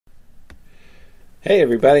Hey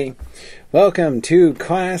everybody, welcome to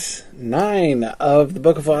Class 9 of the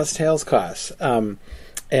Book of Lost Tales class,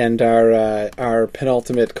 and our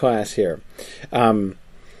penultimate class here.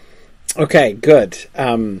 Okay, good.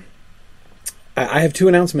 I have two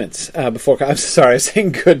announcements before. I'm sorry, I was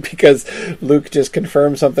saying good because Luke just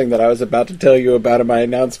confirmed something that I was about to tell you about in my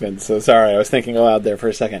announcement. So sorry, I was thinking aloud there for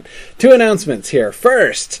a second. Two announcements here.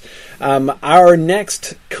 First, our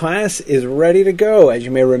next class is ready to go. As you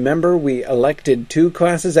may remember, we elected two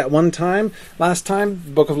classes at one time. Last time,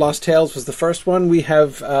 Book of Lost Tales was the first one we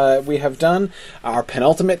have done. Our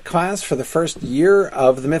penultimate class for the first year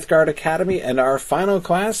of the Mythgard Academy, and our final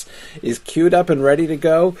class is queued up and ready to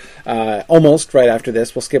go. Almost right after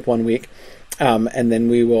this. We'll skip 1 week. And then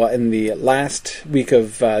we will, in the last week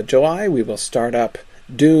of July, we will start up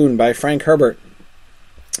Dune by Frank Herbert.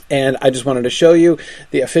 And I just wanted to show you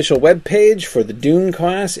the official webpage for the Dune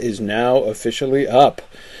class is now officially up.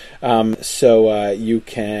 So you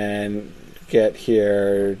can get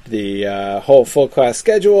here the whole full class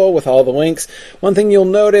schedule with all the links. One thing you'll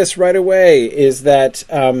notice right away is that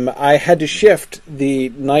I had to shift the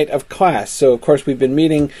night of class. So, of course, we've been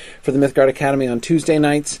meeting for the Mythgard Academy on Tuesday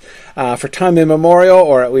nights for time immemorial,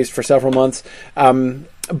 or at least for several months.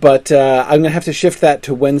 But I'm going to have to shift that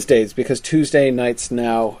to Wednesdays because Tuesday nights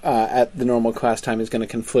now at the normal class time is going to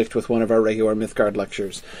conflict with one of our regular Mythgard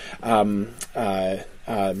lectures.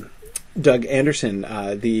 Doug Anderson,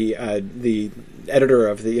 the editor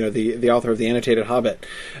of the author of the Annotated Hobbit,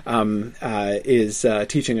 is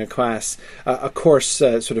teaching a class, a course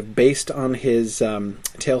sort of based on his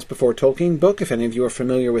Tales Before Tolkien book. If any of you are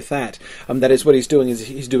familiar with that, that is what he's doing. Is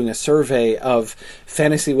he's doing a survey of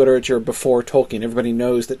fantasy literature before Tolkien. Everybody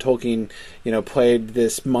knows that Tolkien, played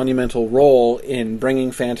this monumental role in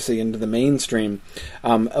bringing fantasy into the mainstream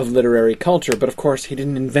of literary culture. But of course, he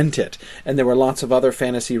didn't invent it, and there were lots of other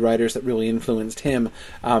fantasy writers that really influenced him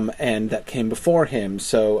and that came before him.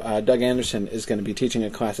 So Doug Anderson is going to be teaching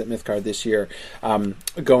a class at Mythgard this year,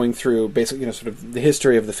 going through basically sort of the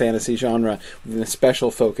history of the fantasy genre with a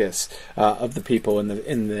special focus of the people in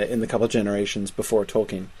the couple generations before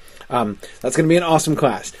Tolkien. That's going to be an awesome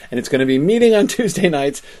class, and it's going to be meeting on Tuesday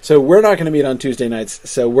nights. So we're not going to meet on Tuesday nights.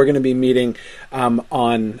 So we're going to be meeting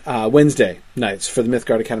on Wednesday nights for the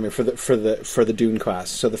Mythgard Academy for the Dune class.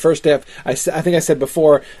 So the first day, I think I said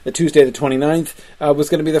before, the Tuesday the 29th was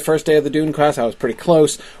going to be the first day of the Dune class. I was pretty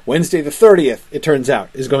close. Wednesday the 30th, it turns out,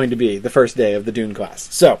 is going to be the first day of the Dune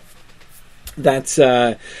class. So that's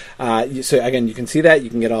so again, you can see that. You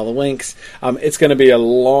can get all the links. It's going to be a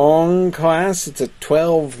long class. It's a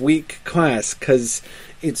 12-week class because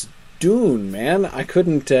it's Dune, man. I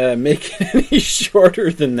couldn't make it any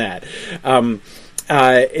shorter than that.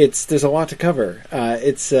 There's a lot to cover.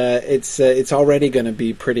 It's already going to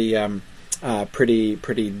be pretty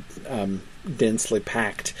densely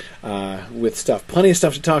packed with stuff. Plenty of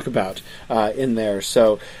stuff to talk about in there.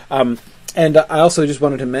 So. And I also just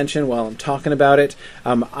wanted to mention, while I'm talking about it,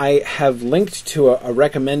 I have linked to a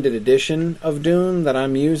recommended edition of Dune that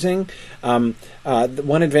I'm using. One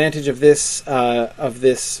advantage of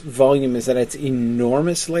this volume is that it's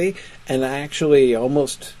enormously and actually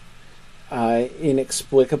almost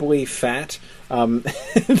inexplicably fat.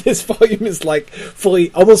 This volume is like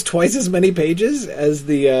fully almost twice as many pages as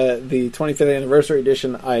the 25th anniversary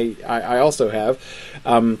edition I also have.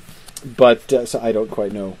 But so I don't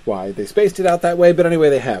quite know why they spaced it out that way, but anyway,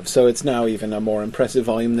 they have. So it's now even a more impressive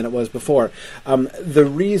volume than it was before. The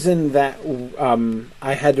reason that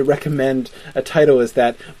I had to recommend a title is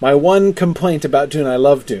that my one complaint about Dune, I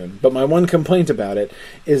love Dune, but my one complaint about it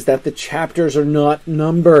is that the chapters are not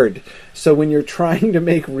numbered. So when you're trying to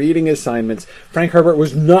make reading assignments, Frank Herbert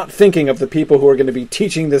was not thinking of the people who are going to be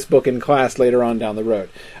teaching this book in class later on down the road.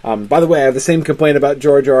 By the way, I have the same complaint about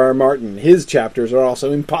George R.R. Martin. His chapters are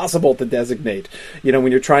also impossible to designate.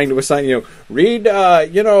 When you're trying to assign, read,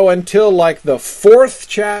 until like the fourth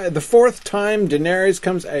time Daenerys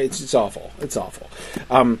comes. It's awful. It's awful.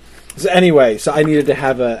 So anyway, so I needed to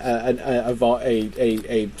have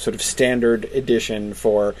a sort of standard edition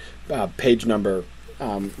for page number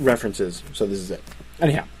references. So this is it.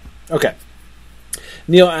 Anyhow, okay.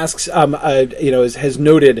 Neil asks, has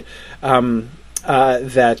noted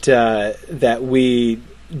that we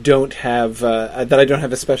don't have that I don't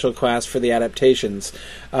have a special class for the adaptations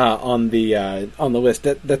on the list.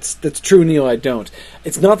 That's true, Neil. I don't.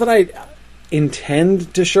 It's not that I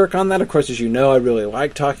intend to shirk on that. Of course, as you know, I really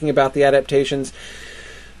like talking about the adaptations.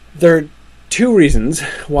 There are two reasons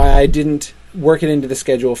why I didn't work it into the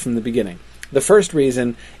schedule from the beginning. The first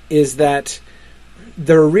reason is that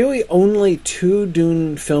there are really only two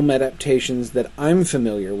Dune film adaptations that I'm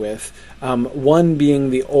familiar with. One being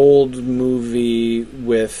the old movie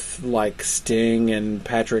with like Sting and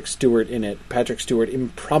Patrick Stewart in it. Patrick Stewart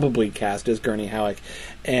improbably cast as Gurney Halleck,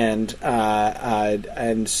 and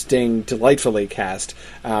Sting delightfully cast,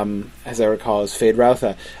 as I recall, as Fade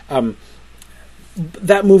Routha.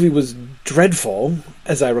 That movie was dreadful,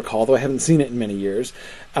 as I recall, though I haven't seen it in many years.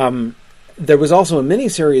 There was also a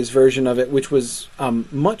miniseries version of it, which was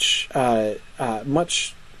much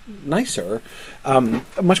nicer,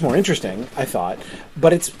 much more interesting, I thought.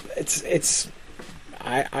 But it's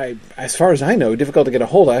I as far as I know, difficult to get a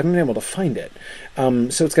hold of. I haven't been able to find it,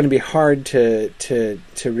 so it's going to be hard to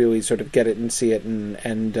really sort of get it and see it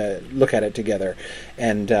and look at it together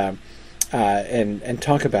and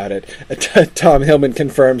talk about it. Tom Hillman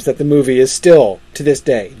confirms that the movie is still, to this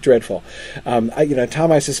day, dreadful.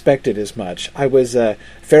 Tom, I suspected as much. I was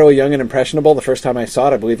fairly young and impressionable the first time I saw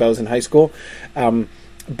it. I believe I was in high school.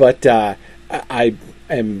 But I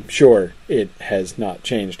am sure it has not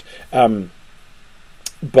changed. Anyhow,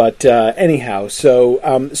 but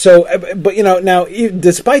now,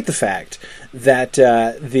 despite the fact that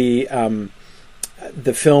the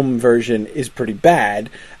film version is pretty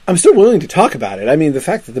bad, I'm still willing to talk about it. I mean, the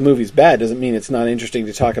fact that the movie's bad doesn't mean it's not interesting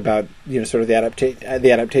to talk about, sort of the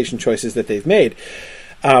adaptation choices that they've made.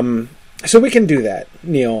 So we can do that,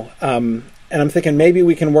 Neil. And I'm thinking maybe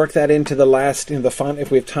we can work that into the last,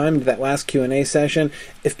 if we have time, to that last Q&A session.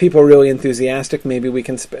 If people are really enthusiastic, maybe we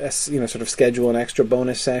can, sort of schedule an extra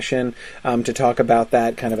bonus session to talk about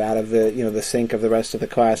that, kind of out of the, the sync of the rest of the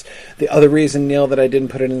class. The other reason, Neil, that I didn't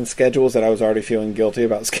put it in the schedule is that I was already feeling guilty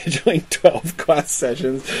about scheduling 12 class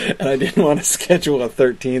sessions, and I didn't want to schedule a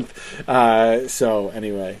 13th. So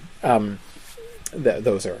anyway,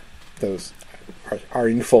 those are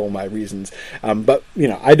in full my reasons, but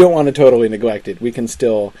I don't want to totally neglect it. We can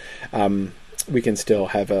still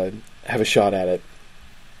have a shot at it.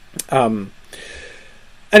 So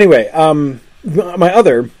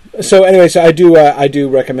I do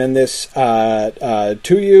recommend this to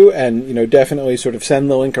you, and definitely sort of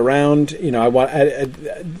send the link around.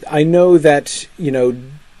 I know that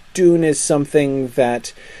Dune is something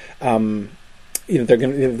that. There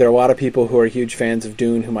are a lot of people who are huge fans of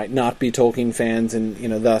Dune who might not be Tolkien fans, and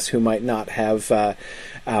thus who might not have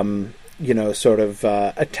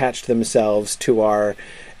attached themselves to our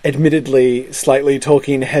admittedly slightly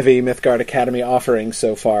Tolkien-heavy Mythgard Academy offering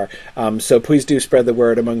so far. So please do spread the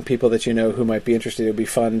word among people that you know who might be interested. It would be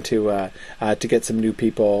fun to get some new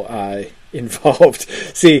people involved.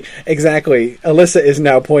 See, exactly. Alyssa is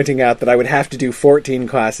now pointing out that I would have to do 14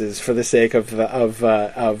 classes for the sake of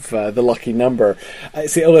the lucky number.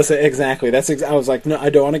 See, Alyssa, exactly. I was like, no, I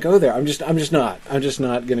don't want to go there. I'm just not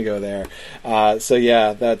going to go there. So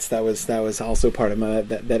yeah, that was also part of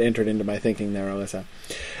that entered into my thinking there, Alyssa.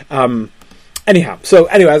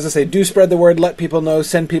 Anyway, as I say, do spread the word. Let people know.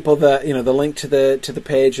 Send people the link to the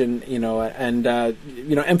page, and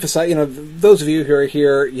emphasize. Those of you who are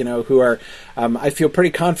here, who are. I feel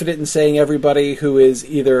pretty confident in saying everybody who is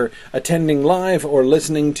either attending live or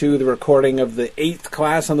listening to the recording of the 8th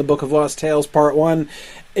class on the Book of Lost Tales Part 1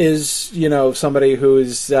 is somebody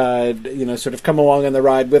who's sort of come along on the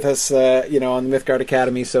ride with us on the Mythgard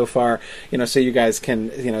Academy so far. So you guys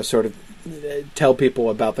can sort of tell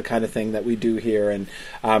people about the kind of thing that we do here, and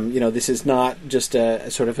this is not just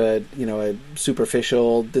a sort of a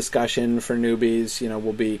superficial discussion for newbies.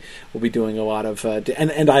 We'll be doing a lot of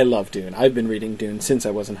and I love Dune. I've been reading Dune since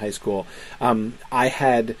I was in high school. I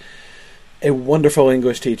had a wonderful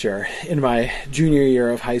English teacher in my junior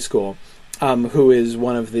year of high school, who is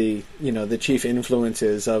one of the the chief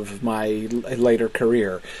influences of my later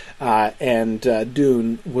career, and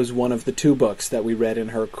Dune was one of the 2 books that we read in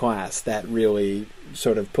her class that really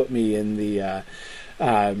sort of put me in the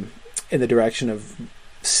direction of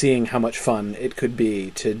seeing how much fun it could be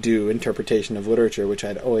to do interpretation of literature, which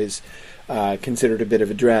I'd always considered a bit of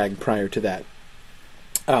a drag prior to that.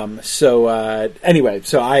 So I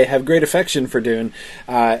have great affection for Dune,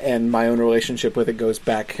 and my own relationship with it goes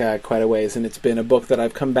back quite a ways, and it's been a book that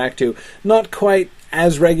I've come back to not quite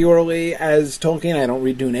as regularly as Tolkien. I don't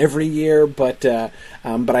read Dune every year, but I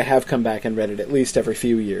have come back and read it at least every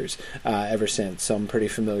few years ever since. So I'm pretty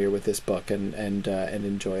familiar with this book and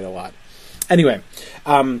enjoy it a lot. Anyway,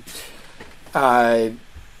 I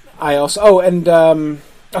also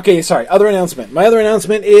Okay, sorry. Other announcement. My other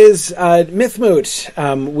announcement is MythMoot.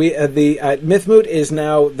 The MythMoot is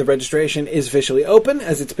now, the registration is officially open,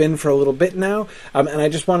 as it's been for a little bit now. And I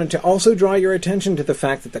just wanted to also draw your attention to the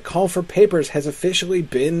fact that the call for papers has officially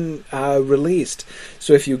been released.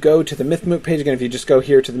 So if you go to the MythMoot page, again, if you just go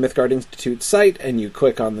here to the Mythgard Institute site and you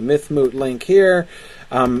click on the MythMoot link here,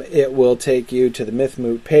 it will take you to the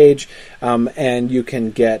MythMoot page, and you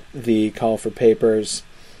can get the call for papers.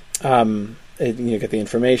 You get the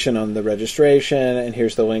information on the registration, and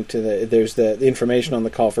here's the link to there's the information on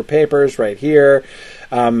the call for papers right here,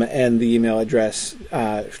 and the email address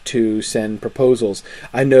to send proposals.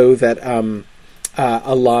 I know that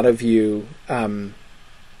a lot of you have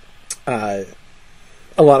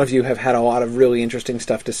had a lot of really interesting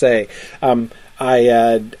stuff to say.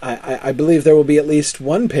 I believe there will be at least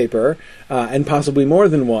one paper, and possibly more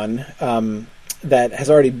than one, that has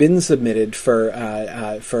already been submitted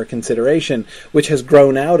for consideration, which has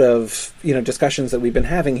grown out of discussions that we've been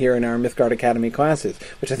having here in our Mythgard Academy classes,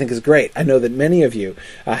 which I think is great. I know that many of you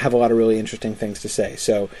have a lot of really interesting things to say,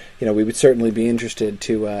 so we would certainly be interested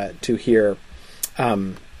to hear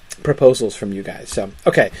proposals from you guys. So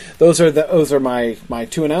okay, those are my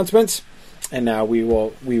two announcements, and now we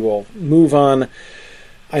will move on.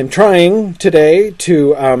 I'm trying today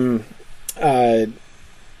to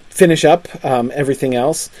finish up everything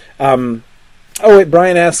else. Brian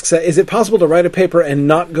asks, is it possible to write a paper and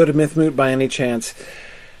not go to MythMoot by any chance?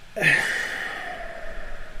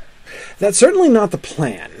 That's certainly not the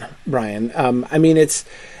plan, Brian. I mean, it's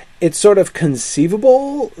sort of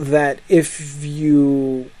conceivable that if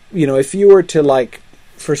you were to,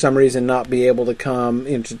 for some reason not be able to come,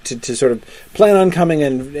 to sort of plan on coming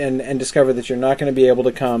and discover that you're not going to be able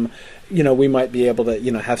to come, we might be able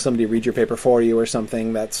to, have somebody read your paper for you or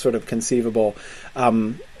something. That's sort of conceivable.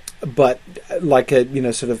 But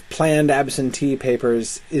sort of planned absentee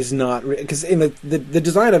papers is not, because the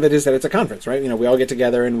design of it is that it's a conference, right? We all get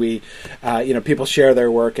together and we, people share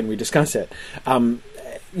their work and we discuss it.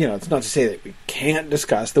 It's not to say that we can't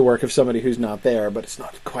discuss the work of somebody who's not there, but it's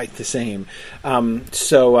not quite the same. I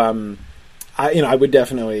would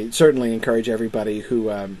certainly encourage everybody who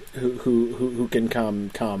can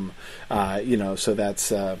come. So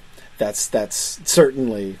that's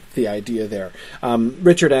certainly the idea there.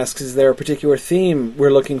 Richard asks, is there a particular theme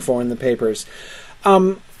we're looking for in the papers?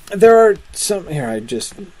 There are some here. I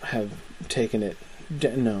just have taken it.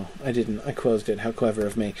 No, I didn't. I closed it. How clever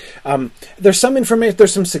of me. There's some information.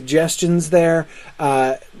 There's some suggestions there,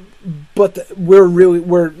 but we're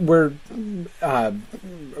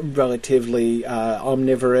relatively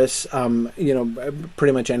omnivorous.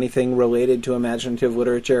 Pretty much anything related to imaginative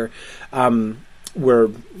literature, that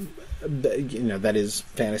is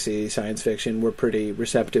fantasy, science fiction, we're pretty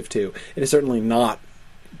receptive to. It is certainly not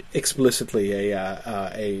explicitly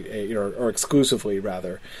or exclusively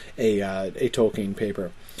rather a Tolkien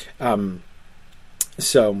paper.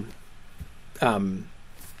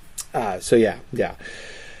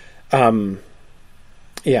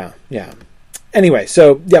 Anyway,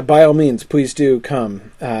 by all means, please do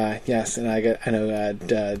come. Yes, and I know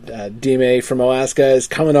Dime from Alaska is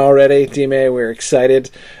coming already. Dime, we're excited.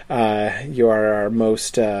 You are our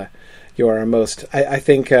most. I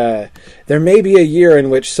think there may be a year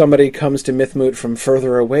in which somebody comes to MythMoot from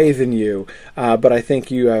further away than you, but I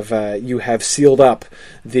think you have sealed up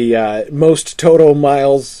the most total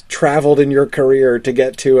miles traveled in your career to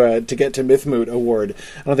get to MythMoot award.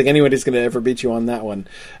 I don't think anybody's going to ever beat you on that one.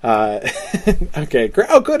 Okay, great.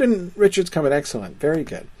 Oh, good. And Richard's coming. Excellent. Very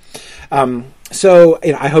good. I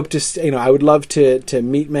hope to, I would love to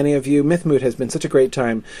meet many of you. MythMoot has been such a great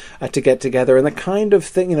time to get together, and the kind of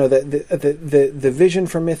thing, the vision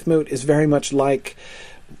for MythMoot is very much like,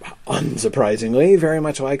 unsurprisingly, very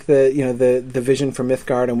much like the vision for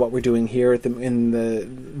Mythgard and what we're doing here in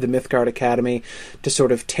the Mythgard Academy, to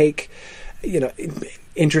sort of take,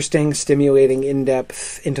 interesting, stimulating,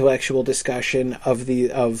 in-depth intellectual discussion of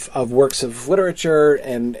works of literature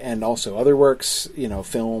and also other works,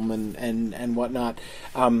 film and whatnot,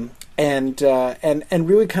 and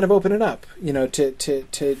really kind of open it up,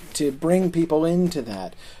 to bring people into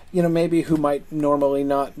that, maybe who might normally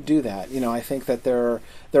not do that. I think that there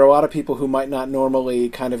are a lot of people who might not normally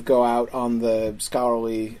kind of go out on the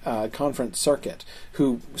scholarly conference circuit,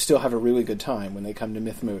 who still have a really good time when they come to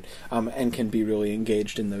MythMoot, and can be really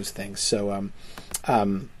engaged in those things. So,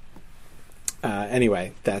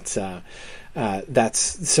 anyway, that's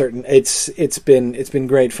certain. It's been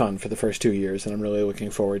great fun for the first 2 years, and I'm really looking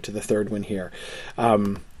forward to the third one here.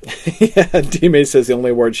 Dime says the only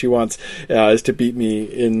award she wants is to beat me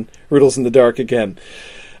in Riddles in the Dark again.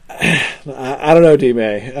 I don't know,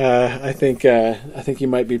 D-May. I think you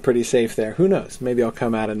might be pretty safe there. Who knows? Maybe I'll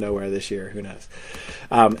come out of nowhere this year. Who knows?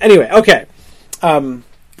 Anyway, okay.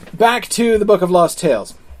 Back to the Book of Lost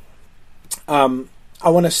Tales. I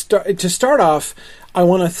want to start off. I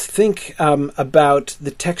want to think about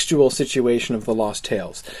the textual situation of the Lost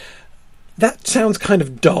Tales. That sounds kind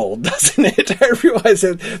of dull, doesn't it? I realize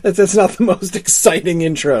that's not the most exciting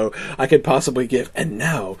intro I could possibly give. And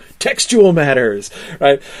now, textual matters,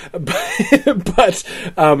 right? But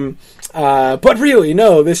really,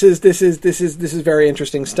 no. This is very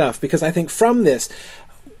interesting stuff, because I think from this,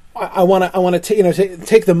 I want to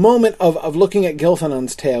take the moment of looking at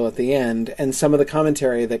Gilthanon's tale at the end and some of the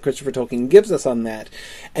commentary that Christopher Tolkien gives us on that,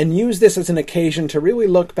 and use this as an occasion to really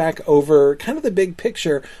look back over kind of the big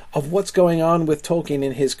picture of what's going on with Tolkien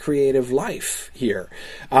in his creative life here.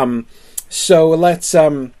 So let's.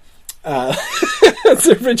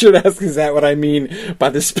 So Richard asks, is that what I mean by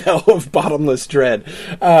the spell of bottomless dread?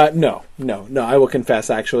 No. I will confess,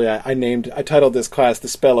 actually, I titled this class The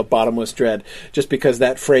Spell of Bottomless Dread just because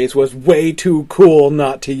that phrase was way too cool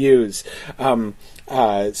not to use. So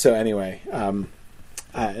anyway,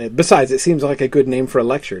 besides, it seems like a good name for a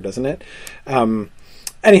lecture, doesn't it?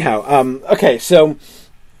 Okay, so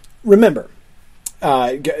remember,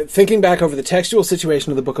 thinking back over the textual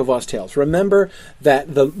situation of the Book of Lost Tales, remember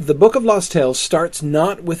that the Book of Lost Tales starts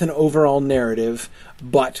not with an overall narrative,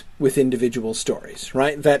 but with individual stories,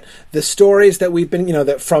 right? That the stories that we've been,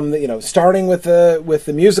 starting with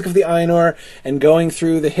the music of the Ainur and going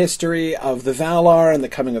through the history of the Valar and the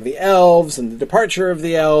coming of the elves and the departure of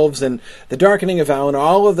the elves and the darkening of Valinor,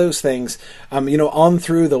 all of those things, on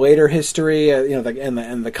through the later history,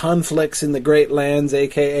 and the conflicts in the Great Lands,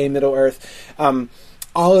 aka Middle Earth,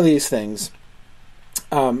 all of these things,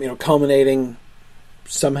 culminating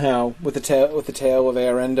somehow with the tale of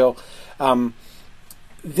Eärendil.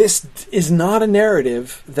 This is not a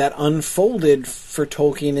narrative that unfolded for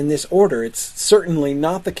Tolkien in this order. It's certainly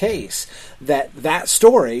not the case that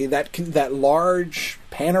story, that large,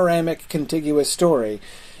 panoramic, contiguous story,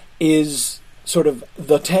 is sort of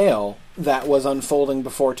the tale that was unfolding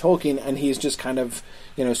before Tolkien, and he's just kind of,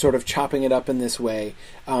 sort of chopping it up in this way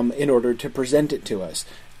in order to present it to us.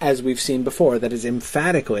 As we've seen before, that is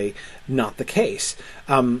emphatically not the case.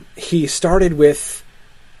 He started with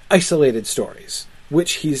isolated stories,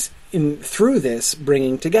 which he's through this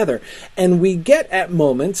bringing together. And we get at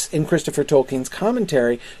moments in Christopher Tolkien's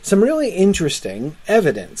commentary some really interesting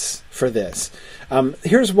evidence for this.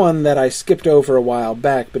 Here's one that I skipped over a while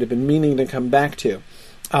back, but have been meaning to come back to.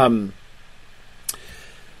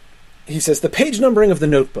 He says, the page numbering of the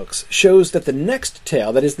notebooks shows that the next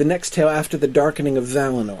tale, that is the next tale after the darkening of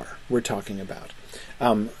Valinor we're talking about,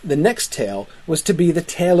 the next tale was to be the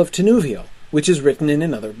Tale of Tinuviel, which is written in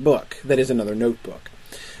another book, that is another notebook.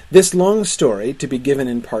 This long story, to be given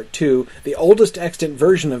in Part 2, the oldest extant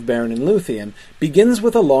version of Beren and Luthien, begins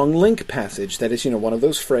with a long link passage, that is, one of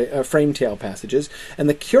those frame tale passages, and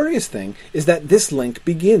the curious thing is that this link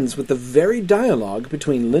begins with the very dialogue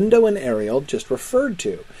between Lindo and Ariel just referred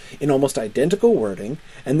to, in almost identical wording,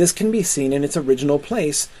 and this can be seen in its original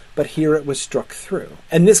place, but here it was struck through.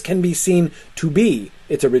 And this can be seen to be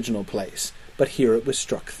its original place, but here it was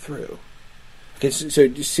struck through. Okay, so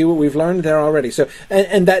you see what we've learned there already. So,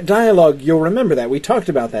 and that dialogue, you'll remember that. We talked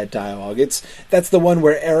about that dialogue. That's the one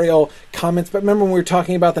where Ariel comments, but remember when we were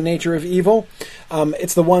talking about the nature of evil?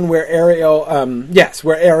 It's the one where Ariel,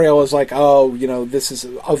 where Ariel is like, this is,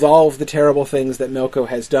 of all of the terrible things that Milko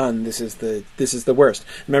has done, this is the worst.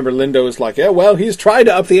 Remember, Lindo is like, he's tried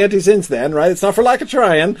to up the ante since then, right? It's not for lack of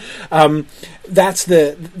trying. That's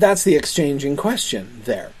the exchange in question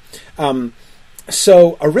there.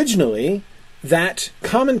 So originally, that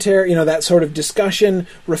commentary, that sort of discussion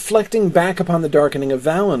reflecting back upon the darkening of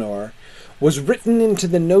Valinor was written into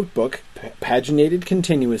the notebook, paginated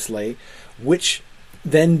continuously, which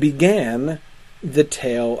then began the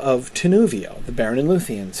tale of Tinuviel, the Beren and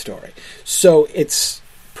Luthien story. So it's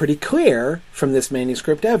pretty clear from this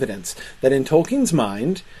manuscript evidence that in Tolkien's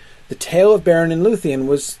mind, the tale of Beren and Luthien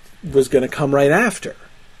was going to come right after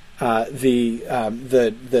the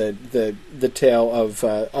tale of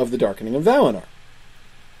the darkening of Valinor.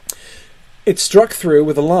 It's struck through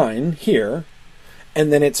with a line here,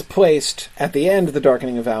 and then it's placed at the end of the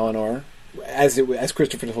darkening of Valinor, as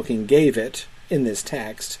Christopher Tolkien gave it in this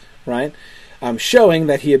text, right? Showing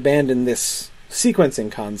that he abandoned this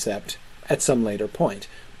sequencing concept at some later point,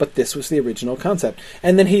 but this was the original concept.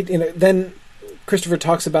 And then then Christopher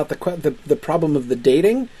talks about the problem of the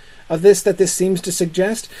dating of this that this seems to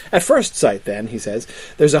suggest. At first sight, then, he says,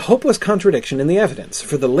 there's a hopeless contradiction in the evidence,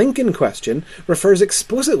 for the link in question refers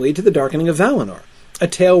explicitly to the darkening of Valinor. a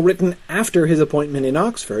tale written after his appointment in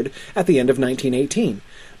Oxford at the end of 1918,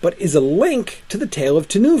 but is a link to the Tale of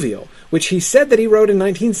Tinuviel, which he said that he wrote in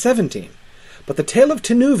 1917. But the Tale of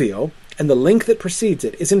Tinuviel and the link that precedes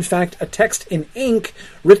it is in fact a text in ink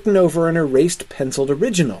written over an erased penciled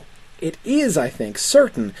original. It is, I think,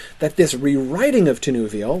 certain that this rewriting of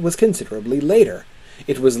Tinuviel was considerably later.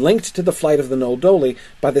 It was linked to the flight of the Noldoli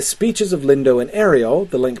by the speeches of Lindo and Ariel.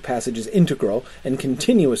 The link passage is integral and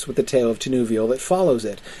continuous with the Tale of Tinuviel that follows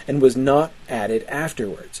it, and was not added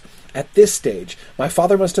afterwards. At this stage, my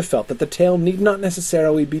father must have felt that the tale need not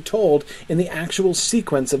necessarily be told in the actual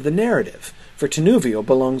sequence of the narrative, for Tinuviel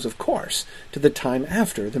belongs, of course, to the time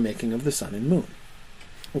after the making of the sun and moon.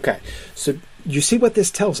 Okay, so you see what this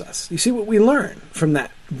tells us. You see what we learn from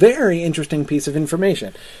that very interesting piece of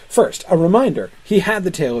information. First, a reminder, he had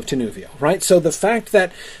the Tale of Tinuviel, right? So the fact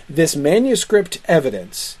that this manuscript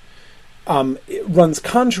evidence runs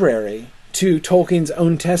contrary to Tolkien's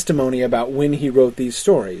own testimony about when he wrote these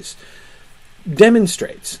stories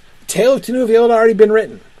demonstrates Tale of Tinuviel had already been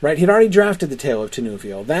written, right? He'd already drafted the Tale of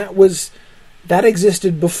Tinuviel. That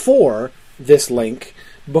existed before this link,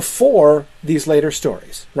 before these later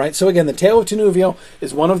stories, right? So again, the Tale of Tinuviel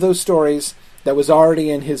is one of those stories that was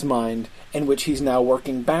already in his mind and which he's now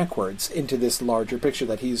working backwards into this larger picture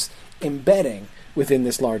that he's embedding within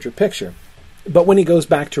this larger picture. But when he goes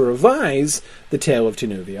back to revise the Tale of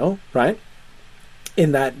Tinuviel, right,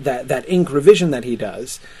 in that ink revision that he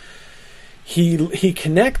does, he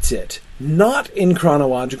connects it not in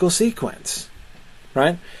chronological sequence,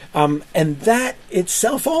 right? And that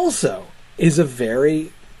itself also is a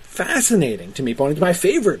very fascinating, to me, point. It's my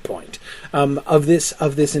favorite point of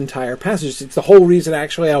this entire passage. It's the whole reason,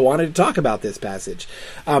 actually, I wanted to talk about this passage,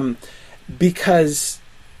 because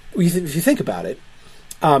if you think about it,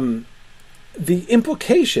 the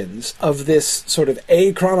implications of this sort of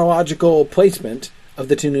achronological placement of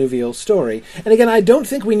the Tinuviel story, and again, I don't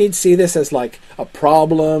think we need to see this as like a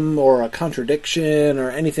problem or a contradiction or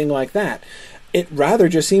anything like that. It rather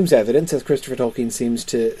just seems evidence, as Christopher Tolkien seems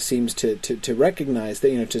to recognize,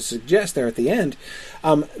 that, to suggest there at the end,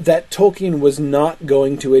 that Tolkien was not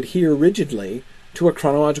going to adhere rigidly to a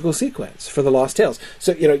chronological sequence for the Lost Tales.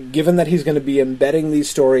 So, given that he's going to be embedding these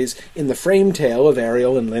stories in the frame tale of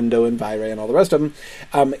Ariel and Lindo and Vaire and all the rest of them,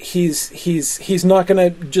 he's not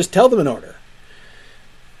going to just tell them in order.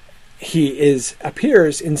 He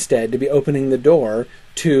appears instead to be opening the door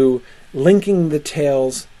to linking the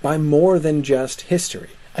tales by more than just history.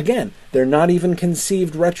 Again, they're not even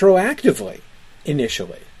conceived retroactively,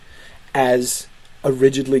 initially, as a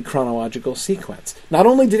rigidly chronological sequence. Not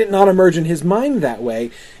only did it not emerge in his mind that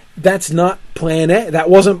way, that's not plan A. That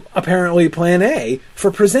wasn't apparently plan A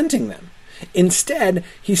for presenting them. Instead,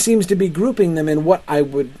 he seems to be grouping them in what I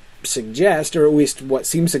would suggest, or at least what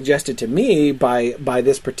seems suggested to me by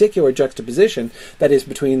this particular juxtaposition that is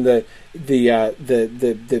between the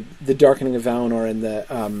darkening of Valinor and the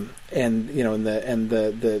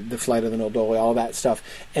flight of the Noldoli, all that stuff,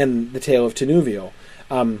 and the Tale of Tinuviel,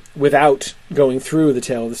 without going through the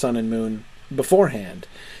Tale of the Sun and Moon beforehand.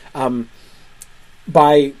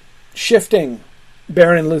 By shifting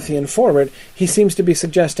Beren and Luthien forward, he seems to be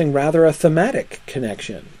suggesting rather a thematic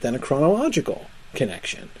connection than a chronological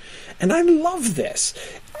connection. And I love this.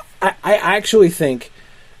 I actually think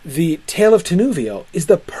the Tale of Tinuviel is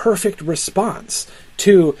the perfect response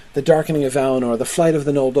to the darkening of Valinor, the flight of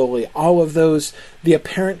the Noldoli, all of those, the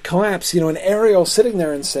apparent collapse, and Ariel sitting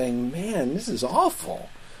there and saying, man, this is awful,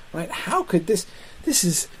 right? How could this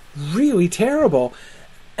is really terrible.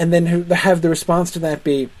 And then have the response to that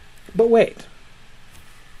be, but wait,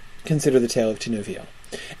 consider the Tale of Tinuviel.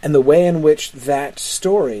 And the way in which that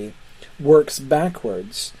story works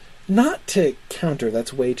backwards, not to counter,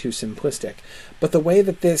 that's way too simplistic, but the way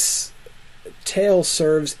that this tale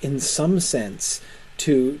serves in some sense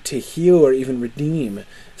to heal or even redeem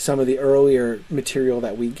some of the earlier material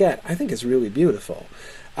that we get, I think is really beautiful.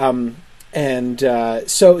 So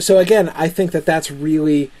again, I think this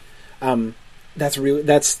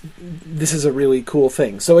is a really cool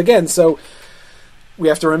thing. So again, we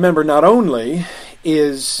have to remember, not only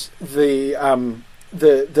is the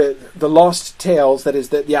lost tales, that is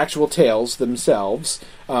the actual tales themselves,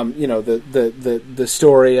 the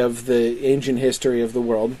story of the ancient history of the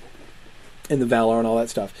world and the Valar and all that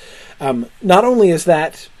stuff. Not only is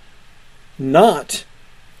that not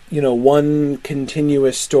one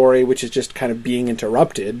continuous story which is just kind of being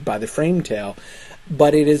interrupted by the frame tale,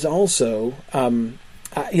 but it is also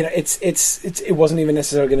it wasn't even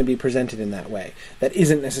necessarily going to be presented in that way. That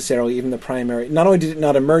isn't necessarily even the primary. Not only did it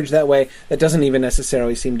not emerge that way, that doesn't even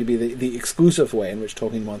necessarily seem to be the exclusive way in which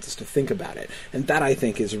Tolkien wants us to think about it. And that, I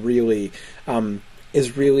think, is really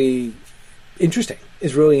is really interesting,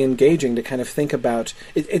 is really engaging to kind of think about.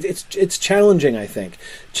 It's challenging, I think.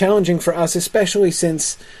 Challenging for us, especially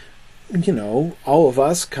since, all of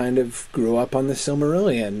us kind of grew up on the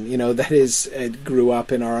Silmarillion. That is, grew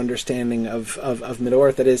up in our understanding of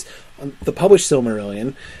Middle-earth. That is, the published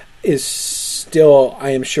Silmarillion is still,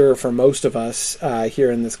 I am sure, for most of us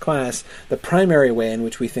here in this class, the primary way in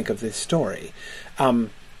which we think of this story.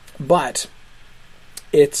 But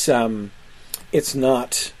it's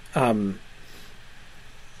not...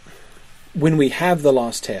 when we have the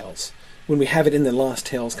Lost Tales, when we have it in the Lost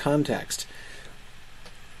Tales context,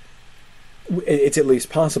 it's at least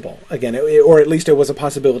possible, again, or at least it was a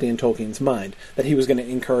possibility in Tolkien's mind, that he was going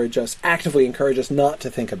to actively encourage us not to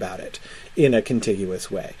think about it in a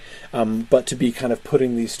contiguous way, but to be kind of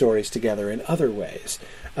putting these stories together in other ways,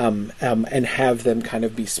 and have them kind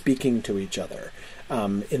of be speaking to each other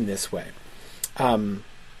in this way.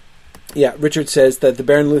 Richard says that the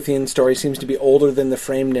Baron Luthien story seems to be older than the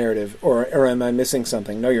frame narrative, or am I missing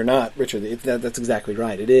something? No, you're not, Richard. That's exactly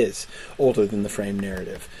right. It is older than the frame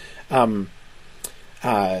narrative.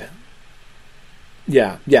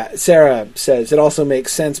 Sarah says it also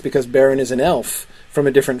makes sense because Baron is an elf from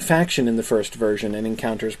a different faction in the first version and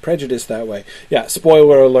encounters prejudice that way. Yeah,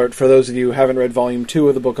 spoiler alert for those of you who haven't read Volume 2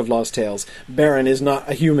 of the Book of Lost Tales. Baron is not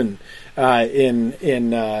a human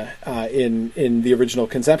in the original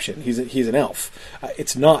conception. He's an elf.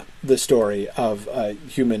 It's not the story of a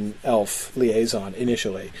human-elf liaison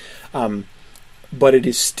initially, but it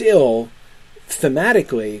is still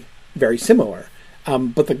thematically very similar.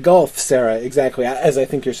 But the gulf, Sarah, exactly as I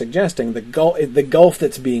think you're suggesting, the gulf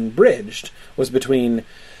that's being bridged was between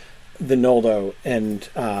the Noldo and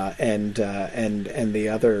the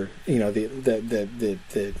other,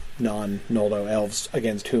 the non-Noldo elves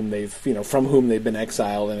against whom they've, from whom they've been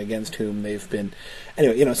exiled and against whom they've been,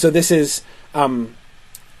 anyway, so this is,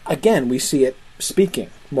 again, we see it speaking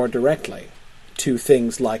more directly to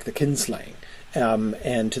things like the kinslaying.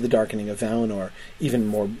 And to the darkening of Valinor, even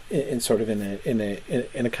more in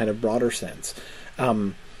a kind of broader sense,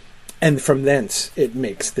 and from thence it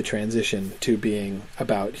makes the transition to being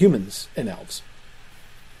about humans and elves.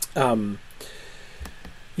 Don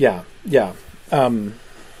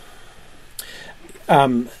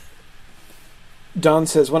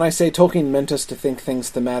says, when I say Tolkien meant us to think of things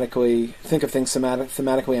thematically,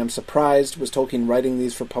 I'm surprised. Was Tolkien writing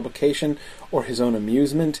these for publication or his own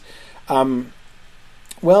amusement?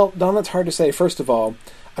 Well, Don, that's hard to say. First of all,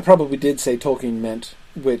 I probably did say Tolkien meant,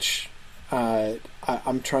 which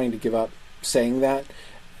I'm trying to give up saying that,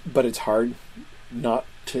 but it's hard not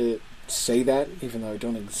to say that, even though I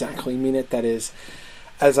don't exactly mean it. That is,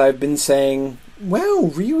 as I've been saying, well,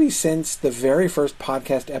 really since the very first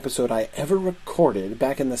podcast episode I ever recorded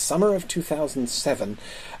back in the summer of 2007,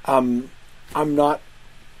 I'm not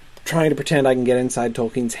trying to pretend I can get inside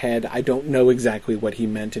Tolkien's head. I don't know exactly what he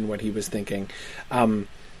meant and what he was thinking. But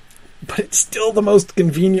it's still the most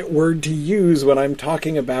convenient word to use when I'm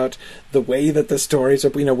talking about the way that the stories are,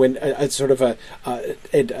 when it's sort of an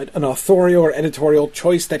authorial or editorial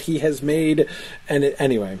choice that he has made. And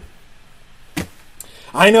anyway.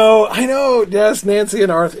 I know. Yes, Nancy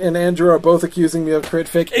and Andrew are both accusing me of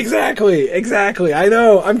critfic. Exactly. I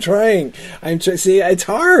know. I'm trying. See, it's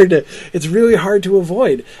hard. It's really hard to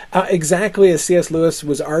avoid. Exactly as C.S. Lewis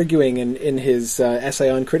was arguing in his essay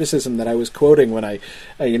on criticism that I was quoting when I,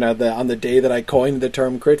 on the day that I coined the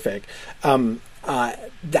term critfic. The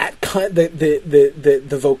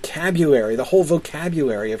vocabulary, the whole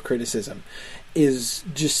vocabulary of criticism, is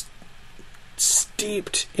just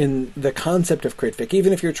steeped in the concept of critfic.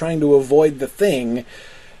 Even if you're trying to avoid the thing,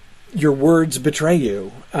 your words betray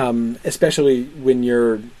you, especially when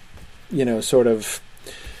you're, sort of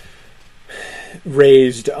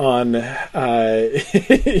raised on, you're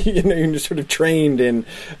sort of trained in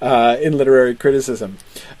literary criticism.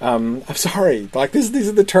 I'm sorry, like these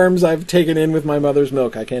are the terms I've taken in with my mother's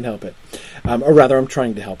milk. I can't help it, or rather, I'm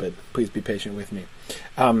trying to help it. Please be patient with me.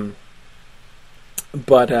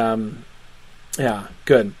 Yeah,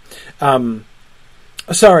 good.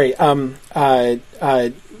 Sorry.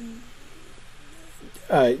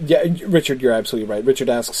 Richard, you're absolutely right. Richard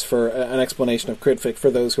asks for an explanation of critfic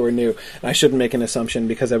for those who are new. And I shouldn't make an assumption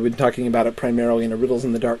because I've been talking about it primarily in a Riddles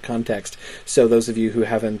in the Dark context. So those of you who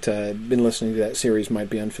haven't been listening to that series might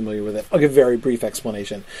be unfamiliar with it. I'll give a very brief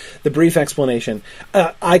explanation. The brief explanation,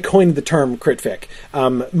 I coined the term critfic,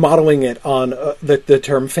 modeling it on the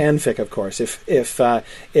term fanfic, of course. If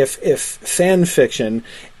fan fiction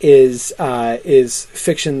is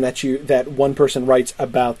fiction that one person writes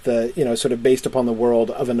about the, sort of based upon the world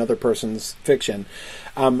of another person's fiction.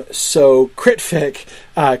 So crit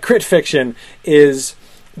fiction is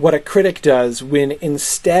what a critic does when,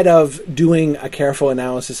 instead of doing a careful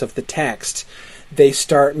analysis of the text, they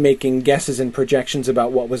start making guesses and projections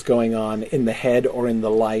about what was going on in the head or in the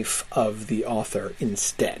life of the author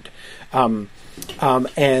instead. I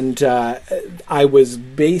was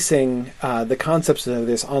basing the concepts of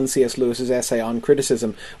this on C.S. Lewis's essay on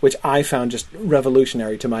criticism, which I found just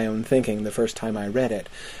revolutionary to my own thinking the first time I read it.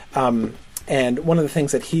 And one of the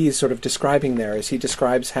things that he's sort of describing there is he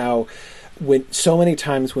describes how so many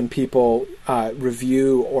times when people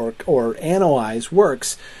review or analyze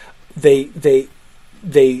works, they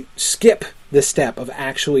skip the step of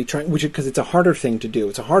actually trying, because it's a harder thing to do.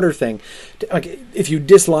 It's a harder thing like, if you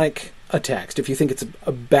dislike a text, if you think it's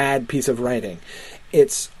a bad piece of writing,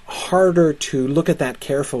 it's harder to look at that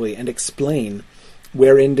carefully and explain,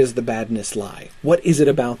 wherein does the badness lie? What is it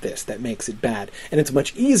about this that makes it bad? And it's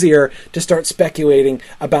much easier to start speculating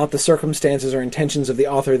about the circumstances or intentions of the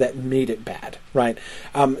author that made it bad, right?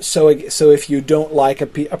 So if you don't like a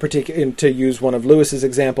particular, to use one of Lewis's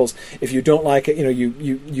examples, if you don't like it,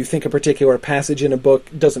 you think a particular passage in a book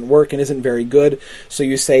doesn't work and isn't very good, so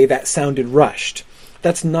you say that sounded rushed.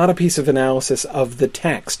 That's not a piece of analysis of the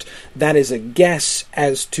text. That is a guess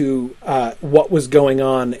as to what was going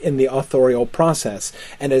on in the authorial process.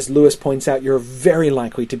 And as Lewis points out, you're very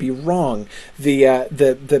likely to be wrong.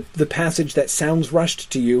 The passage that sounds rushed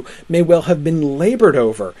to you may well have been labored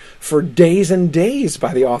over for days and days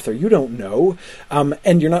by the author. You don't know.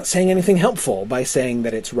 And you're not saying anything helpful by saying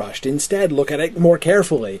that it's rushed. Instead, look at it more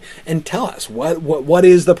carefully and tell us what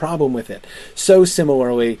is the problem with it. So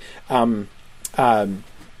similarly,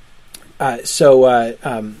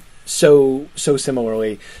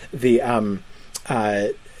 similarly,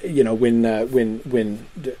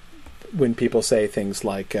 when people say things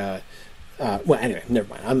like, well, anyway, never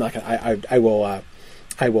mind. I'm not gonna. I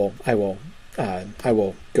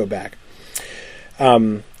will go back.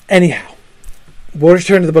 Anyhow, we'll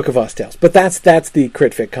return to the Book of Lost Tales. But that's the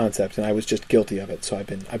crit-fic concept, and I was just guilty of it, so I've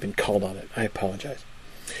been called on it. I apologize.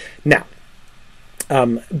 Now.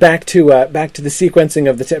 Back to the sequencing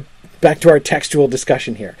of back to our textual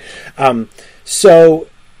discussion here. So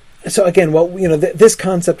again, this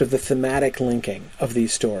concept of the thematic linking of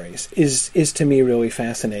these stories is to me really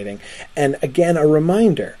fascinating, and again a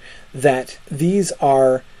reminder that these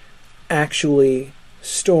are actually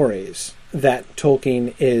stories that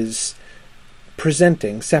Tolkien is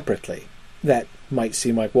presenting separately. That might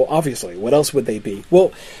seem like, well, obviously, what else would they be?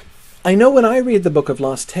 Well, I know when I read the Book of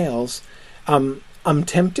Lost Tales, I'm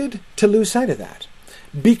tempted to lose sight of that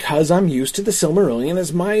because I'm used to the Silmarillion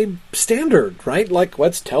as my standard, right? Like,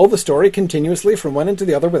 let's tell the story continuously from one end to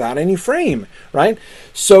the other without any frame, right?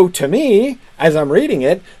 So to me, as I'm reading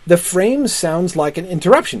it, the frame sounds like an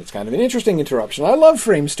interruption. It's kind of an interesting interruption. I love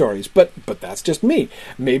frame stories, but that's just me.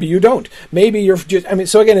 Maybe you don't. Maybe you're just,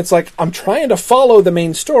 so again, it's like I'm trying to follow the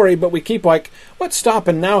main story, but we keep like, let's stop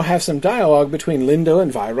and now have some dialogue between Lindo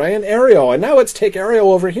and Vairei and Ariel. And now let's take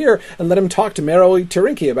Ariel over here and let him talk to Merrily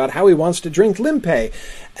Tarinki about how he wants to drink Limpeh.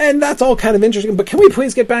 And that's all kind of interesting, but can we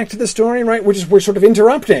please get back to the story, right? We're sort of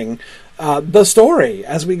interrupting the story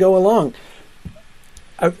as we go along.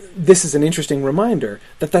 This is an interesting reminder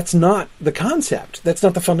that that's not the concept. That's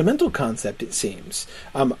not the fundamental concept, it seems,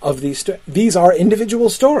 of these. These are individual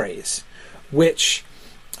stories which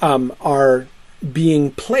are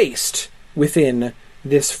being placed within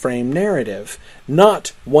this frame narrative,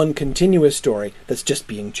 not one continuous story that's just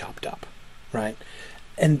being chopped up, right?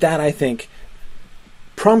 And that, I think,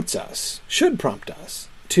 should prompt us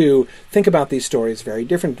to think about these stories very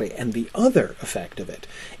differently. And the other effect of it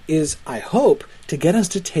is, I hope, to get us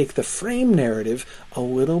to take the frame narrative a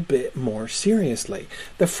little bit more seriously.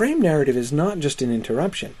 The frame narrative is not just an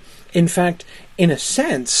interruption. In fact, in a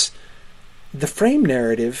sense, the frame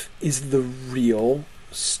narrative is the real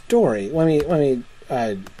story. Let me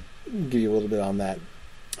give you a little bit on that.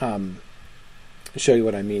 Show you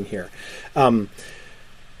what I mean here.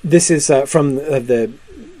 This is from the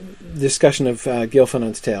discussion of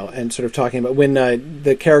Gilfanon's tale, and sort of talking about when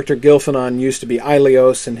the character Gilfanon used to be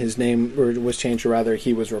Aelios, and his name was changed, or rather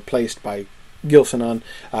he was replaced by Gilfanon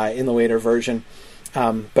in the later version.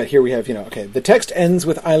 But here we have, the text ends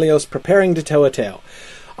with Aelios preparing to tell a tale.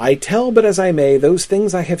 I tell but as I may those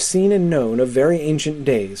things I have seen and known of very ancient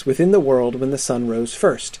days, within the world when the sun rose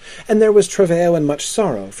first. And there was travail and much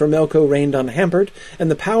sorrow, for Melko reigned unhampered, and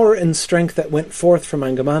the power and strength that went forth from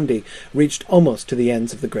Angamandi reached almost to the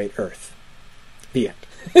ends of the great earth. The end.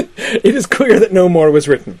 It is clear that no more was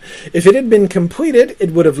written. If it had been completed,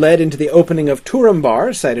 it would have led into the opening of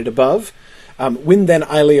Turambar, cited above, when then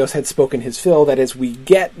Aelios had spoken his fill. That is, we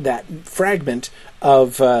get that fragment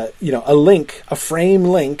of a link, a frame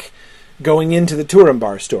link, going into the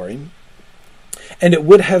Turambar story. And it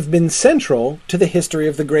would have been central to the history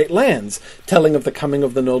of the Great Lands, telling of the coming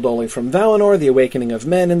of the Noldoli from Valinor, the awakening of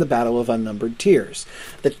men, and the battle of unnumbered tears.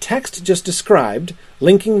 The text just described,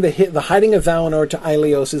 linking the hiding of Valinor to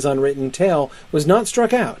Aelios' unwritten tale, was not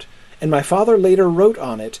struck out, and my father later wrote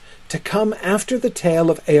on it to come after the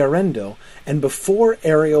tale of Earendil, and before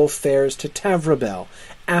Ariel fares to Tavrabel.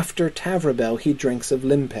 After Tavrabel he drinks of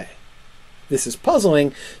Limpe. This is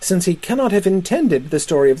puzzling, since he cannot have intended the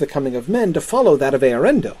story of the coming of men to follow that of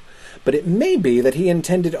Earendil, but it may be that he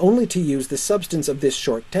intended only to use the substance of this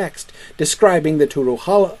short text, describing the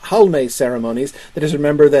Turu-Halme ceremonies. That is,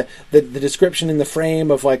 remember the description in the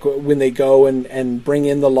frame of like when they go and bring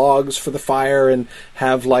in the logs for the fire and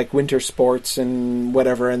have like winter sports and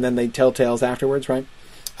whatever, and then they tell tales afterwards, right?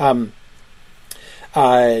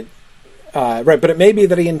 Right, but it may be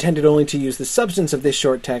that he intended only to use the substance of this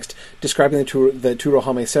short text describing the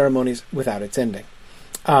Turu-Halme ceremonies without its ending.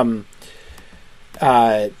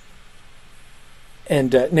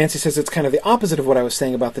 Nancy says it's kind of the opposite of what I was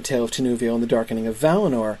saying about the tale of Tinuvio and the darkening of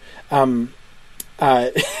Valinor.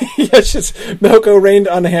 Yes, just Melko reigned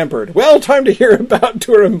unhampered. Well, time to hear about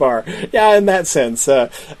Turambar. Yeah, in that sense,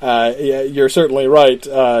 yeah, you're certainly right,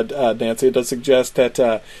 Nancy. It does suggest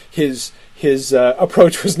that his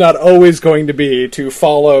approach was not always going to be to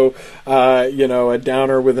follow, a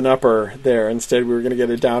downer with an upper there. Instead, we were going to get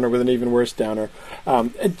a downer with an even worse downer.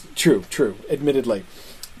 True, admittedly.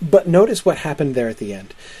 But notice what happened there at the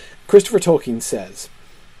end. Christopher Tolkien says,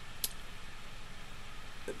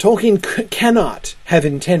 Tolkien cannot have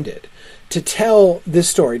intended to tell this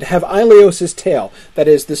story, to have Aelios' tale, that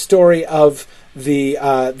is, the story of the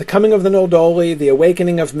coming of the Noldoli, the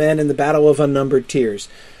awakening of men, and the battle of unnumbered tears.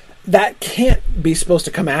 That can't be supposed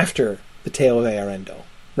to come after the tale of Earendil,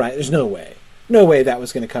 right? There's no way. No way that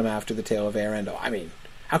was going to come after the tale of Earendil. I mean,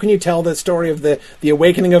 how can you tell the story of the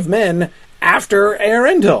awakening of men after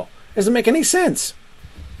Earendil? It doesn't make any sense.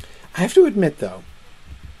 I have to admit, though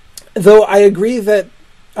I agree that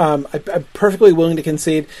I'm perfectly willing to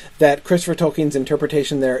concede that Christopher Tolkien's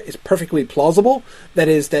interpretation there is perfectly plausible. That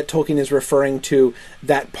is, that Tolkien is referring to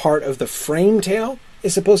that part of the frame tale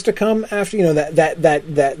is supposed to come after,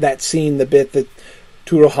 that scene, the bit, the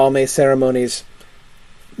Turu-Halme ceremonies.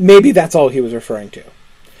 Maybe that's all he was referring to.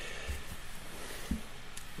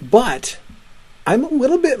 But I'm a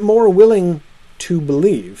little bit more willing to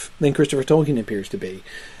believe than Christopher Tolkien appears to be,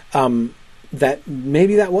 that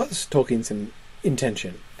maybe that was Tolkien's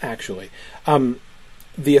intention, actually.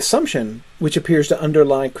 The assumption, which appears to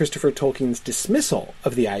underlie Christopher Tolkien's dismissal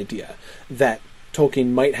of the idea that Tolkien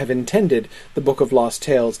might have intended the Book of Lost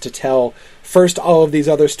Tales to tell first all of these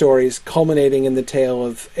other stories, culminating in the tale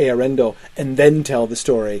of Earendil, and then tell the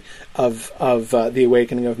story of the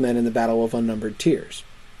awakening of men in the battle of unnumbered tears.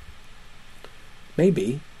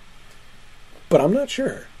 Maybe, but I'm not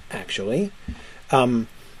sure, actually.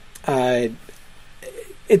 It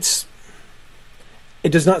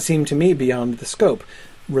does not seem to me beyond the scope.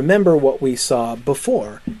 Remember what we saw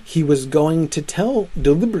before. He was going to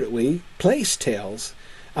deliberately place tales.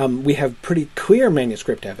 We have pretty clear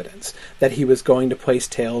manuscript evidence that he was going to place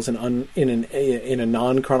tales in a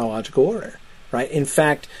non-chronological order, right? In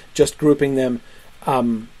fact, just grouping them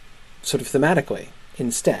sort of thematically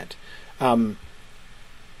instead.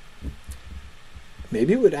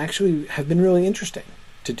 Maybe it would actually have been really interesting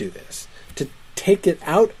to do this, to take it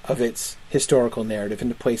out of its historical narrative and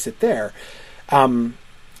to place it there.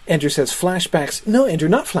 Andrew says flashbacks. No, Andrew,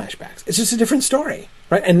 not flashbacks. It's just a different story,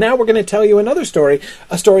 right? And now we're going to tell you another story,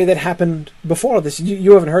 a story that happened before this.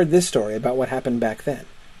 You haven't heard this story about what happened back then,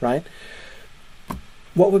 right?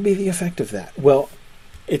 What would be the effect of that? Well,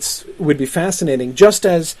 it would be fascinating, just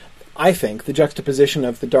as I think the juxtaposition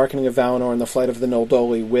of the darkening of Valinor and the flight of the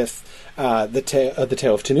Noldoli with the tale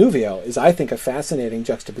of Tinuvio is, I think, a fascinating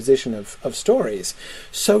juxtaposition of stories.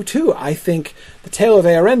 So, too, I think the tale of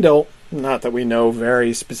Earendil, not that we know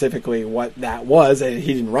very specifically what that was.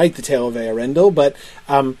 He didn't write the tale of Earendil,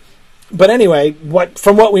 but anyway,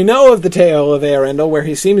 from what we know of the tale of Earendil, where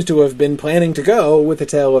he seems to have been planning to go with the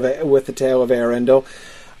tale of Earendil,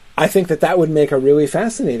 I think that would make a really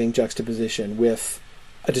fascinating juxtaposition with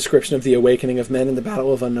a description of the awakening of men in the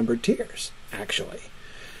battle of unnumbered tears. Actually,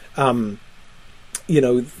 in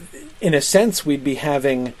a sense, we'd be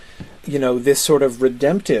having, this sort of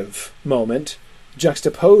redemptive moment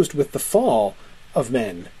juxtaposed with the fall of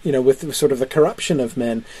men, with sort of the corruption of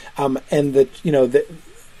men, and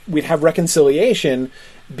we'd have reconciliation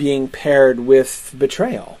being paired with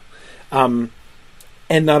betrayal. And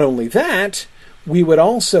not only that, we would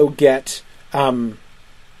also get the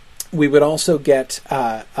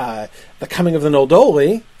coming of the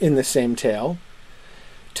Noldoli in the same tale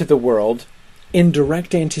to the world in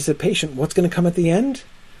direct anticipation. What's going to come at the end?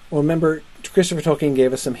 Well, remember, Christopher Tolkien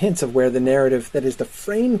gave us some hints of where the narrative, that is the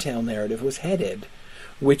frame tale narrative, was headed,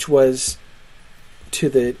 which was to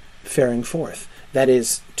the faring forth. That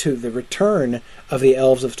is, to the return of the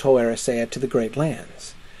elves of Tol Eressëa to the Great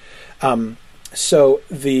Lands. So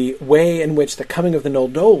the way in which the coming of the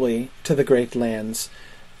Noldoli to the Great Lands,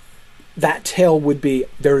 that tale would be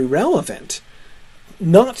very relevant,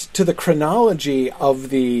 not to the chronology of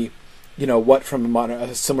the, what from a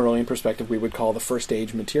Silmarillion perspective we would call the First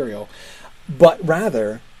Age material, but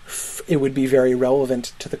rather it would be very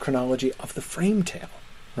relevant to the chronology of the frame tale,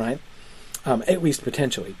 right? At least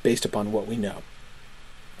potentially, based upon what we know.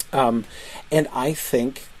 And I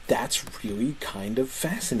think that's really kind of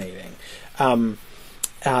fascinating. So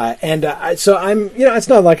I'm, it's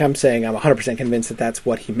not like I'm saying I'm 100% convinced that that's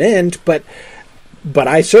what he meant, but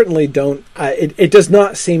I certainly don't. It does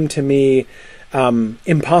not seem to me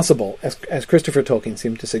impossible, as Christopher Tolkien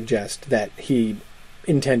seemed to suggest, that he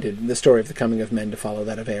intended the story of the coming of men to follow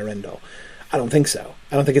that of Eärendil. I don't think so.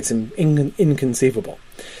 I don't think it's inconceivable.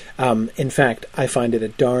 In fact, I find it a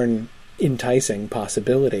darn enticing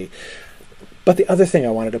possibility. But the other thing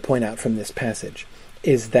I wanted to point out from this passage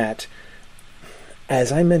is that,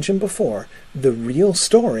 as I mentioned before, the real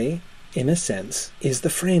story, in a sense, is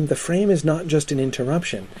the frame. The frame is not just an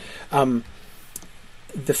interruption. The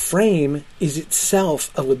frame is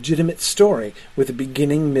itself a legitimate story with a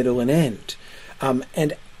beginning, middle, and end.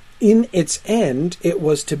 And in its end, it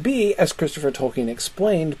was to be, as Christopher Tolkien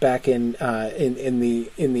explained back in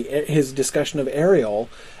his discussion of Ariel,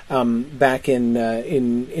 back in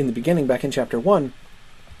the beginning, back in chapter 1,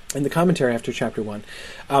 in the commentary after chapter 1,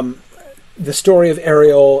 the story of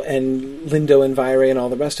Ariel and Lindo and Vaire and all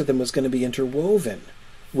the rest of them was going to be interwoven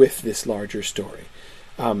with this larger story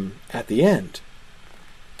at the end.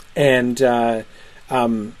 And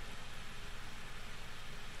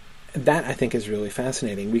that, I think, is really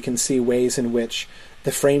fascinating. We can see ways in which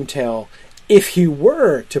the frame tale, if he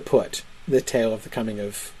were to put the tale of the coming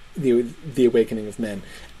of the awakening of men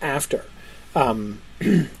after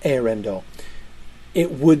Eärendil,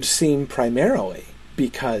 it would seem primarily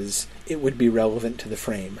because it would be relevant to the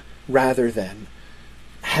frame, rather than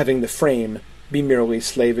having the frame be merely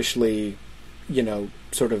slavishly,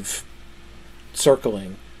 sort of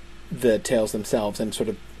circling the tales themselves and sort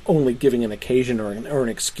of only giving an occasion or an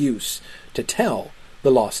excuse to tell the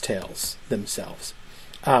lost tales themselves.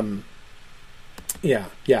 Yana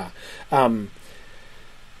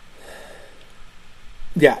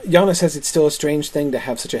says it's still a strange thing to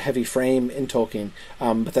have such a heavy frame in Tolkien,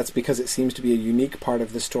 but that's because it seems to be a unique part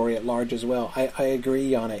of the story at large as well. I agree,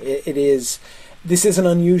 Yana. It is. This is an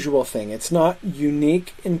unusual thing. It's not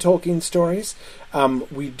unique in Tolkien stories.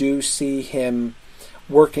 We do see him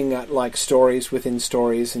working at like stories within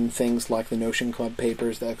stories and things like the Notion Club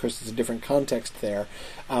papers. That, of course, is a different context there.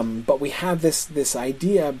 But we have this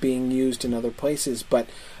idea being used in other places, but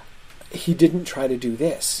he didn't try to do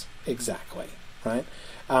this exactly, right?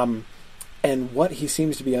 And what he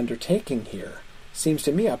seems to be undertaking here seems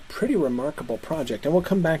to me a pretty remarkable project, and we'll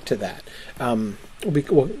come back to that.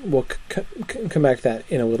 We'll come back to that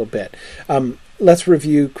in a little bit. Let's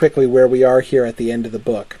review quickly where we are here at the end of the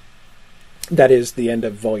book. That is the end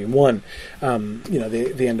of Volume 1.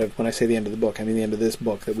 The end of, when I say the end of the book, I mean the end of this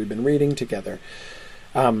book that we've been reading together.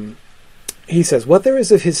 He says, "What there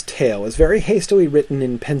is of his tale is very hastily written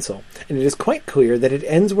in pencil, and it is quite clear that it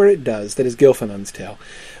ends where it does, that is Gilfanon's tale,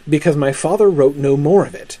 because my father wrote no more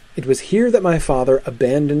of it. It was here that my father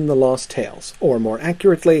abandoned the lost tales, or more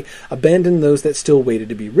accurately, abandoned those that still waited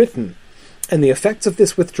to be written, and the effects of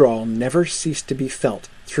this withdrawal never ceased to be felt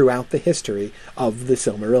throughout the history of the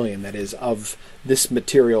Silmarillion, that is, of this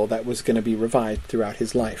material that was going to be revived throughout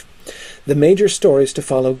his life. The major stories to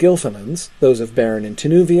follow Gilfanon's, those of Beren and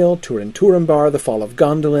Tinuviel, Turin Turambar, the fall of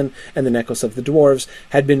Gondolin, and the necklace of the dwarves,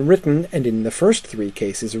 had been written, and in the first 3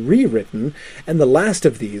 cases rewritten, and the last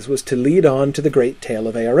of these was to lead on to the great tale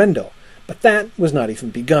of Eärendil. But that was not even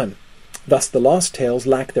begun. Thus the lost tales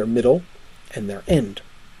lack their middle and their end."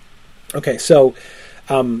 Okay, so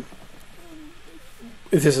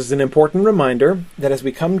this is an important reminder that as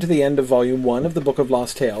we come to the end of Volume 1 of the Book of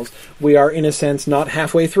Lost Tales, we are, in a sense, not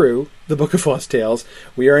halfway through the Book of Lost Tales.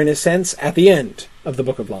 We are, in a sense, at the end of the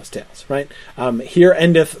Book of Lost Tales, right? Here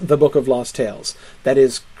endeth the Book of Lost Tales. That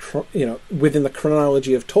is, within the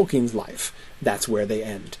chronology of Tolkien's life, that's where they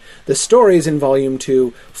end. The stories in Volume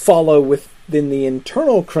 2 follow within the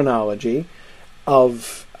internal chronology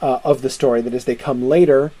of the story. That is, they come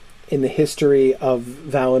later in the history of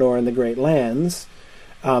Valinor and the Great Lands,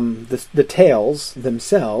 the tales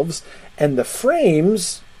themselves, and the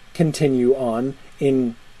frames continue on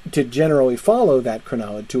to generally follow that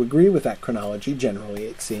chronology, to agree with that chronology, generally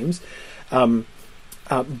it seems.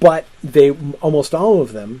 But almost all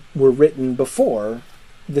of them were written before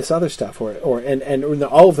this other stuff, or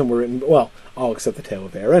all of them were written, well, all except the Tale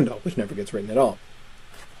of Eärendil, which never gets written at all.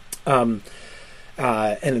 And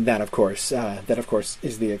that, of course,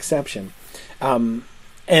 is the exception.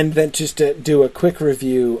 And then just to do a quick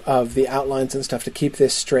review of the outlines and stuff to keep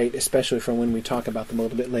this straight, especially from when we talk about them a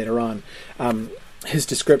little bit later on. His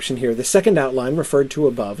description here: the second outline, referred to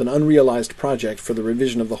above, an unrealized project for the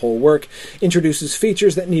revision of the whole work, introduces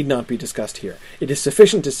features that need not be discussed here. It is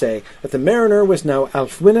sufficient to say that the mariner was now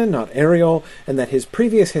Ælfwine, not Ariel, and that his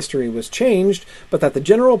previous history was changed, but that the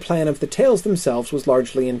general plan of the tales themselves was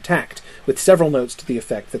largely intact, with several notes to the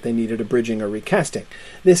effect that they needed a bridging or recasting.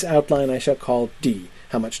 This outline I shall call D.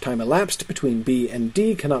 How much time elapsed between B and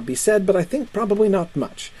D cannot be said, but I think probably not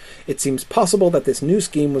much. It seems possible that this new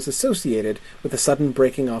scheme was associated with the sudden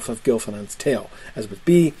breaking off of Gilfanan's tale. As with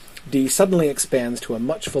B, D suddenly expands to a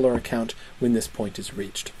much fuller account when this point is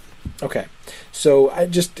reached. Okay, so I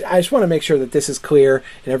just want to make sure that this is clear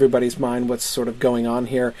in everybody's mind what's sort of going on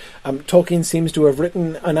here. Tolkien seems to have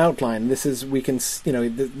written an outline. This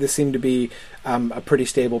seemed to be a pretty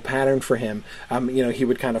stable pattern for him. He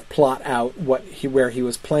would kind of plot out where he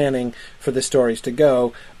was planning for the stories to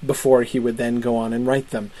go before he would then go on and write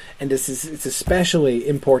them. And it's especially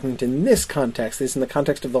important in this context. This is in the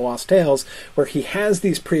context of the Lost Tales, where he has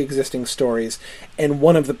these pre-existing stories, and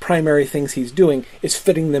one of the primary things he's doing is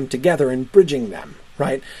fitting them together and bridging them,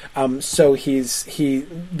 right? So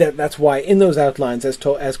that's why in those outlines, as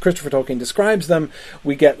Christopher Tolkien describes them,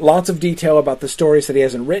 we get lots of detail about the stories that he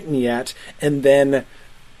hasn't written yet, and then,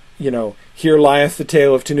 here lieth the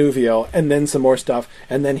tale of Tinuviel, and then some more stuff,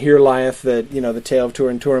 and then here lieth the tale of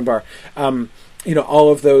Turin Turambar. All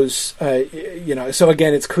of those, so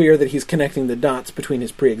again, it's clear that he's connecting the dots between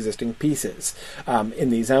his pre-existing pieces in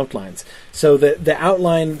these outlines. So the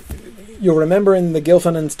outline, you'll remember in the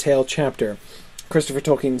Gilfanan's Tale chapter, Christopher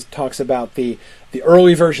Tolkien talks about the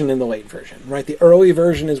early version and the late version, right? The early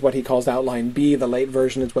version is what he calls outline B, the late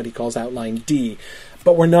version is what he calls outline D.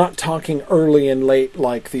 But we're not talking early and late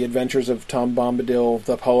like The Adventures of Tom Bombadil,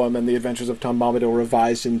 the poem, and The Adventures of Tom Bombadil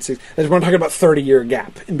revised in we're not talking about 30-year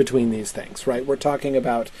gap in between these things, right? We're talking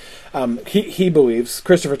about, Christopher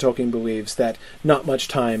Tolkien believes that not much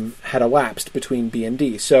time had elapsed between B and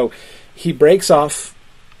D. So he breaks off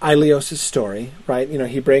Aelios' story, right?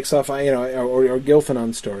 He breaks off, or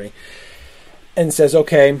Gilfanan's story, and says,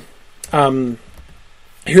 okay,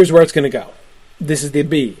 here's where it's going to go. This is the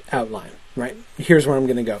B outline, right? Here's where I'm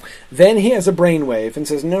going to go. Then he has a brainwave and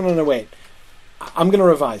says, no, wait. I'm going to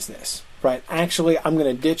revise this, right? Actually, I'm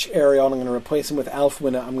going to ditch Ariel, and I'm going to replace him with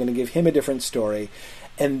Ælfwine. I'm going to give him a different story.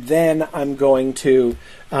 And then I'm going to...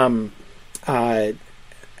 And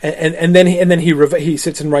then he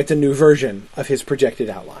sits and writes a new version of his projected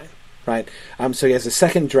outline, right? So he has a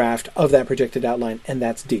second draft of that projected outline, and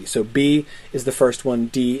that's D. So B is the first one,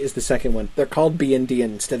 D is the second one. They're called B and D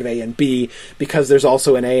instead of A and B because there's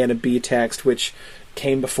also an A and a B text, which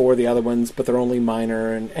came before the other ones, but they're only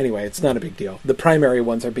minor. And anyway, it's not a big deal. The primary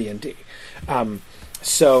ones are B and D.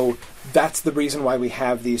 So that's the reason why we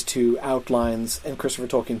have these two outlines, and Christopher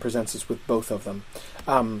Tolkien presents us with both of them.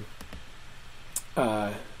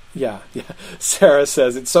 Yeah. Sarah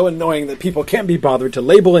says, it's so annoying that people can't be bothered to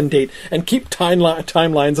label and date and keep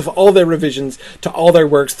timelines of all their revisions to all their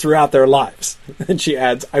works throughout their lives. And she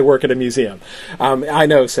adds, I work at a museum. I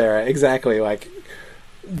know, Sarah, exactly. Like,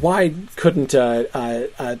 why couldn't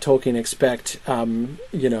Tolkien expect,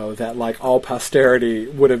 that like all posterity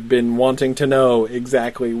would have been wanting to know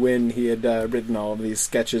exactly when he had written all of these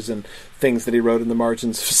sketches and things that he wrote in the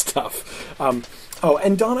margins of stuff.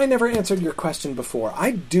 And Don, I never answered your question before.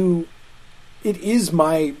 It is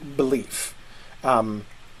my belief, and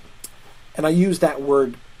I use that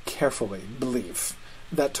word carefully, belief,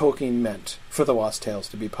 that Tolkien meant for the Lost Tales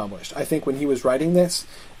to be published. I think when he was writing this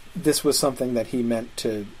was something that he meant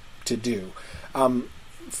to do,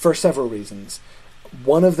 for several reasons.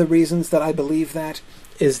 One of the reasons that I believe that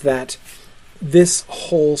is that this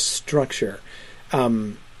whole structure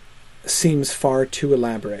seems far too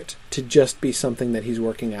elaborate to just be something that he's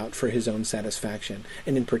working out for his own satisfaction.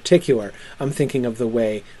 And in particular, I'm thinking of the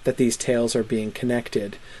way that these tales are being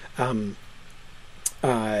connected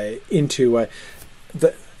into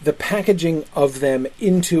the packaging of them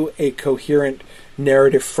into a coherent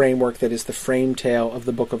narrative framework that is the frame tale of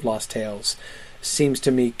the Book of Lost Tales seems to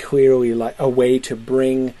me clearly like a way to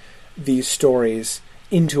bring these stories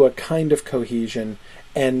into a kind of cohesion,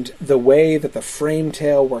 and the way that the frame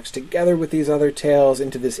tale works together with these other tales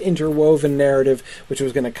into this interwoven narrative, which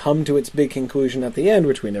was going to come to its big conclusion at the end,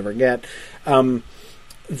 which we never get.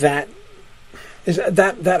 That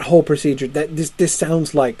whole procedure. That this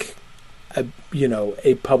sounds like a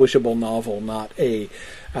publishable novel, not a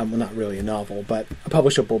not really a novel, but a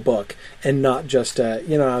publishable book, and not just I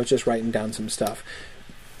was just writing down some stuff.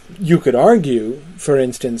 You could argue, for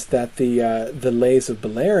instance, that the Lays of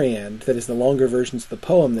Beleriand, that is the longer versions of the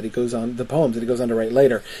poems that he goes on to write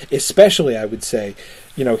later, especially I would say,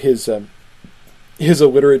 his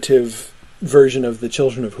alliterative version of the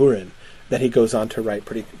Children of Húrin that he goes on to write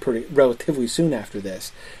pretty relatively soon after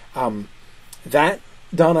this. That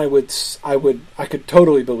Don, I could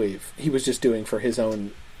totally believe he was just doing for his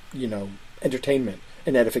own, entertainment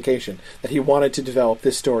and edification, that he wanted to develop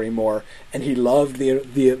this story more, and he loved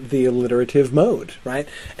the alliterative mode, right?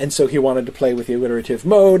 And so he wanted to play with the alliterative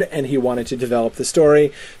mode, and he wanted to develop the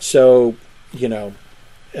story. So, the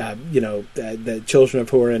Children of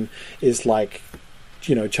Húrin is like,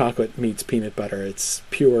 chocolate meets peanut butter. It's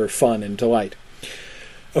pure fun and delight.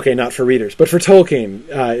 Okay, not for readers, but for Tolkien,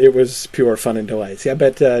 it was pure fun and delight. See, I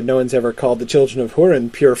bet no one's ever called the Children of Húrin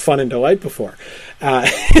pure fun and delight before.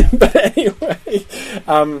 But anyway,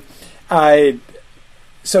 of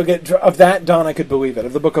that, Don, I could believe it.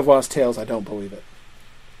 Of the Book of Lost Tales, I don't believe it.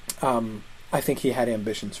 I think he had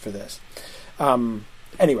ambitions for this.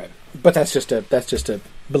 Anyway, but that's just a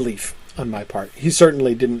belief on my part. He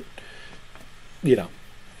certainly didn't get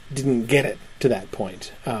it to that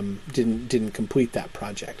point, didn't complete that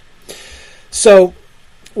project. So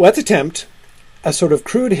let's attempt a sort of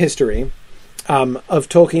crude history of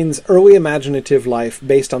Tolkien's early imaginative life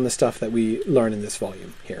based on the stuff that we learn in this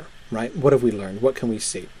volume here, right? What have we learned? What can we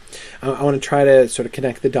see? I want to try to sort of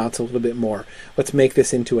connect the dots a little bit more. Let's make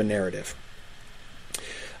this into a narrative.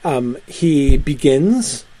 He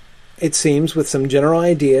begins, it seems, with some general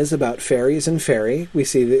ideas about fairies and faerie. We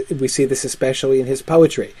see this especially in his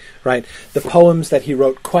poetry, right? The poems that he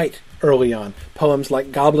wrote quite early on, poems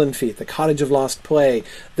like Goblin Feet, The Cottage of Lost Play,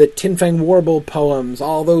 the Tinfang Warble poems,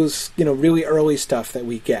 all those really early stuff that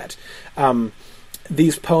we get.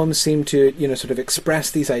 These poems seem to sort of express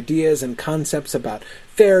these ideas and concepts about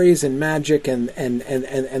fairies and magic and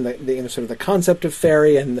the sort of the concept of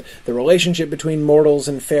fairy and the relationship between mortals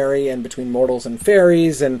and fairy and between mortals and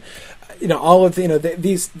fairies, and all of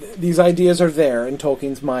these ideas are there in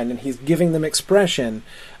Tolkien's mind, and he's giving them expression.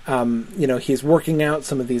 He's working out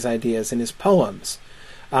some of these ideas in his poems.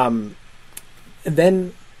 And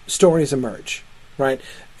then stories emerge, right?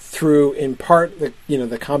 Through, in part,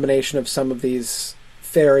 the combination of some of these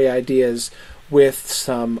fairy ideas with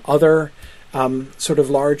some other sort of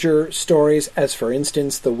larger stories, as for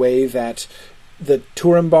instance the way that the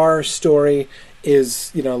Turambar story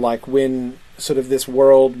is, like when sort of this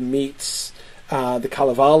world meets the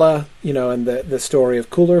Kalevala, and the story of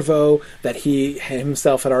Kullervo that he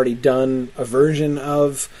himself had already done a version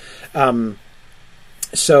of.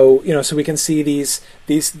 So we can see these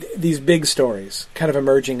big stories kind of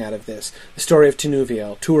emerging out of this. The story of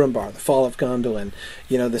Tinuviel, Turambar, the fall of Gondolin,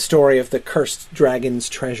 the story of the cursed dragon's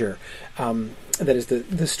treasure. That is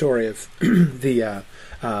the story of the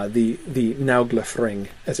Nauglefring,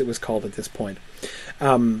 as it was called at this point.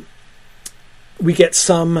 We get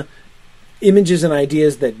some images and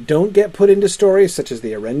ideas that don't get put into stories, such as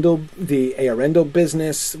the Earendel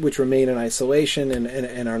business, which remain in isolation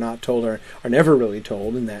and are not told, or are never really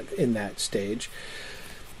told in that stage.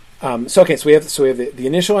 So we have the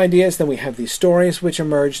initial ideas, then we have these stories which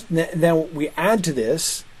emerge. Then we add to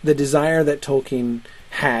this the desire that Tolkien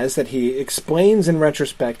has, that he explains in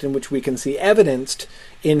retrospect, in which we can see evidenced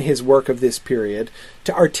in his work of this period,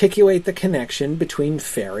 to articulate the connection between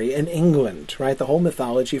fairy and England, right? The whole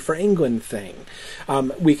mythology for England thing.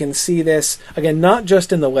 We can see this, again, not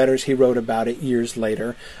just in the letters he wrote about it years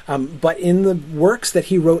later, but in the works that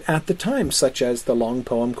he wrote at the time, such as the long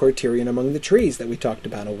poem Cortirion Among the Trees that we talked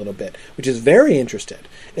about a little bit, which is very interested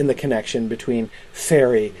in the connection between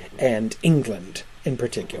fairy and England in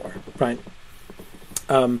particular, right?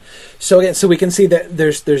 So we can see that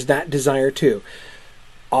there's that desire too.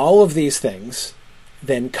 All of these things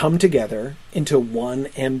then come together into one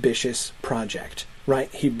ambitious project, right?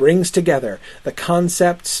 He brings together the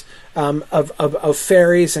concepts of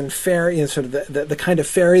fairies and fairy, sort of the kind of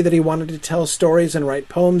fairy that he wanted to tell stories and write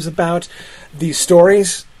poems about. These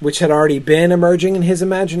stories, which had already been emerging in his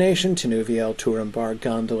imagination, Tinuviel, Turambar,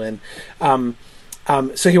 Gondolin.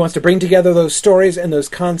 So he wants to bring together those stories and those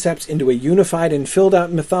concepts into a unified and filled out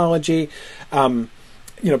mythology.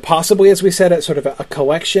 Possibly, as we said, sort of a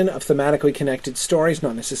collection of thematically connected stories,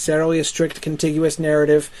 not necessarily a strict contiguous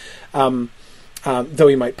narrative. Though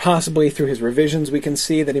he might possibly, through his revisions, we can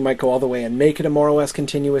see that he might go all the way and make it a more or less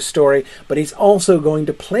continuous story, but he's also going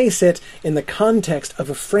to place it in the context of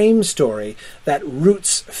a frame story that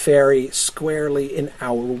roots fairy squarely in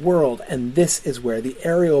our world, and this is where the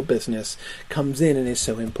Ariel business comes in and is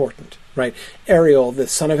so important, right? Ariel, the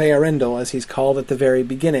son of Earendel, as he's called at the very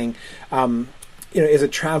beginning, is a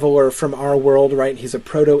traveler from our world, right? He's a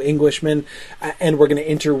proto-Englishman, and we're going to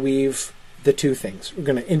interweave the two things. We're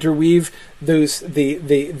going to interweave those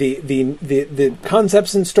the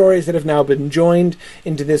concepts and stories that have now been joined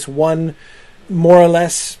into this one more or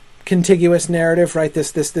less contiguous narrative, right?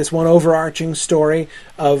 This one overarching story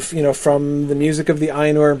of, from the music of the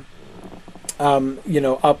Ainur,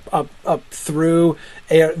 up through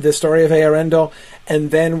the story of Earendel.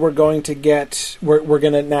 And then we're going to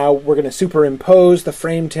superimpose the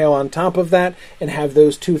frame tale on top of that and have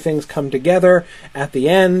those two things come together at the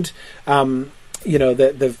end. The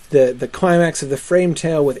climax of the frame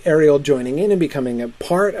tale with Ariel joining in and becoming a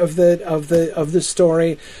part of the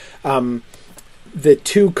story. The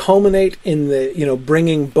two culminate in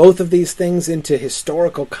bringing both of these things into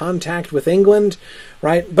historical contact with England,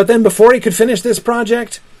 right? But then before he could finish this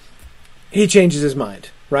project, he changes his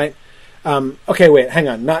mind, right? Okay, wait, hang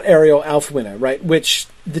on. Not Ariel, Alfwine, right? Which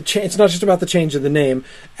it's not just about the change of the name,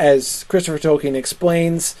 as Christopher Tolkien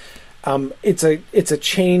explains. It's a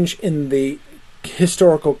change in the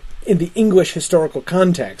English historical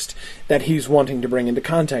context that he's wanting to bring into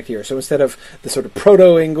contact here. So instead of the sort of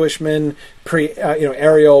proto-Englishman,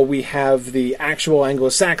 Ariel, we have the actual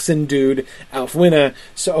Anglo-Saxon dude, Alfwine.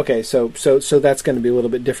 So that's going to be a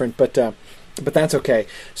little bit different, but that's okay.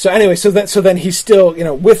 So anyway, so then he's still,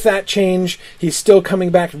 with that change, he's still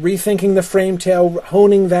coming back, rethinking the frame tale,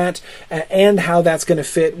 honing that, and how that's going to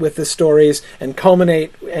fit with the stories and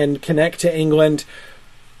culminate and connect to England.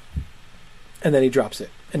 And then he drops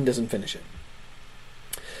it and doesn't finish it.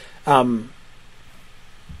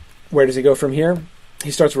 Where does he go from here? He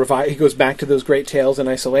starts he goes back to those great tales in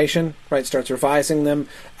isolation, right? Starts revising them.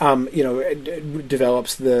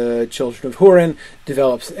 Develops the Children of Húrin.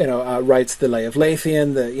 Writes the Lay of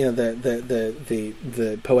Leithian,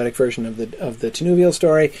 the poetic version of the Tinuviel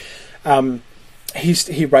story.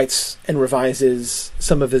 He writes and revises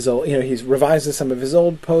some of his old. He revises some of his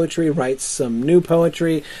old poetry. Writes some new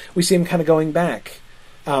poetry. We see him kind of going back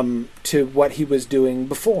to what he was doing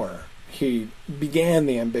before he began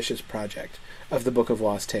the ambitious project of the Book of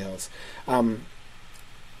Lost Tales. And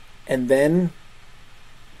then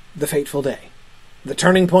the fateful day. The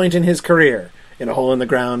turning point in his career. In a hole in the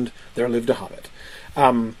ground, there lived a hobbit.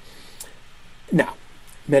 Now,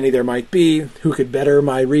 many there might be who could better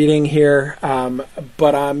my reading here,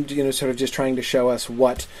 but I'm sort of just trying to show us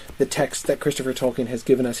what the text that Christopher Tolkien has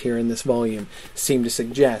given us here in this volume seem to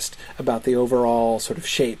suggest about the overall sort of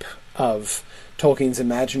shape of Tolkien's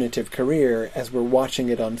imaginative career as we're watching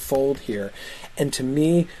it unfold here. And to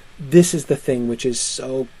me, this is the thing which is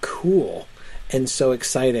so cool and so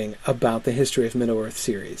exciting about the History of Middle-earth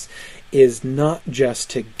series, is not just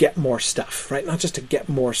to get more stuff, right? Not just to get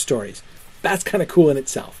more stories. That's kind of cool in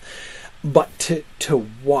itself. But to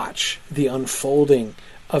watch the unfolding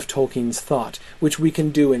of Tolkien's thought, which we can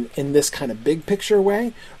do in this kind of big picture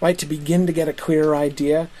way, right? To begin to get a clearer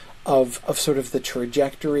idea of sort of the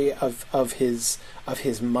trajectory of his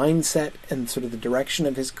mindset and sort of the direction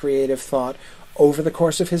of his creative thought over the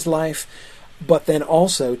course of his life, but then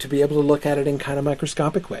also to be able to look at it in kind of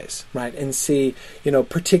microscopic ways, right? And see,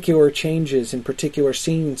 particular changes in particular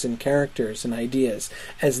scenes and characters and ideas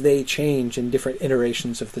as they change in different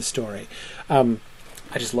iterations of the story. I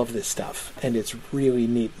just love this stuff, and it's really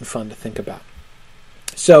neat and fun to think about.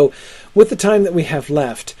 So, with the time that we have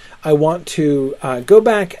left, I want to go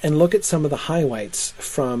back and look at some of the highlights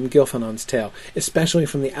from Gilfanon's tale, especially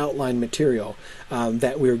from the outline material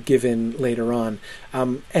that we're given later on.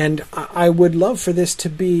 And I would love for this to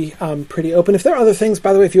be pretty open. If there are other things,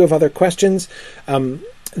 by the way, if you have other questions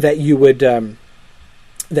that you would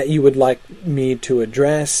like me to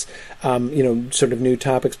address, sort of new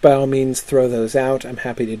topics, by all means, throw those out. I'm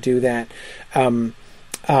happy to do that.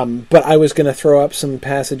 But I was going to throw up some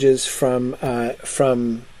passages from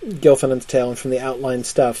Gilthanan's Tale and from the outline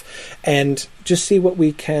stuff, and just see what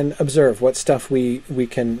we can observe, what stuff we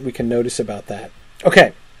can notice about that.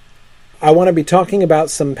 Okay, I want to be talking about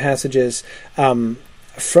some passages.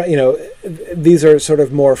 These are sort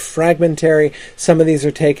of more fragmentary. Some of these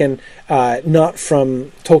are taken not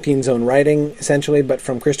from Tolkien's own writing, essentially, but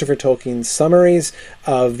from Christopher Tolkien's summaries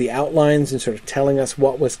of the outlines and sort of telling us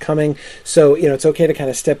what was coming. So, it's okay to kind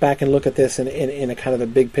of step back and look at this in a kind of a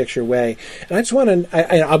big picture way. And I just want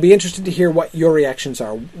to, I'll be interested to hear what your reactions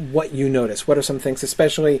are, what you notice. What are some things,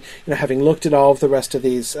 especially, having looked at all of the rest of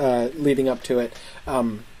these leading up to it,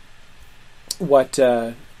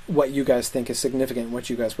 what you guys think is significant, what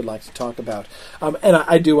you guys would like to talk about. And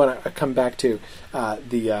I do want to come back to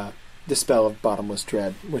the spell of Bottomless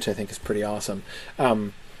Dread, which I think is pretty awesome.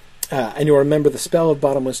 And you'll remember the spell of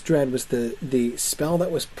Bottomless Dread was the spell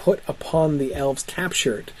that was put upon the elves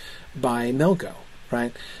captured by Melgo,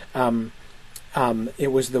 right?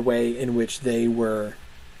 It was the way in which they were,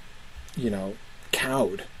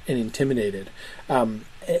 cowed and intimidated. And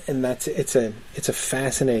it's a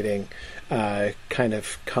fascinating kind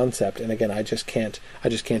of concept, and again, I just can't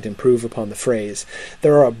improve upon the phrase.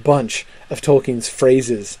 There are a bunch of Tolkien's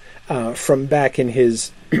phrases from back in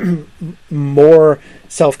his more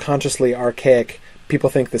self-consciously archaic. People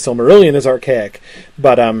think the Silmarillion is archaic,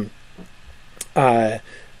 but the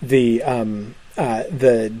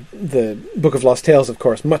Book of Lost Tales, of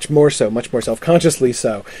course, much more self-consciously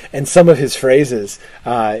so, and some of his phrases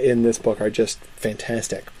in this book are just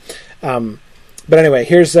fantastic. But anyway,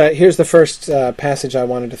 here's the first passage I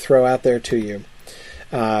wanted to throw out there to you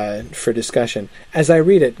for discussion. As I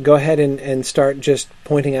read it, go ahead and start just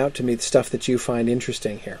pointing out to me the stuff that you find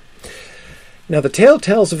interesting here. Now the tale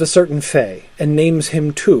tells of a certain Fey, and names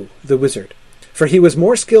him Tu, the wizard, for he was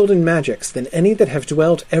more skilled in magics than any that have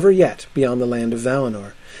dwelt ever yet beyond the land of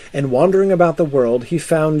Valinor, and wandering about the world he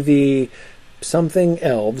found the something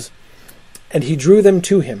elves, and he drew them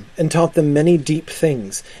to him, and taught them many deep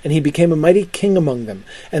things, and he became a mighty king among them,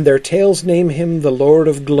 and their tales name him the Lord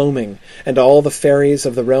of Gloaming, and all the fairies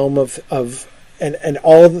of the realm and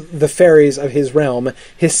all the fairies of his realm,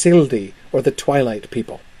 Hisildi, or the Twilight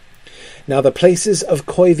people. Now the places of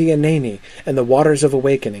Coivianani and the waters of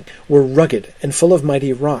Awakening were rugged and full of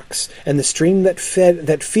mighty rocks, and the stream that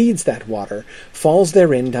feeds that water falls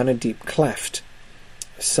therein down a deep cleft.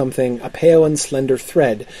 A pale and slender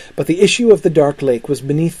thread, but the issue of the dark lake was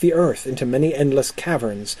beneath the earth into many endless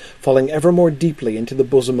caverns, falling ever more deeply into the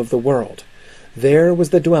bosom of the world. There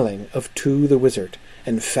was the dwelling of Tu the wizard,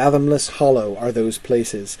 and fathomless hollow are those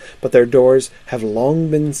places, but their doors have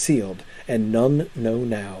long been sealed, and none know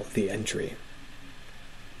now the entry.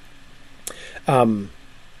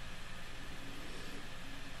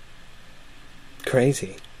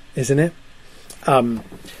 Crazy, isn't it?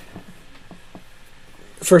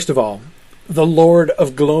 First of all, the Lord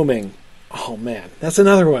of Gloaming. Oh man, that's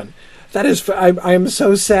another one. That is, I am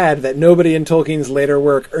so sad that nobody in Tolkien's later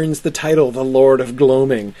work earns the title the Lord of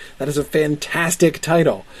Gloaming. That is a fantastic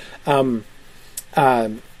title.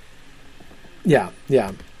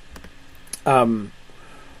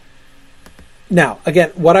 Now,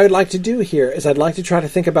 again, what I would like to do here is I'd like to try to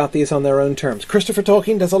think about these on their own terms. Christopher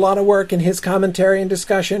Tolkien does a lot of work in his commentary and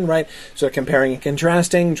discussion, right? So comparing and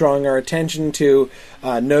contrasting, drawing our attention to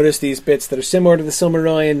notice these bits that are similar to the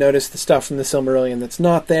Silmarillion, notice the stuff from the Silmarillion that's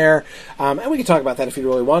not there. And we can talk about that if you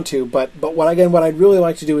really want to, but what I'd really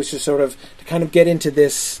like to do is just sort of to kind of get into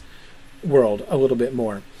this world a little bit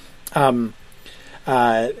more. And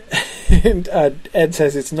Ed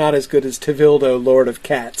says it's not as good as Tevildo, Lord of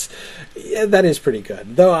Cats. Yeah, that is pretty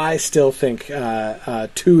good. Though I still think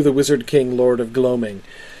Tu, the Wizard King, Lord of Gloaming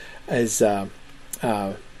is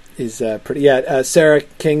pretty... Yeah, Sarah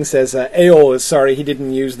King says Eol is sorry he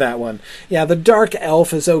didn't use that one. Yeah, the Dark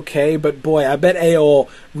Elf is okay, but boy, I bet Eol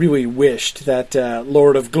really wished that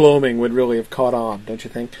Lord of Gloaming would really have caught on, don't you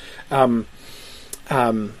think?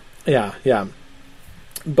 Yeah.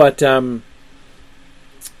 But...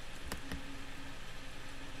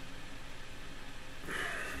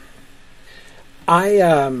 I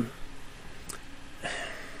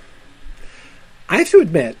have to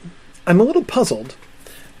admit, I'm a little puzzled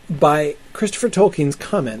by Christopher Tolkien's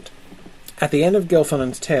comment at the end of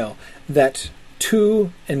Gilthanan's Tale that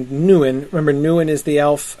Tu and Nuin, remember Nuin is the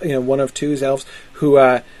elf, one of Tu's elves, who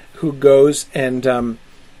goes and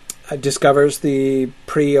discovers the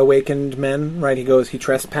pre-awakened men, right? He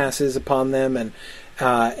trespasses upon them,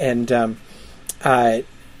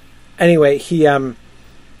 anyway,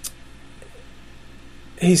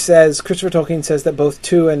 he says, Christopher Tolkien says that both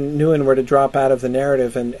Tu and Nuin were to drop out of the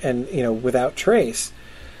narrative and without trace.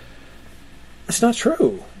 It's not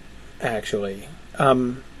true, actually. I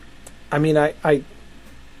mean, I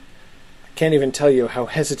can't even tell you how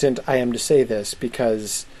hesitant I am to say this,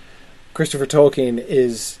 because Christopher Tolkien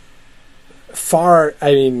is far,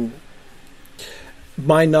 I mean,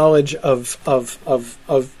 my knowledge of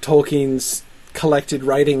Tolkien's collected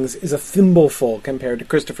writings is a thimbleful compared to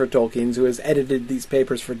Christopher Tolkien's, who has edited these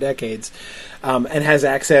papers for decades, and has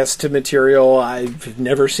access to material I've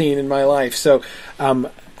never seen in my life. So,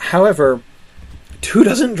 however, 2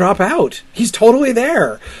 doesn't drop out. He's totally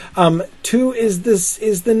there. 2 is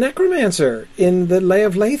the necromancer in the Lay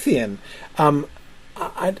of Lathian. I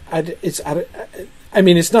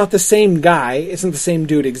mean, it's not the same guy. It's not the same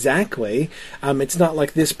dude exactly. It's not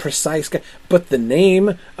like this precise guy. But the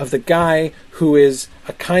name of the guy who is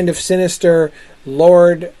a kind of sinister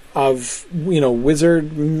lord of,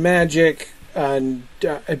 wizard magic, and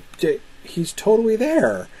he's totally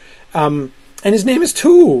there. And his name is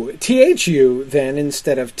Tu, Thu, then,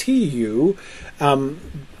 instead of Tu.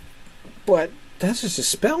 But that's just a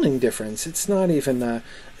spelling difference. It's not even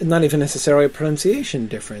necessarily a pronunciation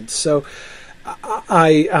difference. So,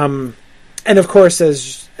 and of course,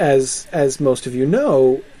 as most of you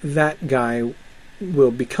know, that guy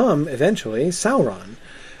will become eventually Sauron.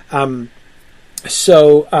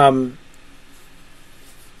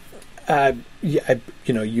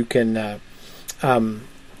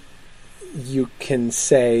 You can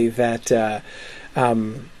say that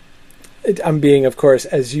I'm being, of course,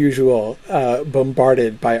 as usual,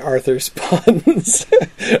 bombarded by Arthur's puns.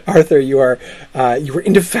 Arthur, you were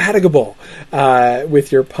indefatigable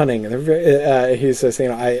with your punning. He says,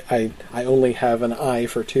 I only have an eye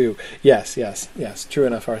for 2. Yes, true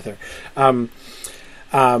enough, Arthur.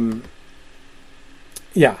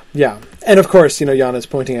 Yeah. And of course, Jan is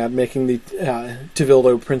pointing out, making the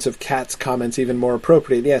Tevildo, Prince of Cats comments even more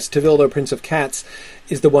appropriate. Yes, Tevildo, Prince of Cats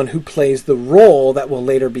is the one who plays the role that will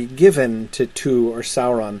later be given to Tu or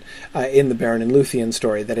Sauron in the Beren and Luthien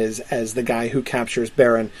story. That is, as the guy who captures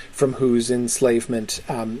Beren, from whose enslavement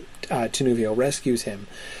Tinuvio rescues him.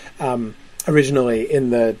 Originally, in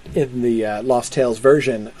the Lost Tales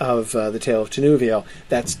version of the Tale of Tinuvio,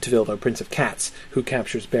 that's Tevildo, Prince of Cats, who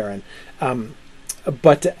captures Beren.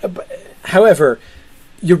 But however,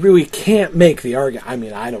 you really can't make the argument. I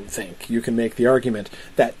mean, I don't think you can make the argument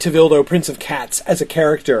that Tevildo, Prince of Cats, as a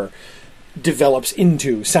character, develops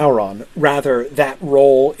into Sauron. Rather, that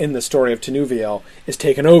role in the story of Tinuvio is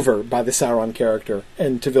taken over by the Sauron character,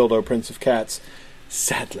 and Tevildo, Prince of Cats,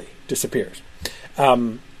 sadly disappears.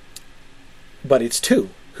 But it's Tu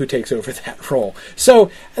who takes over that role.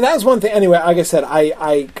 So, and that was one thing. Anyway, like I said,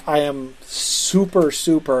 I am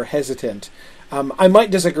super hesitant. I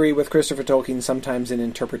might disagree with Christopher Tolkien sometimes in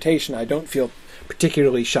interpretation. I don't feel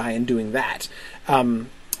particularly shy in doing that.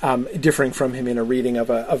 Differing from him in a reading of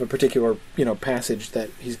a particular passage that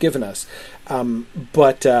he's given us.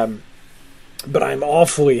 But I'm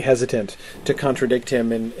awfully hesitant to contradict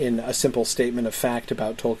him in a simple statement of fact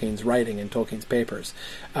about Tolkien's writing and Tolkien's papers.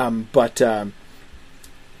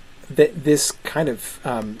 This kind of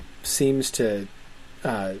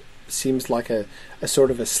seems like a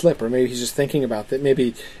sort of a slip, or maybe he's just thinking about that.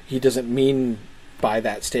 Maybe he doesn't mean by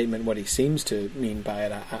that statement what he seems to mean by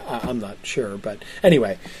it. I'm not sure, but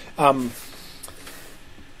anyway. But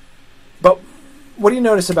what do you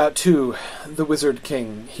notice about Tu, the Wizard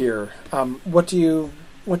King here? What do you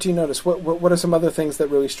notice? What are some other things that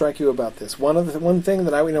really strike you about this? One thing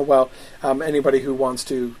that anybody who wants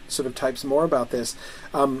to sort of type some more about this,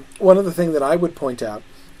 one other thing that I would point out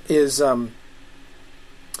is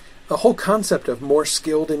the whole concept of more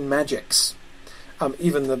skilled in magics,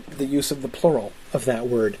 even the use of the plural of that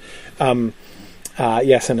word.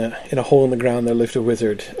 Yes, in a hole in the ground there lived a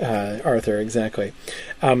wizard, Arthur, exactly.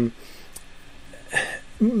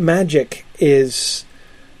 Magic is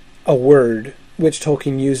a word which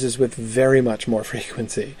Tolkien uses with very much more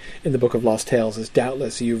frequency in the Book of Lost Tales, as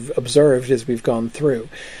doubtless you've observed as we've gone through.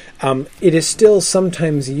 It is still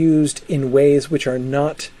sometimes used in ways which are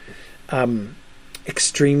not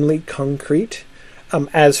extremely concrete,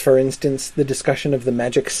 as for instance the discussion of the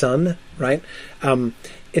magic sun, right?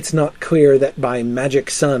 It's not clear that by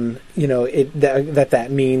magic sun, that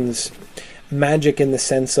means magic in the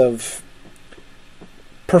sense of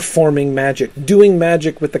performing magic, doing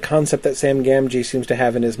magic with the concept that Sam Gamgee seems to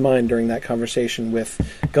have in his mind during that conversation with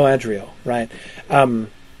Galadriel, right?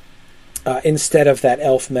 Instead of that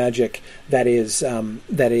elf magic that is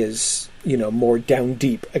more down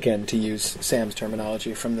deep, again, to use Sam's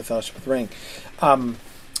terminology from the Fellowship of the Ring,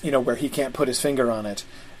 where he can't put his finger on it.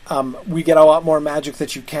 We get a lot more magic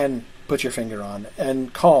that you can put your finger on,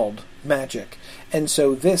 and called magic. And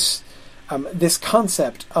so this this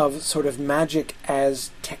concept of sort of magic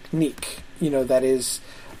as technique, that is,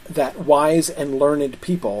 that wise and learned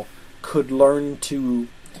people could learn to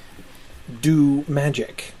do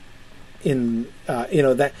magic in,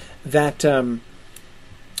 the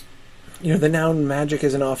noun magic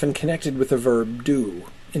isn't often connected with the verb do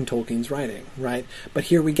in Tolkien's writing, right? But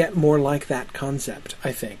here we get more like that concept,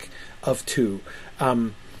 I think, of to.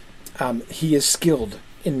 He is skilled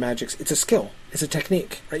in magic. It's a skill. It's a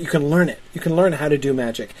technique, right? You can learn it. You can learn how to do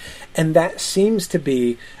magic. And that seems to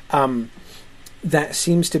be the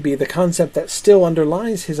concept that still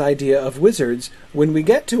underlies his idea of wizards when we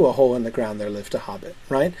get to A Hole in the Ground There Lived a Hobbit,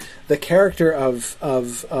 right? The character of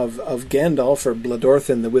Gandalf, or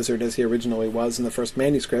Bledorthin the wizard as he originally was in the first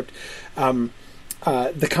manuscript,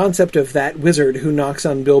 the concept of that wizard who knocks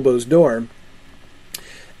on Bilbo's door,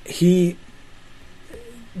 he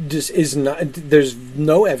just is not. There's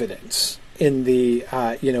no evidence in the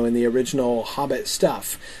in the original Hobbit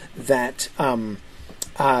stuff that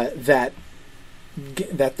that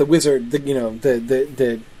the wizard,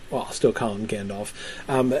 well, I'll still call him Gandalf,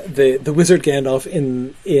 the wizard Gandalf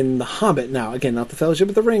in the Hobbit. Now, again, not the Fellowship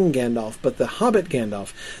of the Ring Gandalf, but the Hobbit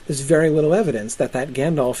Gandalf. There's very little evidence that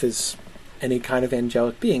Gandalf is any kind of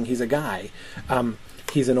angelic being. He's a guy.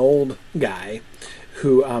 He's an old guy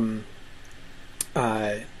who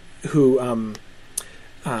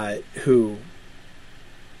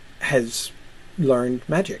has learned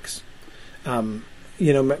magics.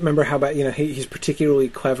 Remember how about he's particularly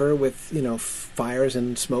clever with fires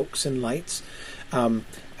and smokes and lights.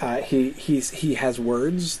 He has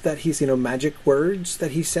words that he's magic words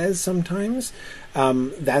that he says sometimes.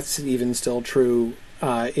 That's even still true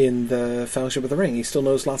in the Fellowship of the Ring. He still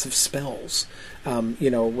knows lots of spells,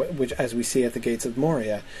 which as we see at the Gates of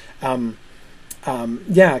Moria.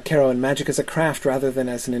 Caro, and magic as a craft rather than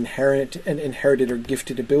as an inherited or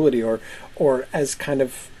gifted ability, or as kind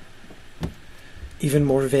of even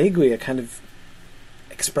more vaguely a kind of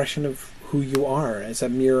expression of who you are, as a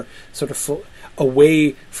mere sort of a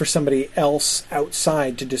way for somebody else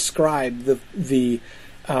outside to describe the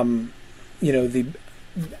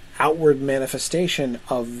outward manifestation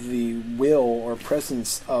of the will or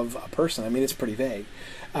presence of a person. I mean, it's pretty vague.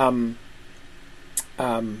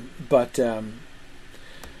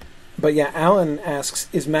 But yeah, Alan asks,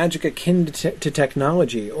 is magic akin to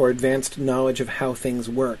technology or advanced knowledge of how things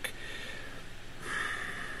work?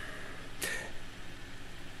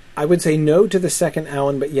 I would say no to the second,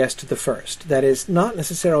 Alan, but yes to the first. That is, not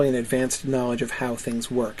necessarily an advanced knowledge of how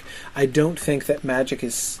things work. I don't think that magic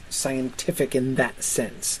is scientific in that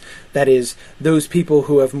sense. That is, those people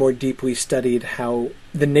who have more deeply studied how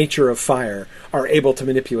the nature of fire are able to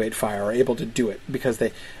manipulate fire, are able to do it,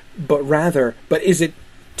 but is it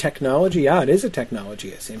technology? Yeah, it is a technology,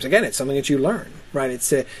 it seems. Again, it's something that you learn, right?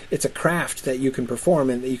 It's a craft that you can perform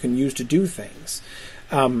and that you can use to do things.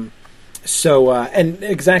 And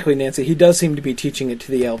exactly, Nancy, he does seem to be teaching it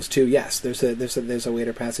to the elves too. Yes, there's a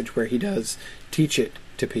later passage where he does teach it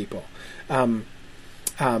to people. Richard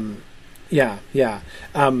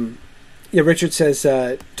says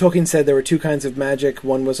Tolkien said there were two kinds of magic.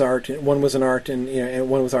 One was art, and one was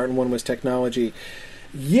and one was technology.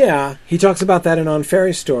 Yeah, he talks about that in On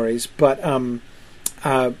Fairy Stories, but the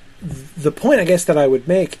point I guess that I would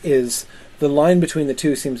make is the line between the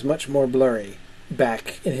two seems much more blurry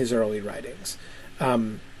back in his early writings.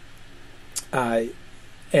 So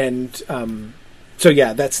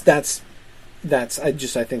yeah, that's I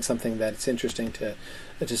think something that's interesting to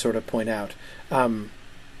sort of point out.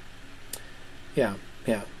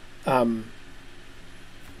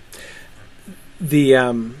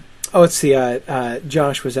 Let's see.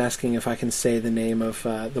 Josh was asking if I can say the name of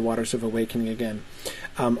the Waters of Awakening again.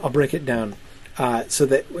 I'll break it down. So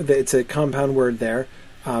that it's a compound word there.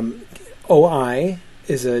 Oi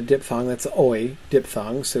is a diphthong. That's oi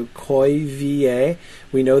diphthong. So koi va.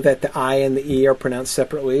 We know that the I and the E are pronounced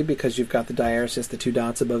separately because you've got the diaresis, the two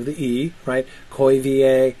dots above the E, right? Koi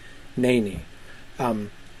va nani.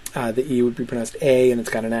 The E would be pronounced A, and it's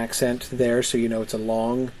got an accent there, so you know it's a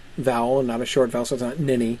long vowel, not a short vowel, so it's not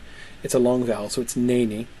ninny. It's a long vowel, so it's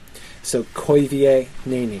nani. So koi va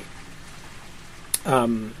nani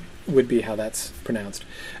would be how that's pronounced.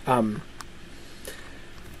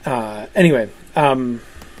 Anyway,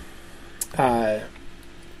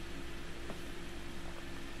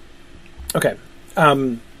 okay.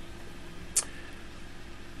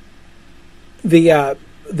 The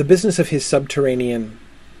business of his subterranean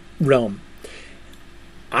realm,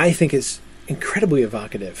 I think, is incredibly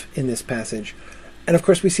evocative in this passage. And of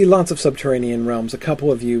course, we see lots of subterranean realms. A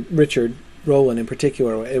couple of you, Richard, Roland in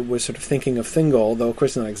particular, it was sort of thinking of Thingol, though of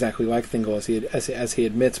course not exactly like Thingol as he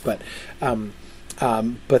admits, but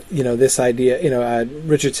this idea,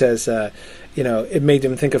 Richard says, it made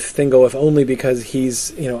him think of Thingol if only because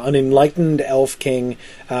he's, an enlightened elf king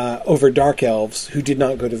over dark elves who did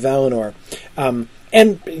not go to Valinor,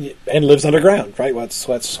 and lives underground, right? Let's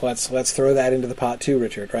throw that into the pot too,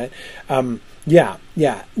 Richard, right? Yeah.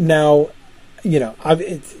 Now,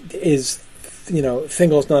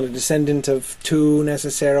 Thingol's not a descendant of Tu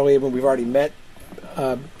necessarily. When we've already met,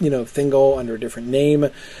 Thingol under a different name.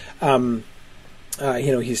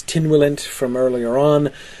 He's Tinwillant from earlier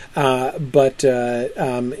on, but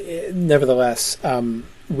nevertheless,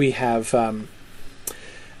 we have,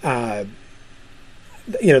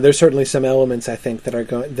 there's certainly some elements I think that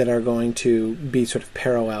are going to be sort of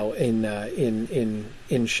parallel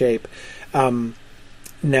in shape. Now,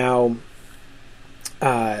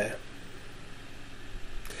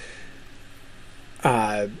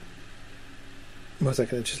 what was I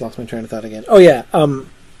going to just lost my train of thought again? Oh yeah.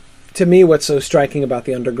 To me, what's so striking about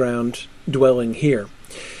the underground dwelling here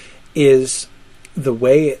is the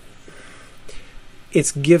way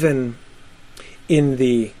it's given in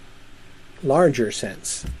the larger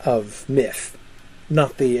sense of myth,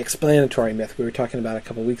 not the explanatory myth we were talking about a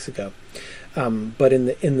couple weeks ago, but in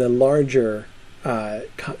the larger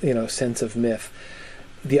sense of myth,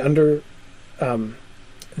 the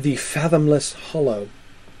fathomless hollow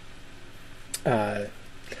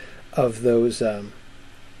of those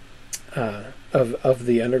of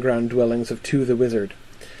the underground dwellings of Tu the Wizard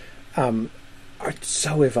are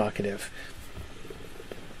so evocative.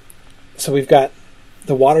 So we've got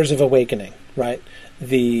the waters of awakening, right?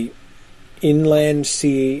 The inland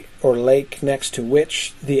sea or lake next to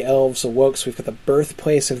which the elves awoke. So we've got the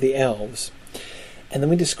birthplace of the elves. And then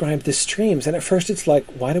we describe the streams. And at first it's like,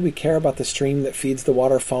 why do we care about the stream that feeds the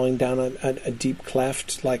water falling down a deep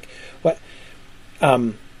cleft? Like, what?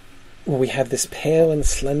 Well, we have this pale and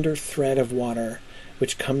slender thread of water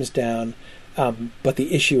which comes down, but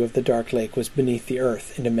the issue of the dark lake was beneath the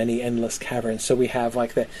earth into many endless caverns. So we have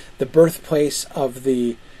like the birthplace of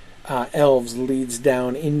the elves leads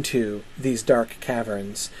down into these dark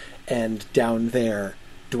caverns, and down there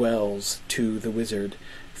dwells Tu the Wizard.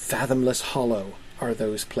 Fathomless hollow are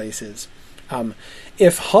those places.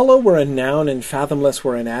 If hollow were a noun and fathomless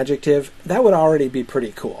were an adjective, that would already be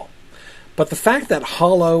pretty cool. But the fact that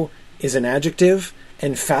hollow is an adjective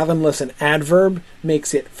and fathomless an adverb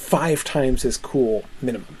makes it 5 times as cool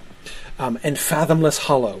minimum. And fathomless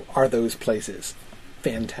hollow are those places.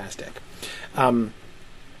 Fantastic.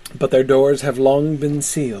 But their doors have long been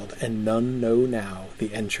sealed, and none know now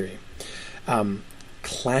the entry.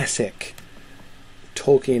 Classic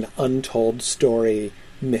Tolkien untold story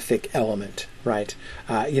mythic element, right?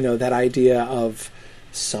 That idea of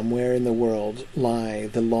somewhere in the world lie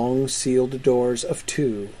the long sealed doors of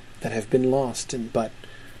Tu that have been lost, but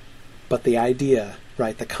the idea,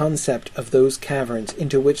 right, the concept of those caverns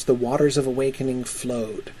into which the waters of awakening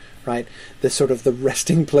flowed, right, the sort of the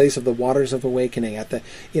resting place of the waters of awakening at the,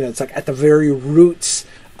 it's like at the very roots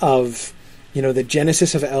of, the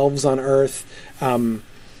genesis of elves on Earth, but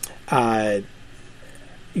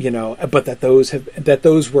that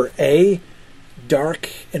those were dark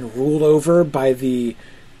and ruled over by the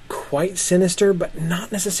quite sinister, but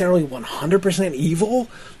not necessarily 100% evil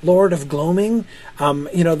Lord of Gloaming.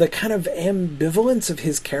 The kind of ambivalence of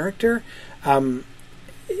his character.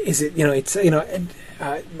 Is it?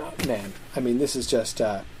 Man. I mean, this is just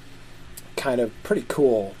kind of pretty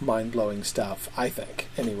cool, mind-blowing stuff. I think,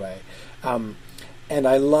 anyway. And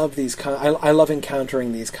I love these. I love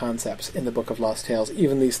encountering these concepts in the Book of Lost Tales.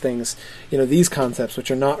 Even these things, these concepts which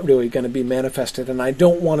are not really going to be manifested, and I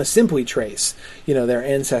don't want to simply trace, their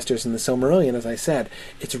ancestors in the Silmarillion. As I said,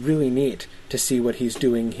 it's really neat to see what he's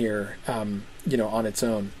doing here, on its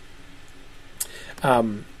own.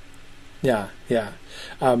 Brian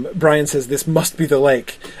says this must be the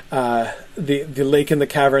lake, the lake in the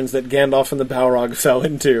caverns that Gandalf and the Balrog fell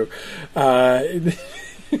into.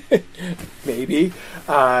 Maybe.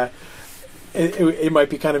 It might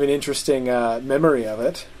be kind of an interesting memory of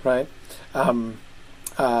it, right?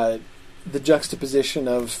 The juxtaposition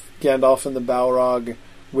of Gandalf and the Balrog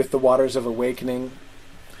with the waters of awakening.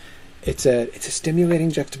 It's a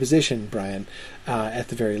stimulating juxtaposition, Brian, at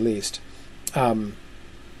the very least. But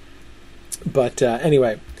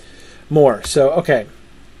anyway, more. So, okay.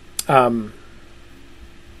 All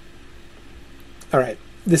right.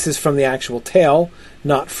 This is from the actual tale,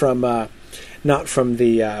 not from the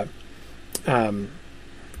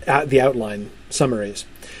outline summaries.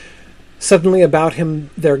 Suddenly about him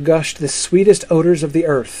there gushed the sweetest odours of the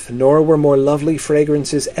earth, nor were more lovely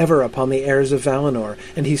fragrances ever upon the airs of Valinor,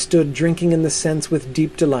 and he stood drinking in the scents with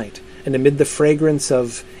deep delight, and amid the fragrance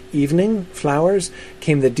of evening flowers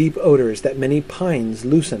came the deep odours that many pines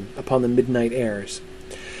loosen upon the midnight airs.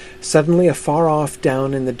 Suddenly afar off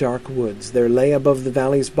down in the dark woods there lay above the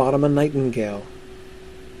valley's bottom a nightingale.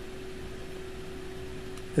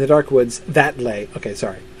 In the dark woods, that lay... Okay,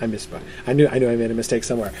 sorry, I misspoke. I knew I made a mistake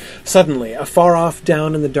somewhere. Suddenly, afar off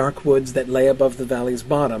down in the dark woods that lay above the valley's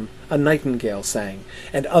bottom, a nightingale sang,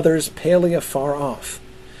 and others palely afar off.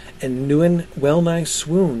 And Nuin well-nigh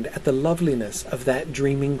swooned at the loveliness of that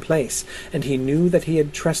dreaming place, and he knew that he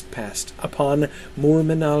had trespassed upon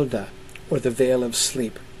Murmenalda, or the Vale of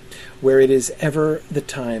Sleep, where it is ever the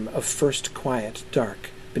time of first quiet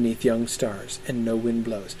dark beneath young stars, and no wind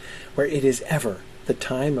blows. Where it is ever the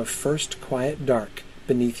time of first quiet dark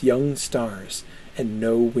beneath young stars, and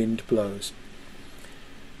no wind blows.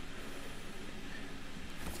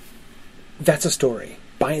 That's a story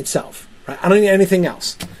by itself. Right? I don't need anything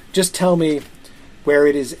else. Just tell me where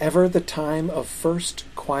it is ever the time of first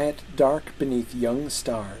quiet dark beneath young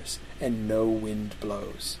stars, and no wind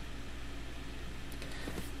blows.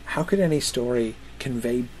 How could any story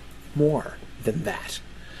convey more than that?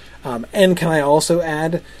 And can I also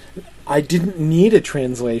add, I didn't need a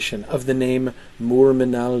translation of the name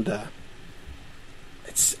Murmenalda.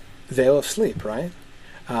 It's Vale of Sleep, right?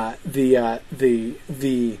 The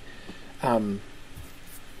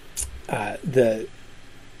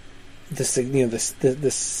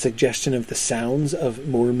suggestion of the sounds of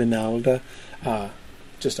Murmenalda,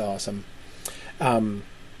 just awesome.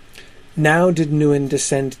 Now did Nuin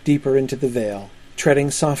descend deeper into the vale,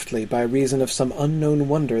 treading softly by reason of some unknown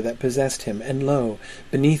wonder that possessed him, and lo,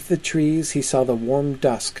 beneath the trees he saw the warm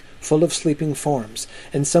dusk, full of sleeping forms,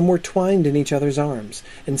 and some were twined in each other's arms,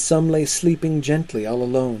 and some lay sleeping gently all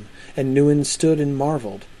alone, and Nuin stood and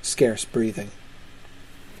marvelled, scarce breathing.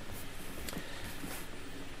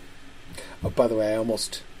 Oh, by the way, I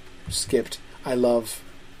almost skipped. I love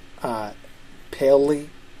palely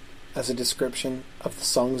as a description of the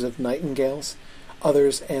songs of nightingales.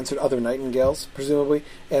 Others answered, other nightingales, presumably,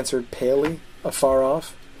 answered palely, afar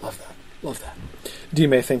off. Love that. Love that.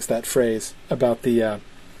 Dime thinks that phrase about the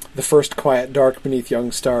first quiet dark beneath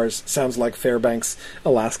young stars sounds like Fairbanks,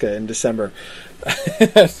 Alaska in December.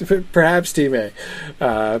 Perhaps, Dime.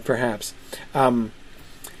 Perhaps.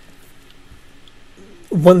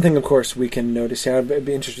 One thing, of course, we can notice here, I'd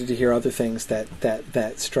be interested to hear other things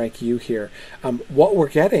that strike you here. What we're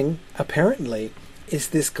getting, apparently, is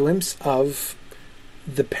this glimpse of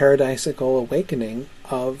the paradisical awakening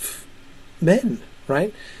of men,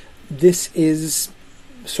 right? This is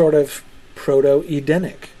sort of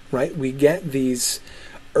proto-Edenic, right? We get these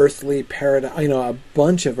earthly paradise, a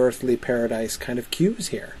bunch of earthly paradise kind of cues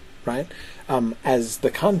here, right? As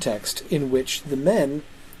the context in which the men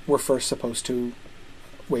were first supposed to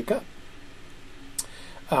wake up.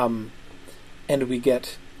 And we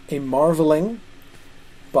get a marveling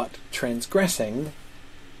but transgressing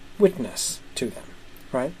witness to them,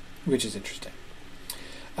 right? Which is interesting.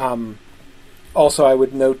 Also, I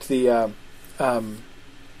would note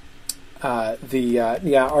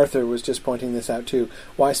Arthur was just pointing this out too.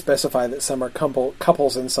 Why specify that some are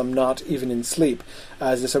couples and some not, even in sleep?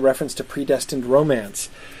 Is this a reference to predestined romance?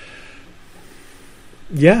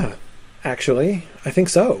 Yeah, actually, I think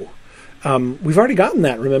so. We've already gotten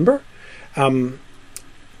that, remember?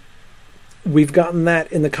 We've gotten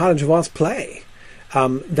that in the Cottage of Oz play.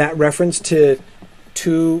 That reference to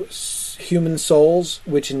two human souls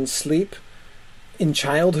which in sleep, in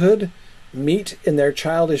childhood, meet in their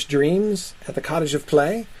childish dreams at the cottage of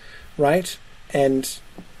play, right? And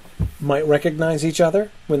might recognize each other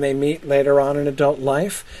when they meet later on in adult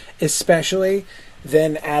life, especially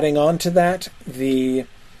then adding on to that the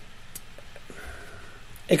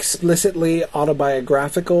explicitly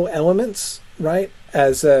autobiographical elements, right?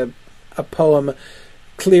 As a poem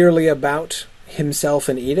clearly about himself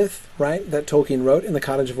and Edith, right? That Tolkien wrote in the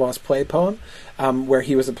Cottage of Oz play poem, where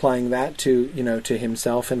he was applying that to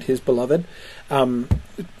himself and his beloved.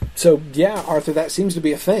 So yeah, Arthur, that seems to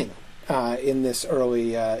be a thing in this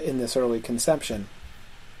early conception.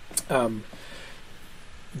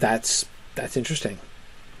 That's interesting,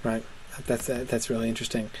 right? That's really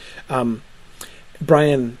interesting.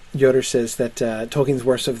 Brian Yoder says that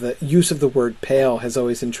Tolkien's use of the word pale has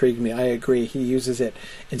always intrigued me. I agree. He uses it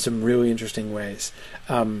in some really interesting ways.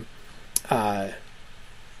 Yeah.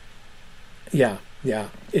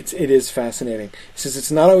 It is fascinating. He says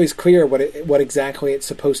it's not always clear what exactly it's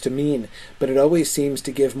supposed to mean, but it always seems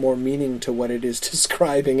to give more meaning to what it is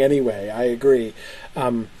describing anyway. I agree.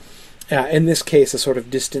 In this case, a sort of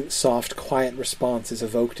distant, soft, quiet response is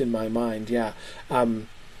evoked in my mind. Yeah,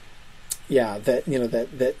 that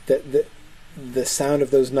the sound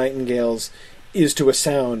of those nightingales is to a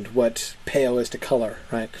sound what pale is to color,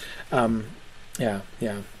 right?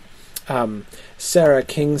 Sarah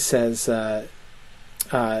King says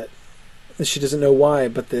she doesn't know why,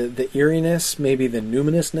 but the eeriness, maybe the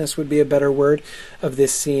numinousness would be a better word, of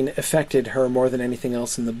this scene affected her more than anything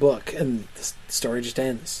else in the book, and the story just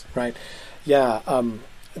ends, right?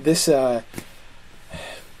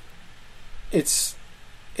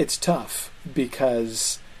 It's tough,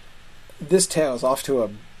 because this tale is off to a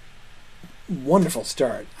wonderful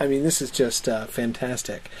start. I mean, this is just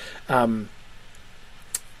fantastic. Brian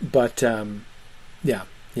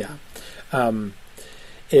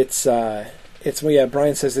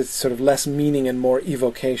says it's sort of less meaning and more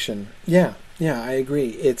evocation. I agree.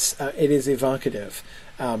 It is evocative,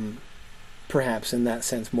 perhaps in that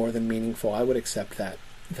sense more than meaningful. I would accept that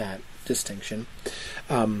distinction.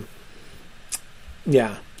 I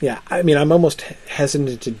mean, I'm almost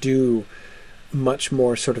hesitant to do much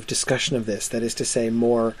more sort of discussion of this. That is to say,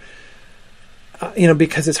 more,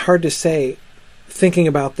 because it's hard to say, thinking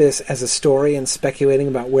about this as a story and speculating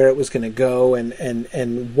about where it was going to go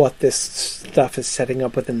and what this stuff is setting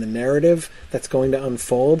up within the narrative that's going to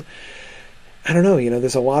unfold. I don't know.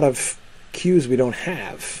 There's a lot of cues we don't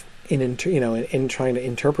have in trying to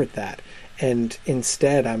interpret that, and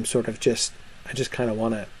instead I'm sort of I just kind of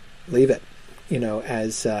want to leave it,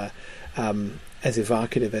 as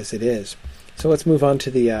evocative as it is. So let's move on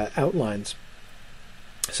to the outlines.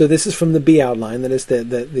 So this is from the B outline, that is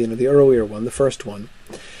the earlier one, the first one.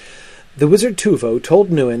 The wizard Tuvo told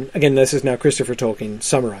Nuin, again this is now Christopher Tolkien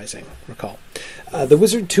summarizing, recall. The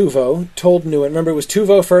wizard Tuvo told Nuin, remember it was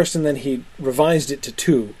Tuvo first and then he revised it to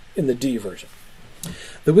 2 in the D version.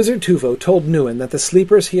 The wizard Tuvo told Nuin that the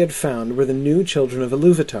sleepers he had found were the new children of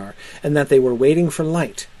Iluvatar, and that they were waiting for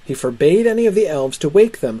light. He forbade any of the elves to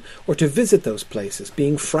wake them or to visit those places,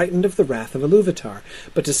 being frightened of the wrath of Iluvatar.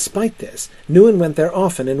 But despite this, Nuin went there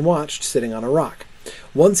often and watched, sitting on a rock.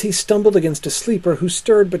 Once he stumbled against a sleeper who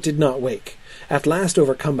stirred but did not wake. At last,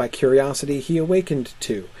 overcome by curiosity, he awakened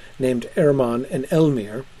 2, named Erman and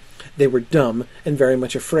Elmir. They were dumb and very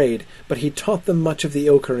much afraid, but he taught them much of the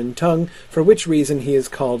Ocaran tongue, for which reason he is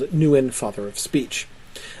called Nuin, father of speech.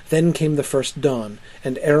 Then came the first dawn,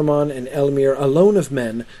 and Erman and Elmir, alone of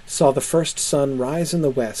men, saw the first sun rise in the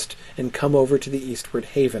west and come over to the eastward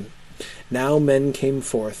haven. Now men came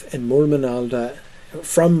forth, and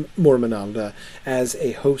from Mormanalda, as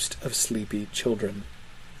a host of sleepy children.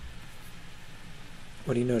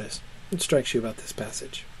 What do you notice? What strikes you about this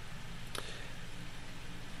passage?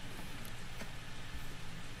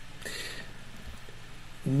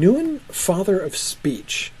 Nuin, father of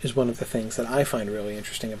speech, is one of the things that I find really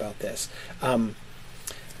interesting about this. In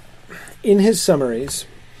his summaries,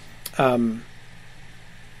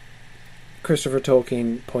 Christopher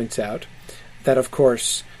Tolkien points out that, of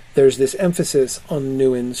course, there's this emphasis on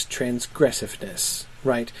Nuin's transgressiveness,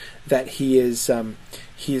 right? That he is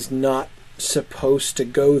not supposed to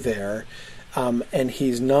go there, and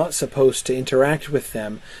he's not supposed to interact with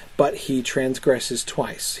them, but he transgresses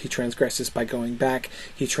twice. He transgresses by going back.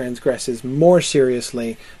 He transgresses more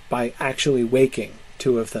seriously by actually waking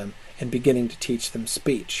 2 of them and beginning to teach them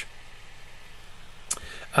speech.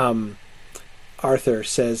 Arthur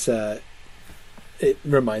says it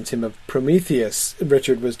reminds him of Prometheus.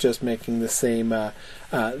 Richard was just making the same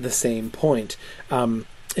point.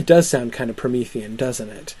 It does sound kind of Promethean, doesn't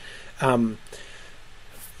it?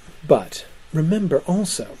 But remember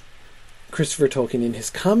also, Christopher Tolkien in his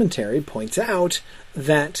commentary points out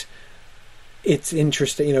that it's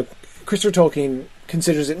interesting, Christopher Tolkien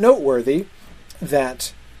considers it noteworthy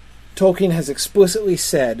that Tolkien has explicitly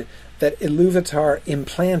said that Iluvatar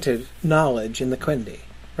implanted knowledge in the Quendi,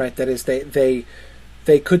 right? That is, they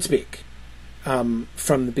could speak from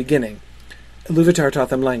the beginning. Iluvatar taught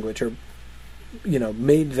them language, or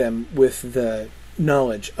made them with the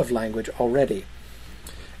knowledge of language already.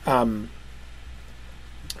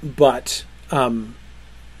 But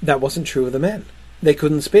that wasn't true of the men. They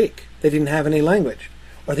couldn't speak. They didn't have any language.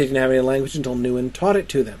 Or they didn't have any language until Nuin taught it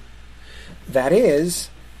to them. That is,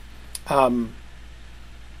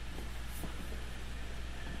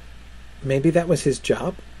 maybe that was his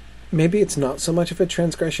job. Maybe it's not so much of a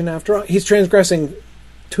transgression after all. He's transgressing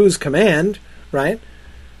Tu's command, right?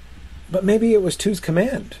 But maybe it was Tu's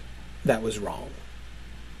command that was wrong.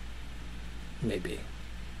 Maybe.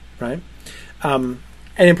 Right?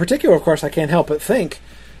 And in particular, of course, I can't help but think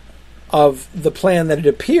of the plan that it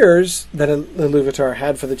appears that Iluvatar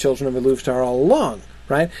had for the children of Iluvatar all along,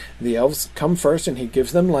 right? The elves come first, and he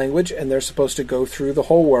gives them language, and they're supposed to go through the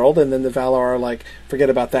whole world, and then the Valar are like, forget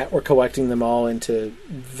about that, we're collecting them all into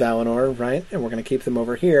Valinor, right? And we're going to keep them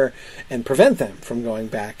over here and prevent them from going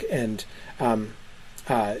back and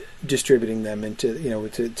distributing them into,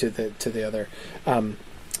 to the other,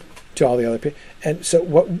 to all the other people. And so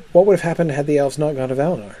what would have happened had the elves not gone to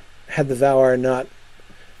Valinor? Had the Valar not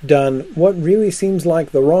done what really seems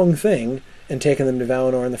like the wrong thing and taken them to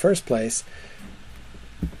Valinor in the first place?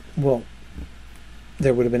 Well,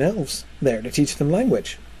 there would have been elves there to teach them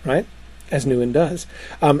language, right? As Newin does.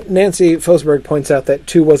 Nancy Fosberg points out that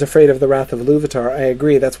Tu was afraid of the wrath of Iluvatar. I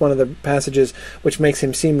agree. That's one of the passages which makes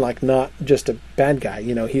him seem like not just a bad guy.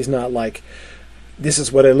 He's not like, this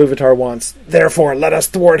is what Iluvatar wants, therefore let us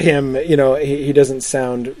thwart him. He doesn't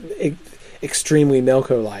sound extremely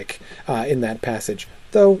Melko-like in that passage.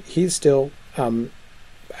 Though he's still, I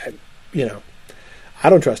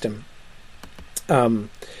don't trust him.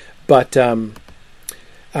 But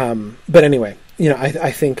anyway,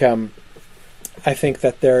 I think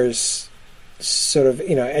that there's sort of,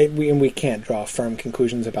 we can't draw firm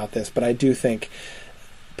conclusions about this, but I do think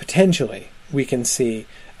potentially we can see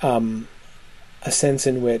a sense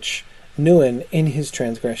in which Newin, in his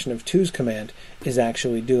transgression of Tu's command, is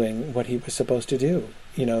actually doing what he was supposed to do.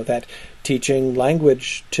 That teaching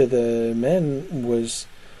language to the men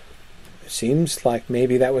seems like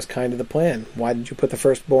maybe that was kind of the plan. Why did you put the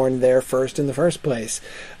firstborn there first in the first place?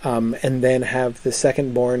 And then have the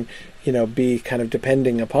secondborn, be kind of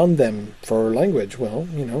depending upon them for language? Well,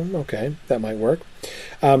 okay, that might work.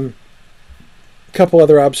 Couple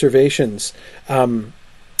other observations.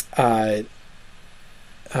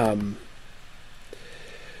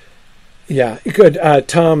 Yeah, good.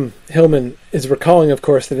 Tom Hillman is recalling, of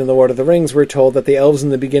course, that in The Lord of the Rings we're told that the elves in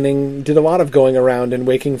the beginning did a lot of going around and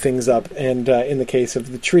waking things up, and in the case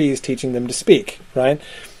of the trees, teaching them to speak, right?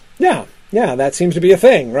 Yeah, that seems to be a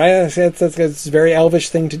thing, right? It's a very elvish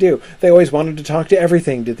thing to do. They always wanted to talk to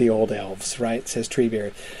everything, did the old elves, right, says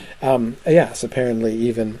Treebeard. Yes, apparently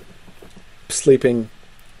even sleeping,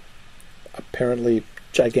 apparently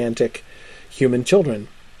gigantic human children.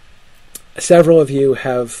 Several of you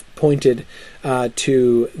have pointed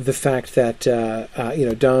to the fact that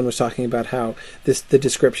Don was talking about how the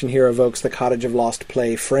description here evokes the Cottage of Lost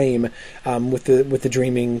Play frame with the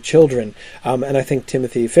dreaming children, and I think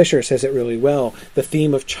Timothy Fisher says it really well. The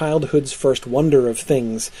theme of childhood's first wonder of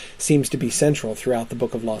things seems to be central throughout the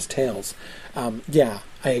Book of Lost Tales. I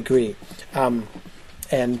agree, and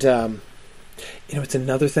it's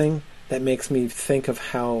another thing that makes me think of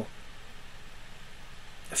how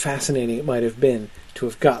fascinating it might have been to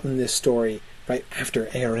have gotten this story right after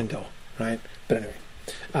Eärendil, right? But anyway,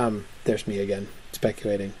 there's me again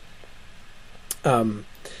speculating.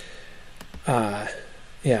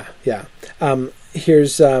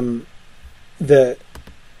 Here's another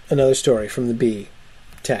story from the B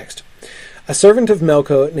text. A servant of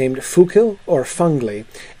Melko named Fukil or Fungli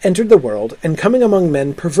entered the world, and coming among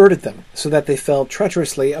men perverted them, so that they fell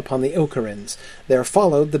treacherously upon the Ilkharins. There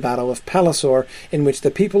followed the battle of Pallasor, in which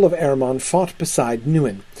the people of Eärmon fought beside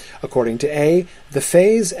Newin. According to A, the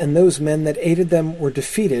Fays and those men that aided them were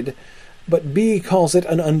defeated, but B calls it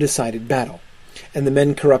an undecided battle. And the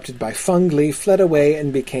men corrupted by Fungli fled away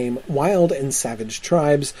and became wild and savage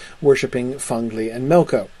tribes, worshipping Fungli and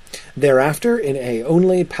Melko. Thereafter, in A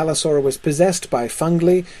only, Pallasor was possessed by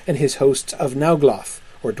Fungli and his hosts of Naugloth,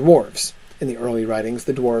 or dwarves. In the early writings,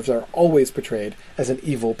 the dwarves are always portrayed as an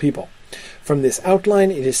evil people. From this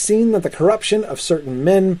outline, it is seen that the corruption of certain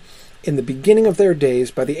men in the beginning of their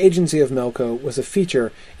days by the agency of Melko was a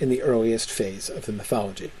feature in the earliest phase of the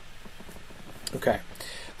mythology. Okay.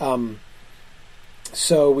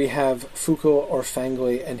 So we have Fukil or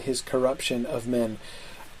Fangli and his corruption of men.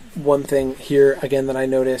 One thing here, again, that I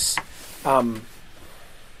notice,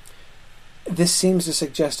 this seems to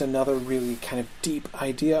suggest another really kind of deep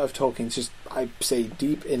idea of Tolkien's. Just, I say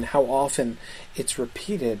deep in how often it's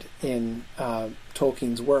repeated in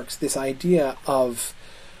Tolkien's works. This idea of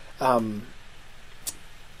the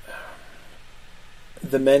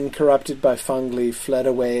men corrupted by Fungli fled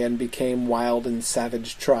away and became wild and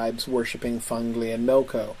savage tribes worshipping Fungli and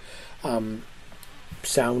Melko.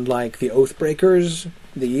 Sound like the Oathbreakers,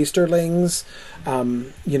 the Easterlings,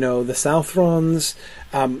 the Southrons.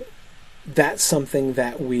 That's something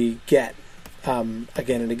that we get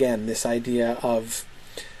again and again, this idea of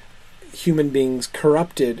human beings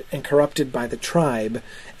corrupted by the tribe,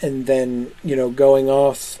 and then, going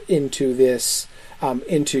off into this,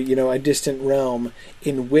 a distant realm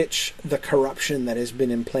in which the corruption that has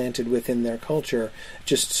been implanted within their culture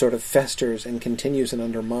just sort of festers and continues and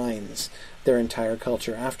undermines their entire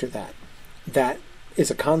culture after that. That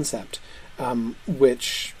is a concept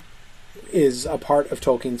which is a part of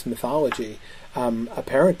Tolkien's mythology,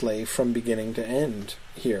 apparently from beginning to end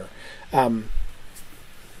here.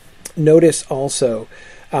 Notice also,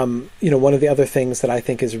 one of the other things that I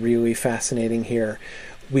think is really fascinating here,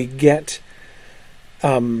 we get,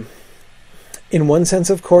 in one sense,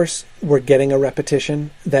 of course, we're getting a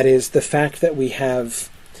repetition. That is, the fact that we have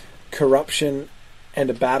corruption and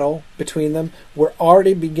a battle between them. We're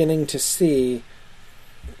already beginning to see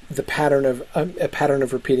the pattern of a pattern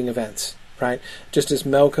of repeating events, right? Just as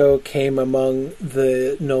Melko came among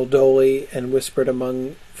the Noldoli and whispered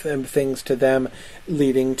among them things to them,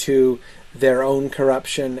 leading to their own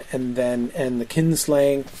corruption and the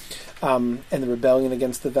kinslaying and the rebellion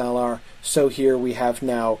against the Valar. So here we have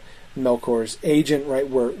now Melkor's agent, right?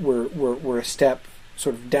 We're a step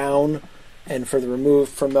sort of down and further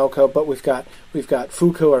removed from Melko, but we've got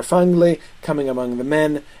Fuku or Fangli coming among the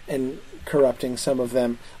men and corrupting some of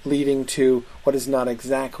them, leading to what is not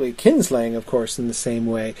exactly kinslaying, of course, in the same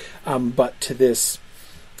way, but to this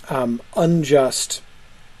unjust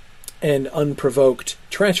and unprovoked,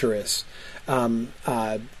 treacherous,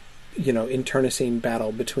 internecine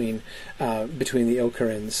battle between the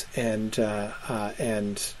Ilkharins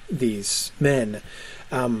and these men.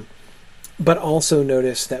 But also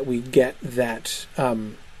notice that we get that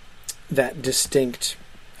distinct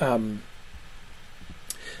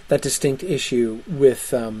issue with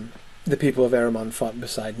the people of Erebon fought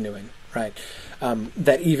beside Núin, right?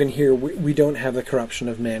 That even here we don't have the corruption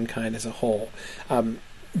of mankind as a whole.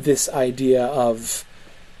 This idea of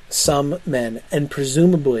some men, and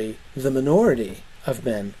presumably the minority of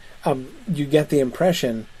men, you get the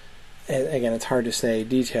impression, and again, it's hard to say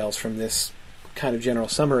details from this kind of general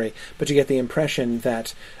summary, but you get the impression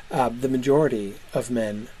that the majority of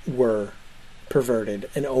men were perverted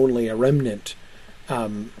and only a remnant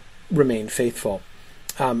remained faithful.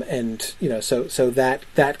 So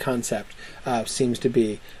that concept seems to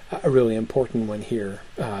be a really important one here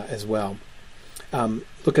as well.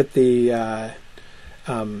 Look at the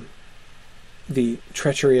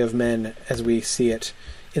treachery of men as we see it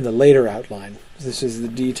in the later outline. This is the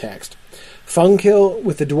D text. Fungkill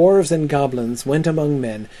with the dwarves and goblins went among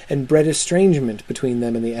men, and bred estrangement between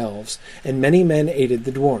them and the elves, and many men aided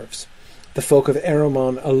the dwarves. The folk of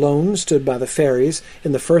Erebon alone stood by the fairies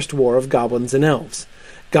in the first war of goblins and elves.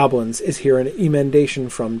 Goblins is here an emendation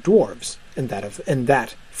from dwarves, and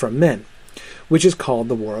that from men, which is called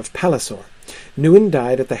the War of Pallasor. Núin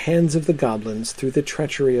died at the hands of the goblins through the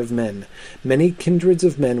treachery of men. Many kindreds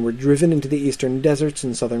of men were driven into the eastern deserts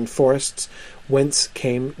and southern forests, whence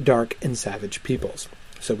came dark and savage peoples.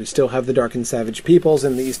 So we still have the dark and savage peoples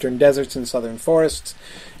in the eastern deserts and southern forests,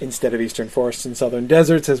 instead of eastern forests and southern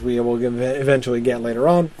deserts, as we will eventually get later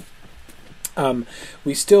on.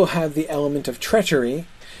 We still have the element of treachery.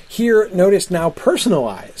 Here, notice now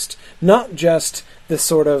personalized, not just the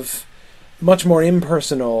sort of much more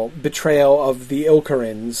impersonal betrayal of the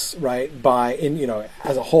Ilkharins, right,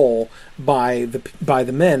 as a whole, by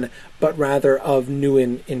the men, but rather of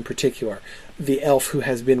Núin in particular, the elf who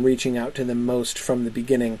has been reaching out to them most from the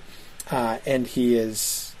beginning, and he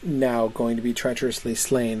is now going to be treacherously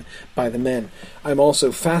slain by the men. I'm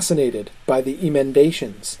also fascinated by the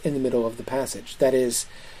emendations in the middle of the passage. That is,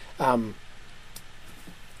 the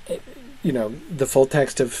full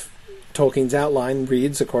text of Tolkien's outline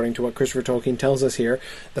reads, according to what Christopher Tolkien tells us here,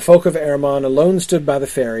 the folk of Erebon alone stood by the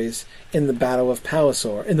fairies in the battle of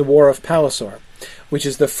Pallasor, in the War of Pallasor, which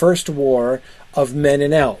is the first war of men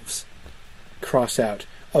and elves, cross out,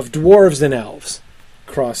 of dwarves and elves,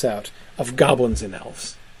 cross out, of goblins and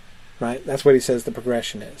elves. Right? That's what he says the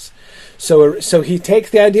progression is. So he takes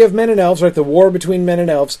the idea of men and elves, right, the war between men and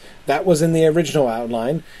elves, that was in the original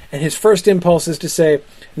outline, and his first impulse is to say,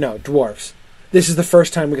 no, dwarves. This is the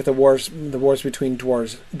first time we get the wars between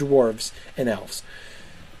dwarves and elves.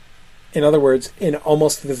 In other words, in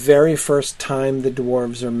almost the very first time the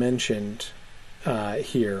dwarves are mentioned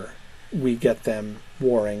here, we get them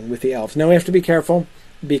warring with the elves. Now we have to be careful,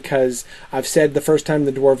 because I've said the first time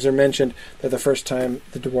the dwarves are mentioned, they're the first time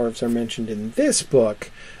the dwarves are mentioned in this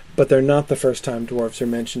book, but they're not the first time dwarves are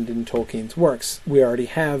mentioned in Tolkien's works. We already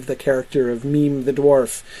have the character of Mime the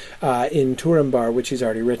dwarf in Turambar, which he's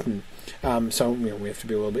already written. So we have to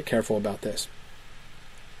be a little bit careful about this.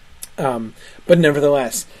 But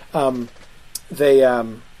nevertheless,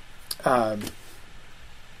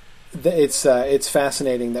 it's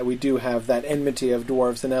fascinating that we do have that enmity of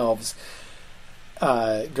dwarves and elves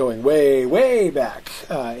going way, way back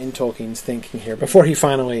in Tolkien's thinking here, before he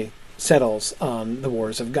finally settles on the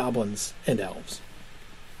wars of goblins and elves.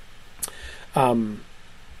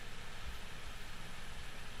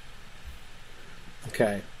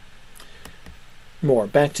 Okay. More.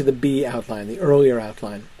 Back to the B outline, the earlier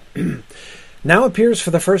outline. Now appears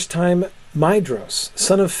for the first time Maedhros,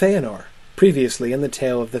 son of Feanor. Previously, in the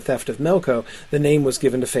tale of the theft of Melko, the name was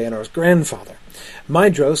given to Feanor's grandfather.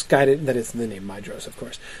 Maedhros, guided... That is the name Maedhros, of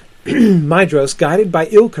course. Maedhros, guided by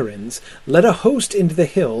Ilkharins, led a host into the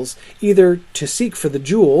hills, either to seek for the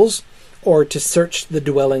jewels or to search the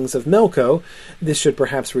dwellings of Melko. This should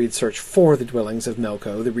perhaps read search for the dwellings of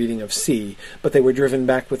Melko, the reading of C, but they were driven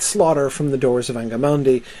back with slaughter from the doors of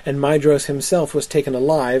Angamandi, and Maedhros himself was taken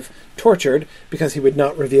alive, tortured, because he would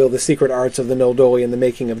not reveal the secret arts of the Noldoli in the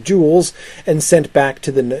making of jewels, and sent back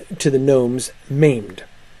to the gnomes maimed.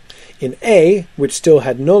 In A, which still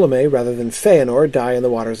had Nolame rather than Feanor die in the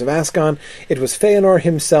waters of Ascon, it was Feanor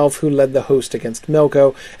himself who led the host against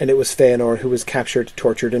Melko, and it was Feanor who was captured,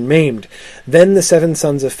 tortured, and maimed. Then the 7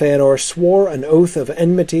 sons of Feanor swore an oath of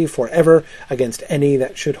enmity forever against any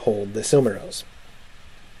that should hold the Silmarils.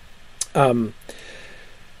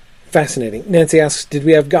 Fascinating. Nancy asks, did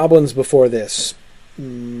we have goblins before this?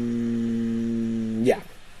 Yeah,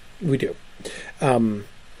 we do.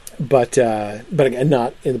 But again,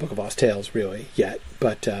 not in the Book of Lost Tales really yet.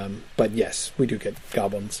 But yes, we do get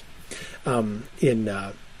goblins in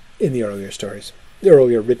the earlier stories, the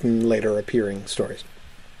earlier written, later appearing stories.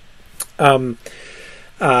 Okay,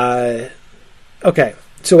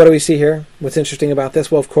 so what do we see here? What's interesting about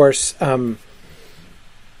this? Well, of course,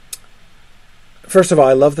 first of all,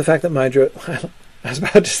 I love the fact that Maedhros. I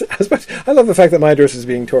love the fact that Maedhros is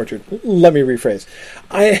being tortured. Let me rephrase.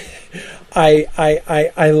 I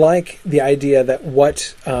like the idea that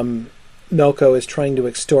what Melko is trying to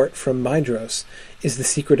extort from Maedhros is the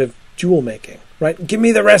secret of jewel making. Right? Give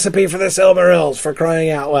me the recipe for the Silmarils, for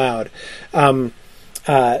crying out loud.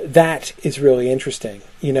 That is really interesting.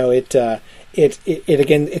 You know, it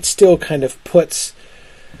again, it still kind of puts.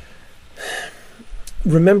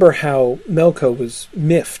 Remember how Melko was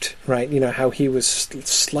miffed, right? You know how he was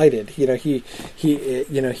slighted. You know he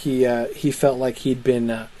felt like he'd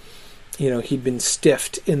been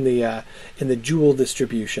stiffed in the jewel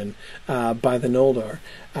distribution by the Noldor.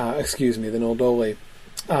 The Noldoli,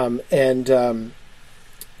 and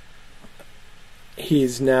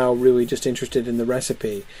he's now really just interested in the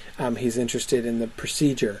recipe. He's interested in the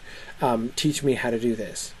procedure. Teach me how to do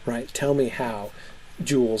this, right? Tell me how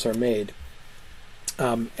jewels are made.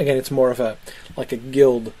 Again, it's more of a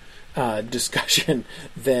guild discussion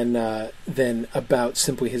than about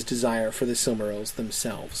simply his desire for the Silmarils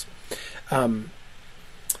themselves. And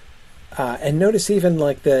notice even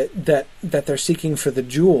like that they're seeking for the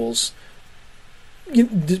jewels,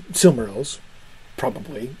 Silmarils,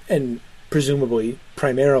 probably and presumably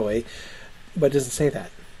primarily, but it doesn't say that,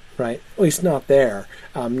 right? At least not there,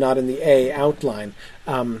 not in the A outline,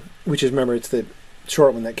 which is, remember, it's the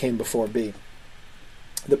short one that came before B.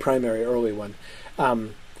 The primary early one,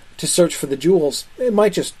 to search for the jewels. He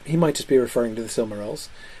might just be referring to the Silmarils,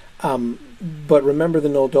 but remember the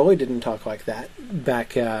Noldoli didn't talk like that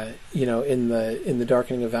back, in the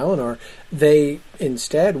Darkening of Valinor. They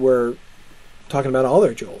instead were talking about all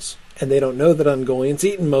their jewels, and they don't know that Ungoliant's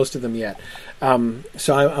eaten most of them yet.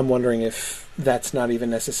 So I'm wondering if that's not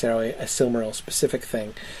even necessarily a Silmaril specific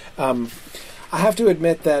thing. I have to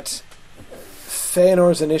admit that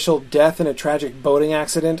Feanor's initial death in a tragic boating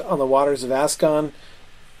accident on the waters of Ascon,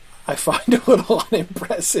 I find a little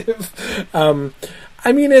unimpressive.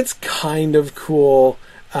 I mean, it's kind of cool,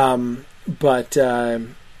 but it's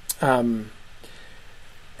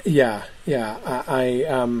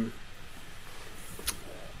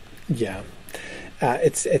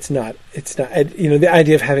not. The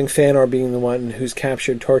idea of having Feanor being the one who's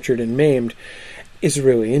captured, tortured, and maimed is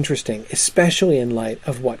really interesting, especially in light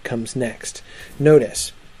of what comes next.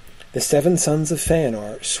 Notice, the 7 sons of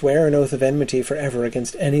Feanor swear an oath of enmity forever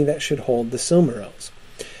against any that should hold the Silmarils.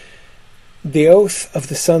 The oath of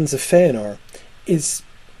the sons of Feanor is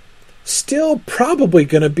still probably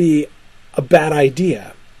going to be a bad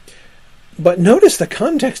idea. But notice the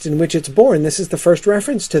context in which it's born. This is the first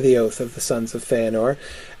reference to the oath of the sons of Feanor.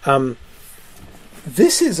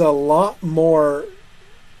 This is a lot more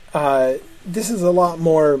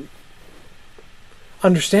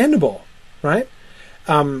understandable, right?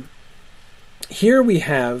 Here we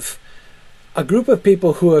have a group of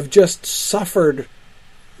people who have just suffered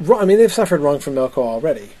wrong. I mean, they've suffered wrong from Melko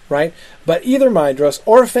already, right? But either Maedhros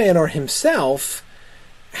or Feanor himself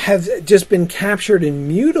have just been captured and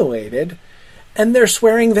mutilated, and they're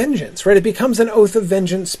swearing vengeance, right? It becomes an oath of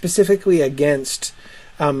vengeance specifically against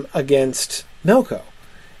Melko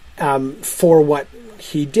for what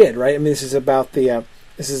he did, right? I mean, this is about the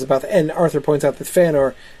and Arthur points out that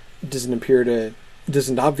Feanor doesn't appear to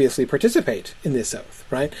doesn't obviously participate in this oath,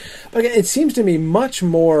 right? But it seems to me much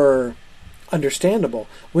more understandable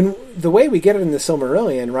when the way we get it in the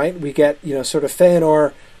Silmarillion, right? We get, sort of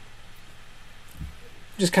Feanor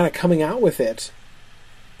just kind of coming out with it,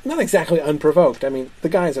 not exactly unprovoked. I mean, the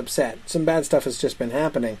guy's upset. Some bad stuff has just been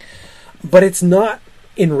happening, but it's not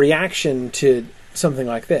in reaction to something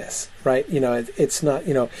like this, right? It's not,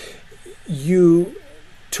 you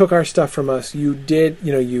took our stuff from us. You did,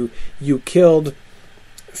 you killed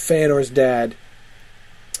Feanor's dad,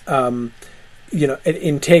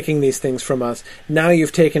 in taking these things from us. Now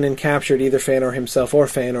you've taken and captured either Feanor himself or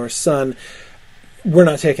Feanor's son. We're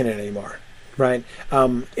not taking it anymore, right?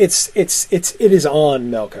 It is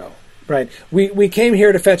on Melko, right? We came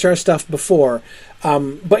here to fetch our stuff before,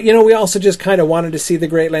 but we also just kind of wanted to see the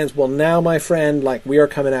Great Lands. Well, now, my friend, we are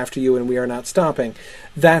coming after you, and we are not stopping.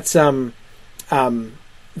 That's I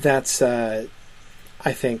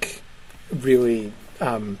think, really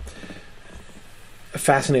a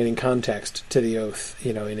fascinating context to the oath,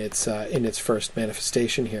 in its first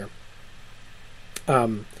manifestation here.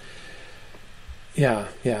 So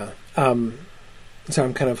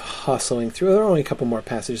I'm kind of hustling through. There are only a couple more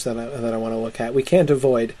passages that I want to look at. We can't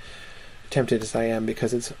avoid, tempted as I am,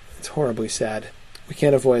 because it's horribly sad. We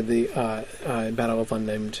can't avoid the battle of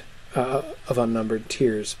unnumbered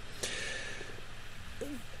tears.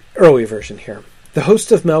 Early version here. The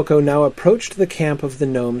hosts of Melko now approached the camp of the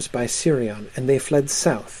gnomes by Sirion, and they fled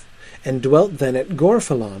south, and dwelt then at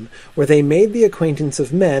Gorphalon, where they made the acquaintance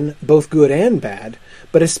of men, both good and bad,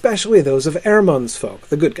 but especially those of Ermon's folk,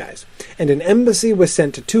 the good guys. And an embassy was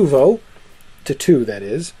sent to Tuvo, to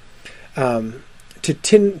Tinwelint,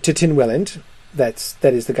 that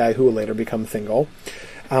is the guy who will later become Thingol,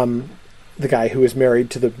 the guy who is married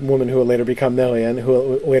to the woman who will later become Melian, who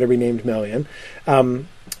will later be named Melian,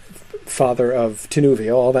 father of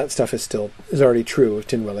Tinuviel. All that stuff is already true of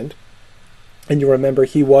Tinwelint. And you remember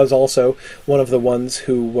he was also one of the ones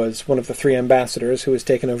who was one of the 3 ambassadors who was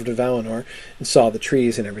taken over to Valinor and saw the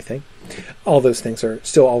trees and everything. All those things are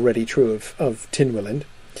still already true of Tinwelint.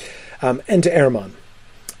 And to Ermon.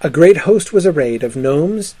 A great host was arrayed of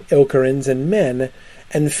gnomes, Ilkarins, and men,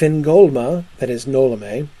 and Fingolma, that is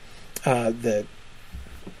Nolame, the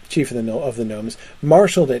chief of the gnomes,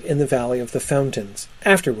 marshaled it in the Valley of the Fountains,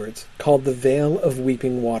 afterwards called the Vale of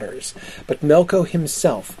Weeping Waters. But Melko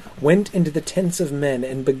himself went into the tents of men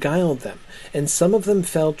and beguiled them, and some of them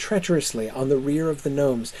fell treacherously on the rear of the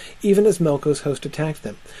gnomes, even as Melko's host attacked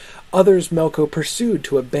them. Others Melko persuaded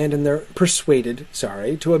to abandon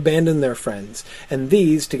their friends, and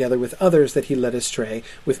these, together with others that he led astray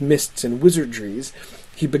with mists and wizardries,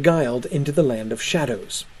 he beguiled into the land of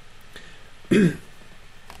shadows.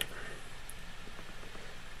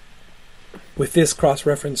 With this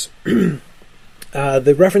cross-reference,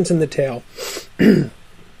 the reference in the tale,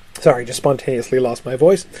 sorry, just spontaneously lost my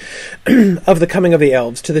voice, of the coming of the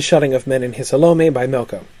elves to the shutting of men in Hisalome by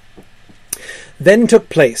Melko. Then took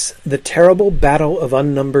place the terrible battle of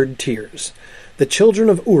unnumbered tears. The children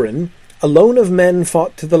of Urin, alone of men,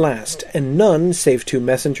 fought to the last, and none, save 2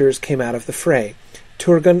 messengers, came out of the fray.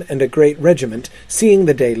 Turgon and a great regiment, seeing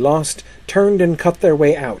the day lost, turned and cut their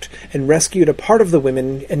way out, and rescued a part of the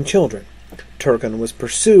women and children. Turgon was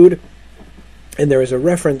pursued, and there is a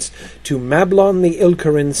reference to Mablon the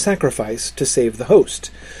Ilkarin's sacrifice to save the host.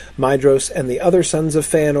 Maedhros and the other sons of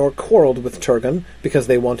Feanor quarrelled with Turgon because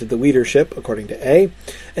they wanted the leadership, according to A,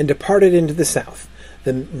 and departed into the south.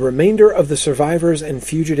 The remainder of the survivors and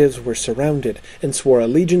fugitives were surrounded, and swore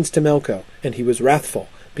allegiance to Melko, and he was wrathful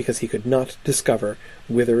because he could not discover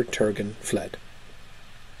whither Turgon fled.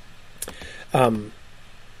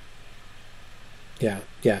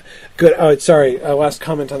 Yeah. Good. Oh, sorry. Last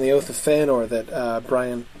comment on the Oath of Feanor that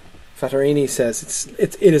Brian Fattorini says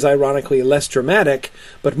it is ironically less dramatic,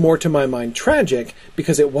 but more to my mind tragic,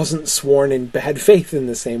 because it wasn't sworn in bad faith in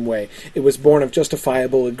the same way. It was born of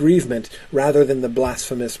justifiable aggrievement rather than the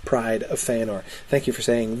blasphemous pride of Feanor. Thank you for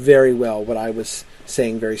saying very well what I was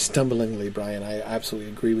saying very stumblingly, Brian. I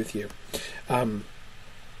absolutely agree with you.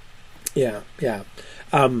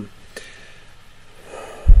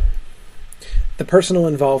 The personal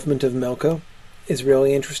involvement of Melko is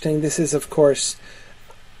really interesting. This is, of course,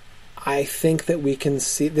 I think that we can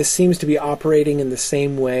see, this seems to be operating in the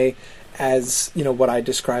same way as, what I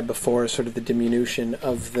described before, sort of the diminution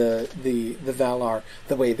of the Valar,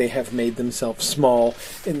 the way they have made themselves small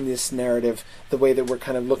in this narrative, the way that we're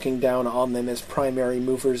kind of looking down on them as primary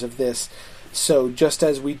movers of this. So just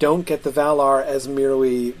as we don't get the Valar as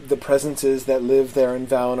merely the presences that live there in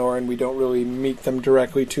Valinor, and we don't really meet them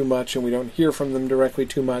directly too much, and we don't hear from them directly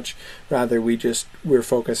too much, rather we're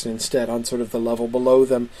focused instead on sort of the level below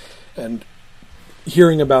them, and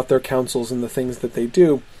hearing about their councils and the things that they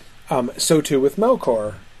do. So too with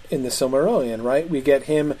Melkor in the Silmarillion, right? We get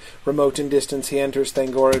him remote in distance. He enters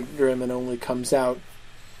Thangorodrim and only comes out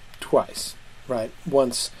twice, right?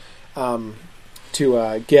 Once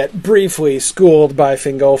to get briefly schooled by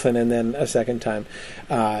Fingolfin, and then a second time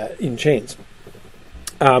in chains.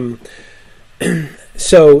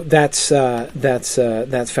 So that's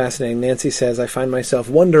fascinating. Nancy says, I find myself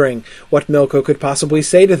wondering what Melko could possibly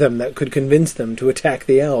say to them that could convince them to attack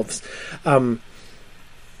the elves. Now,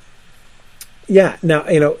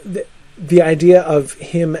 the idea of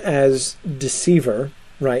him as deceiver,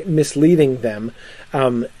 right, misleading them,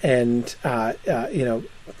 and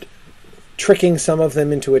tricking some of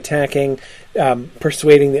them into attacking,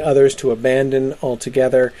 persuading the others to abandon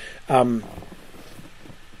altogether.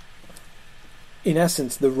 In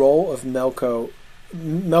essence, the role of Melko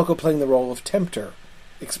playing the role of tempter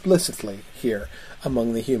explicitly here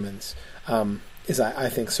among the humans is, I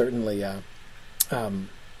think, certainly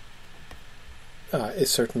is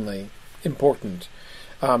certainly important.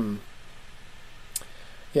 Good.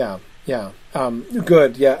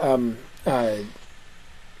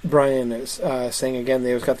 Brian is saying again,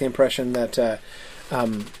 they've got the impression that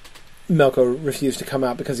Melko refused to come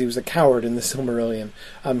out because he was a coward in the Silmarillion.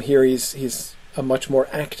 Here he's a much more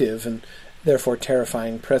active and therefore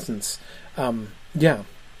terrifying presence.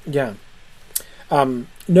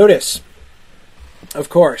 Notice, of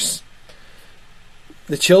course,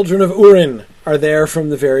 the children of Urin are there from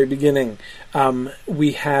the very beginning.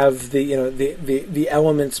 We have the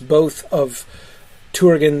elements both of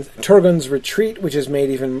Turgon's retreat, which is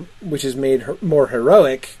made more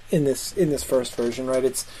heroic in this first version, right?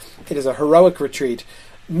 It is a heroic retreat,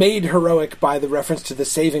 made heroic by the reference to the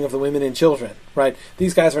saving of the women and children, right?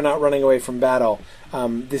 These guys are not running away from battle.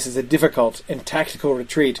 This is a difficult and tactical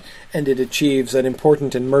retreat, and it achieves an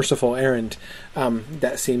important and merciful errand.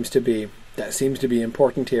 That seems to be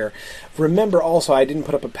important here. Remember also, I didn't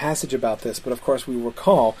put up a passage about this, but of course we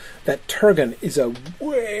recall that Turgon is a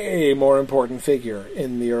way more important figure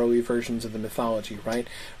in the early versions of the mythology, right?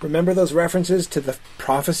 Remember those references to the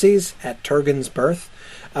prophecies at Turgon's birth?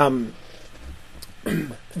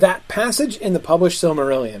 That passage in the published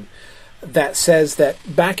Silmarillion that says that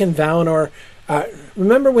back in Valinor,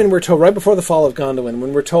 remember when we're told, right before the fall of Gondolin,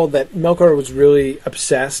 when we're told that Melkor was really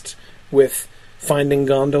obsessed with finding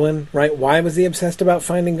Gondolin, right? Why was he obsessed about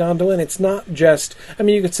finding Gondolin? It's not just,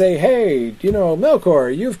 you could say, hey,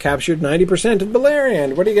 Melkor, you've captured 90% of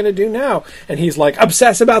Beleriand. What are you going to do now? And he's like,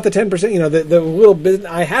 obsess about the 10%, the little bit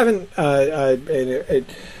I haven't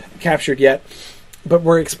captured yet. But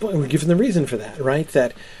we're given the reason for that, right?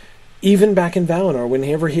 That even back in Valinor,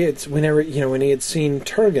 whenever he had seen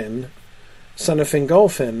Turgon, son of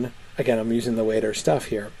Fingolfin, again, I'm using the later stuff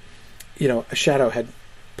here, a shadow had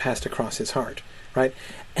passed across his heart, right?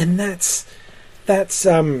 And that's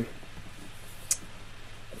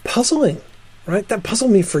puzzling, right? That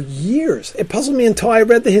puzzled me for years. It puzzled me until I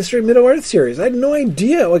read the History of Middle-earth series. I had no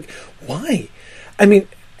idea, why?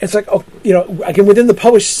 It's like, again, within the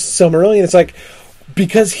published Silmarillion, it's like,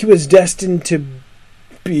 because he was destined to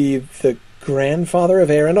be the grandfather of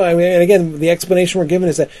Arendelle. And again, the explanation we're given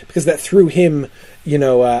is that because that through him,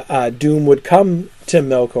 doom would come to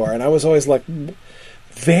Melkor. And I was always like,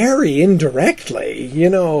 very indirectly,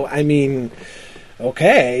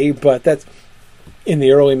 okay, but that's in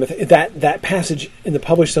the early myth. That passage in the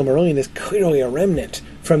published Silmarillion is clearly a remnant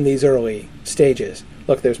from these early stages.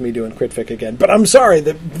 Look, there's me doing Critfic again. But I'm sorry,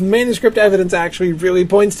 the manuscript evidence actually really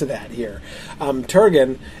points to that here.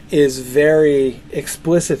 Turgon is very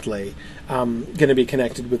explicitly going to be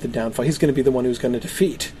connected with the downfall. He's going to be the one who's going to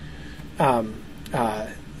defeat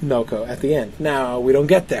Melko at the end. Now, we don't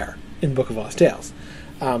get there in Book of Lost Tales.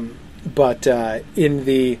 But in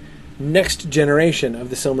the next generation of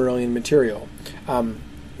the Silmarillion material,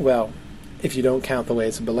 if you don't count the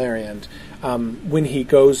Ways of Beleriand, when he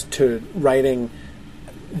goes to writing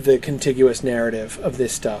the contiguous narrative of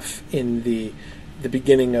this stuff in the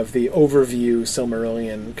beginning of the overview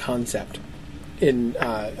Silmarillion concept in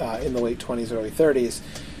the late 20s, early 30s,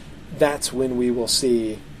 that's when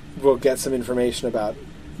we'll get some information about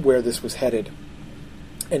where this was headed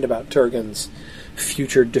and about Turgon's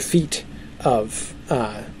future defeat of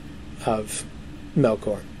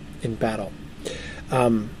Melkor in battle.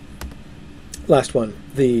 Last one,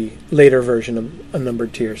 the later version of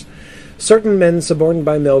Unnumbered Tears. Certain men suborned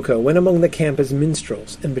by Melko went among the camp as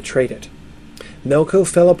minstrels and betrayed it. Melko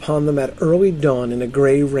fell upon them at early dawn in a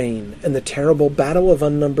grey rain, and the terrible battle of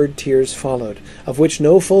Unnumbered Tears followed, of which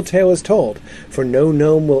no full tale is told, for no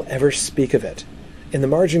gnome will ever speak of it. In the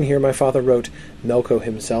margin here my father wrote, Melko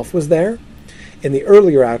himself was there? In the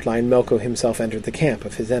earlier outline, Melko himself entered the camp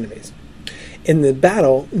of his enemies. In the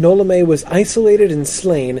battle, Nolame was isolated and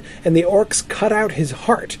slain, and the orcs cut out his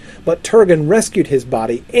heart, but Turgon rescued his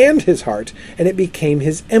body and his heart, and it became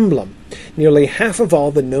his emblem. Nearly half of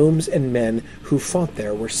all the gnomes and men who fought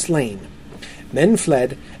there were slain. Men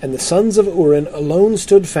fled, and the sons of Urin alone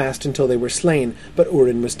stood fast until they were slain, but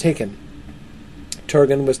Urin was taken.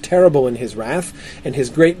 Turgon was terrible in his wrath, and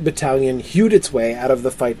his great battalion hewed its way out of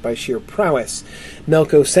the fight by sheer prowess.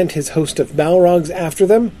 Melko sent his host of Balrogs after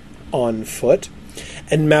them, on foot,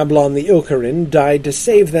 and Mablon the Ilkarin died to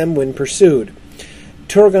save them when pursued.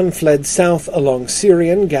 Turgon fled south along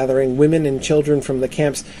Syrian, gathering women and children from the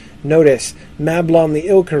camps. Notice, Mablon the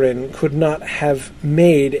Ilkarin could not have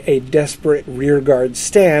made a desperate rearguard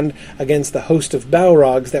stand against the host of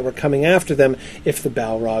Balrogs that were coming after them if the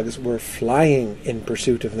Balrogs were flying in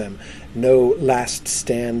pursuit of them. No last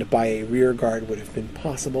stand by a rearguard would have been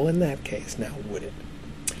possible in that case, now would it?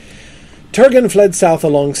 Turgon fled south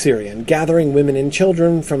along Syrian, gathering women and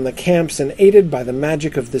children from the camps, and aided by the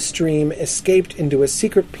magic of the stream, escaped into a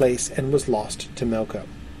secret place and was lost to Melko.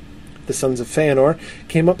 The sons of Feanor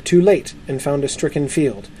came up too late and found a stricken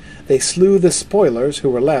field. They slew the spoilers who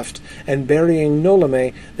were left, and burying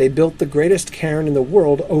Nolame, they built the greatest cairn in the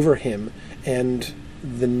world over him and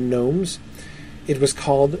the gnomes. It was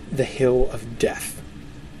called the Hill of Death.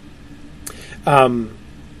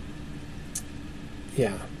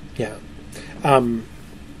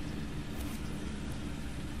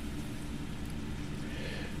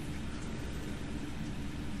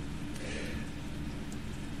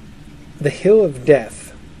 The Hill of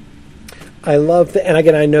Death. I love and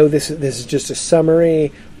again, I know this is just a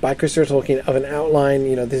summary by Christopher Tolkien of an outline.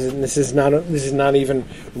 You know, this is not even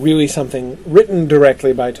really something written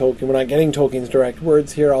directly by Tolkien. We're not getting Tolkien's direct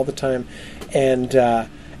words here all the time, and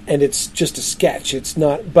it's just a sketch. It's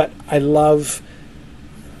not, but I love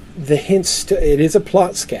the hints. It is a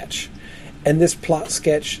plot sketch, and this plot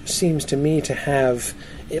sketch seems to me to have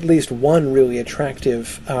at least one really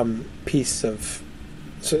attractive piece of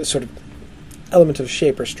sort of element of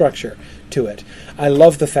shape or structure to it. I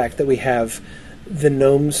love the fact that we have the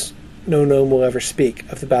gnomes. No gnome will ever speak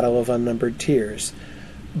of the Battle of Unnumbered Tears,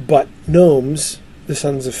 but gnomes, the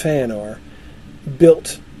sons of Feanor,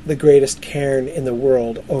 built the greatest cairn in the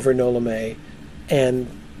world over Nolame and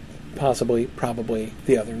probably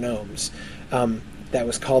the other gnomes. That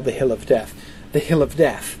was called the Hill of Death. The Hill of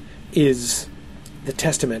Death is the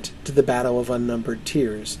testament to the Battle of Unnumbered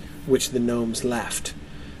Tears, which the gnomes left.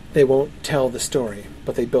 They won't tell the story,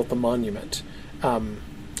 but they built the monument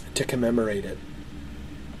to commemorate it.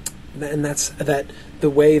 And that's that. The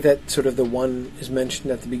way that sort of the one is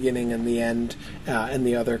mentioned at the beginning and the end, and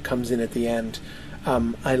the other comes in at the end.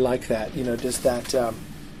 I like that. You know, does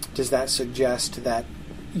that suggest that,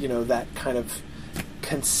 you know, that kind of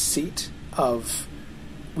conceit of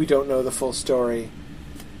we don't know the full story,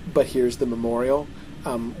 but here's the memorial,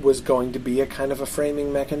 was going to be a kind of a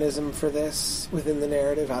framing mechanism for this within the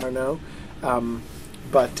narrative. I don't know,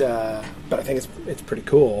 but I think it's pretty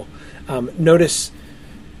cool. Notice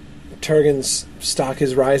Turgon's stock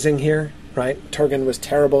is rising here, right? Turgon was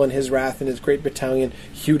terrible in his wrath, and his great battalion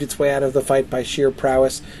hewed its way out of the fight by sheer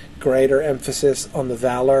prowess. Greater emphasis on the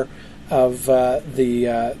valor of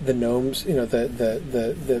the gnomes, you know,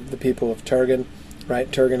 the people of Turgon, right?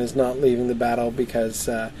 Turgon is not leaving the battle because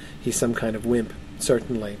he's some kind of wimp.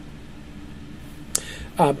 Certainly.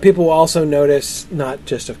 People will also notice, not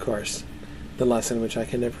just, of course, the lesson which I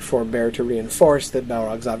can never forbear to reinforce, that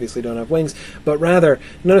Balrogs obviously don't have wings, but rather,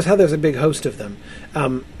 notice how there's a big host of them.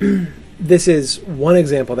 This is one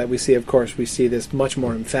example that we see. Of course, we see this much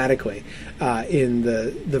more emphatically in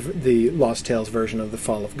the Lost Tales version of the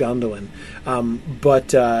Fall of Gondolin. But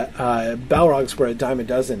Balrogs were a dime a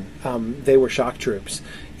dozen. They were shock troops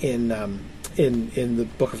in the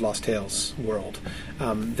Book of Lost Tales world.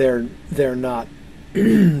 They're not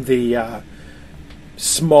the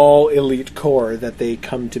small elite corps that they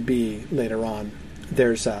come to be later on.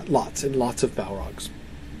 There's lots and lots of Balrogs.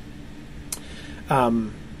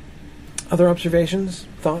 Other observations,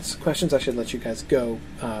 thoughts, questions? I should let you guys go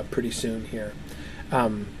pretty soon here.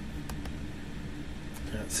 Let's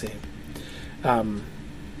see.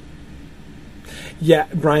 Yeah,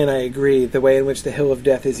 Brian, I agree. The way in which the Hill of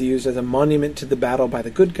Death is used as a monument to the battle by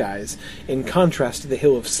the good guys, in contrast to the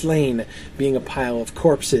Hill of Slain being a pile of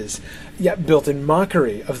corpses, yet built in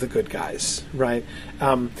mockery of the good guys, right?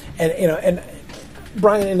 And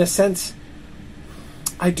Brian, in a sense,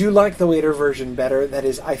 I do like the later version better. That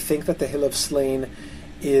is, I think that the Hill of Slain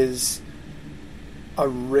is a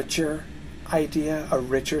richer idea, a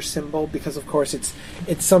richer symbol, because of course it's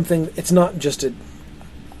something. It's not just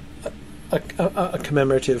a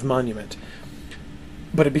commemorative monument,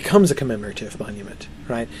 but it becomes a commemorative monument,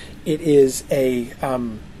 right? It is a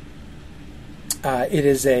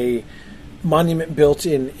monument built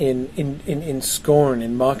in scorn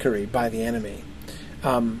and mockery by the enemy,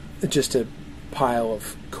 just a pile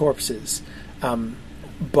of corpses,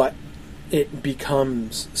 but it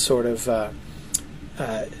becomes sort of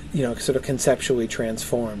conceptually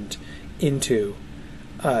transformed into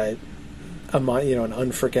an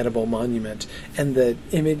unforgettable monument, and the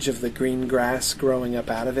image of the green grass growing up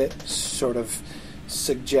out of it sort of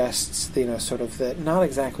suggests not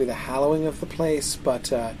exactly the hallowing of the place,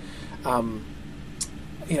 but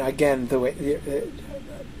again, the way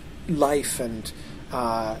life and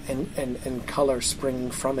color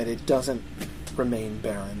springing from it. It doesn't remain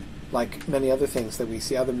barren like many other things that we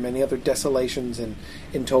see, many other desolations in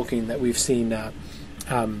Tolkien that we've seen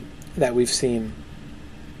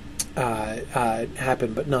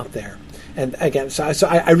happen, but not there. And again, so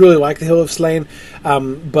I really like the Hill of Slain,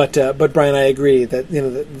 but Brian, I agree that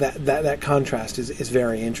that contrast is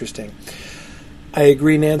very interesting. I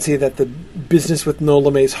agree, Nancy, that the business with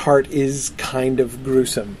Nolame's heart is kind of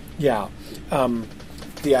gruesome. Yeah,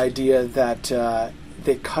 the idea that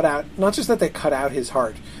they cut out, not just that they cut out his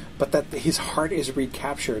heart, but that his heart is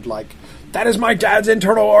recaptured. Like, that is my dad's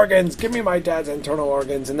internal organs. Give me my dad's internal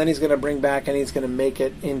organs, and then he's going to bring back and he's going to make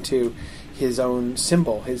it into his own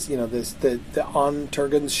symbol. His, the on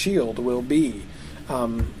Turgon's shield will be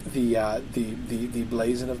the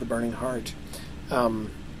blazon of the burning heart.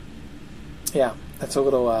 Yeah, that's a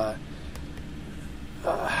little.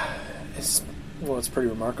 It's pretty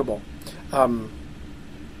remarkable.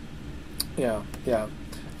 Yeah.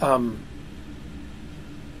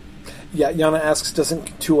 Yana asks,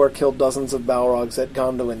 doesn't Tuor kill dozens of Balrogs at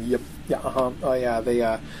Gondolin? Yep. Yeah. Oh yeah. They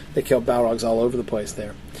kill Balrogs all over the place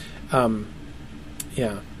there.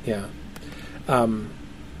 Yeah. Yeah.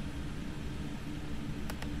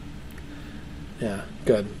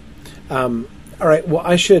 Good. All right. Well,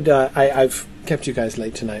 I should. I've kept you guys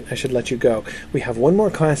late tonight. I should let you go. We have one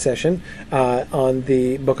more class session on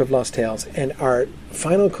the Book of Lost Tales, and our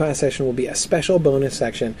final class session will be a special bonus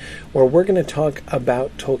section where we're going to talk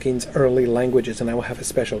about Tolkien's early languages, and I will have a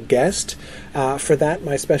special guest for that.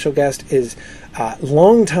 My special guest is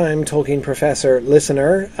longtime Tolkien professor,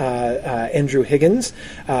 listener, Andrew Higgins,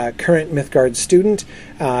 current Mythgard student,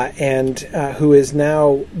 and who is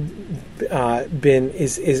now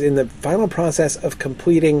is in the final process of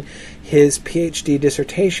completing his PhD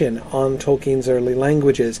dissertation on Tolkien's early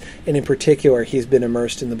languages, and in particular, he's been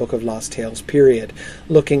immersed in the Book of Lost Tales period,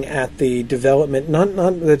 looking at the development,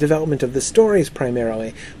 not the development of the stories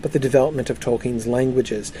primarily, but the development of Tolkien's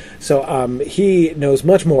languages. So he knows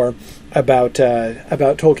much more about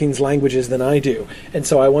Tolkien's languages than I do, and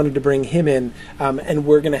so I wanted to bring him in, and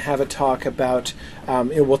we're going to have a talk about.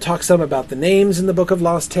 We'll talk some about the names in the Book of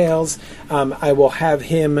Lost Tales. I will have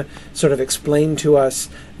him sort of explain to us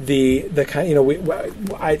the kind.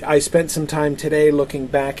 I spent some time today looking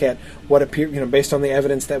back at what appear, based on the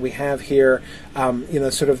evidence that we have here.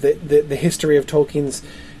 Sort of the history of Tolkien's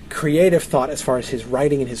creative thought as far as his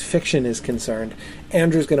writing and his fiction is concerned.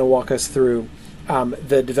 Andrew's going to walk us through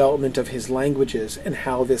the development of his languages and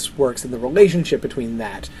how this works and the relationship between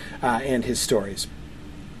that and his stories.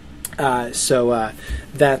 So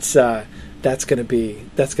that's going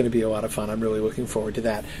to be a lot of fun. I'm really looking forward to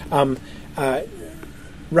that.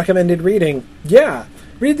 Recommended reading, yeah.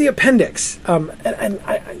 Read the appendix, and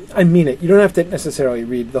I mean it. You don't have to necessarily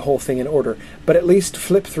read the whole thing in order, but at least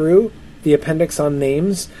flip through the appendix on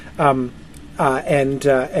names, and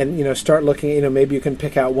start looking. Maybe you can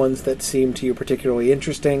pick out ones that seem to you particularly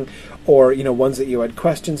interesting, or ones that you had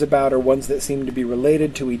questions about, or ones that seem to be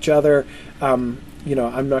related to each other. I'm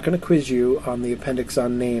not going to quiz you on the appendix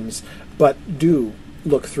on names, but do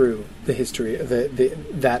look through the history of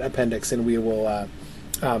that appendix, and we will.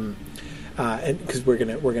 And because we're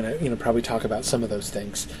gonna probably talk about some of those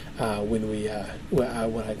things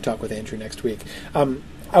when I talk with Andrew next week.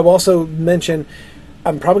 I will also mention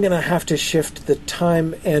I'm probably going to have to shift the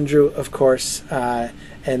time, Andrew, of course,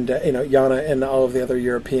 and Yana and all of the other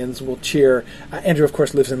Europeans will cheer. Andrew, of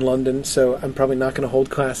course, lives in London, so I'm probably not going to hold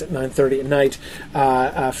class at 9:30 at night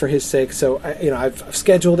for his sake. So I've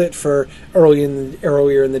scheduled it for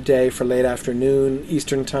earlier in the day for late afternoon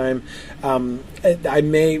Eastern time.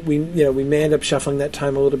 We may end up shuffling that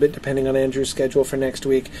time a little bit depending on Andrew's schedule for next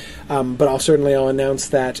week. But I'll announce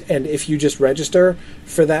that. And if you just register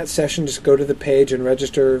for that session, just go to the page and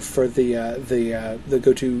register for the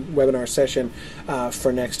GoToWebinar session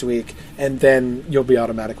for next week, and then you'll be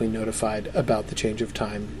automatically notified about the change of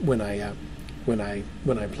time when I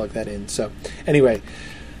plug that in. So anyway,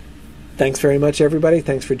 Thanks very much, everybody.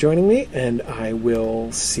 Thanks for joining me, and I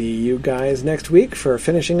will see you guys next week for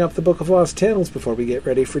finishing up the Book of Lost Tales before we get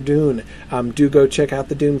ready for Dune. Do go check out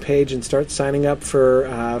the Dune page and start signing up for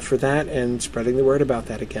that and spreading the word about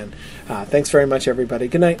that again. Thanks very much, everybody.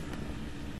 Good night.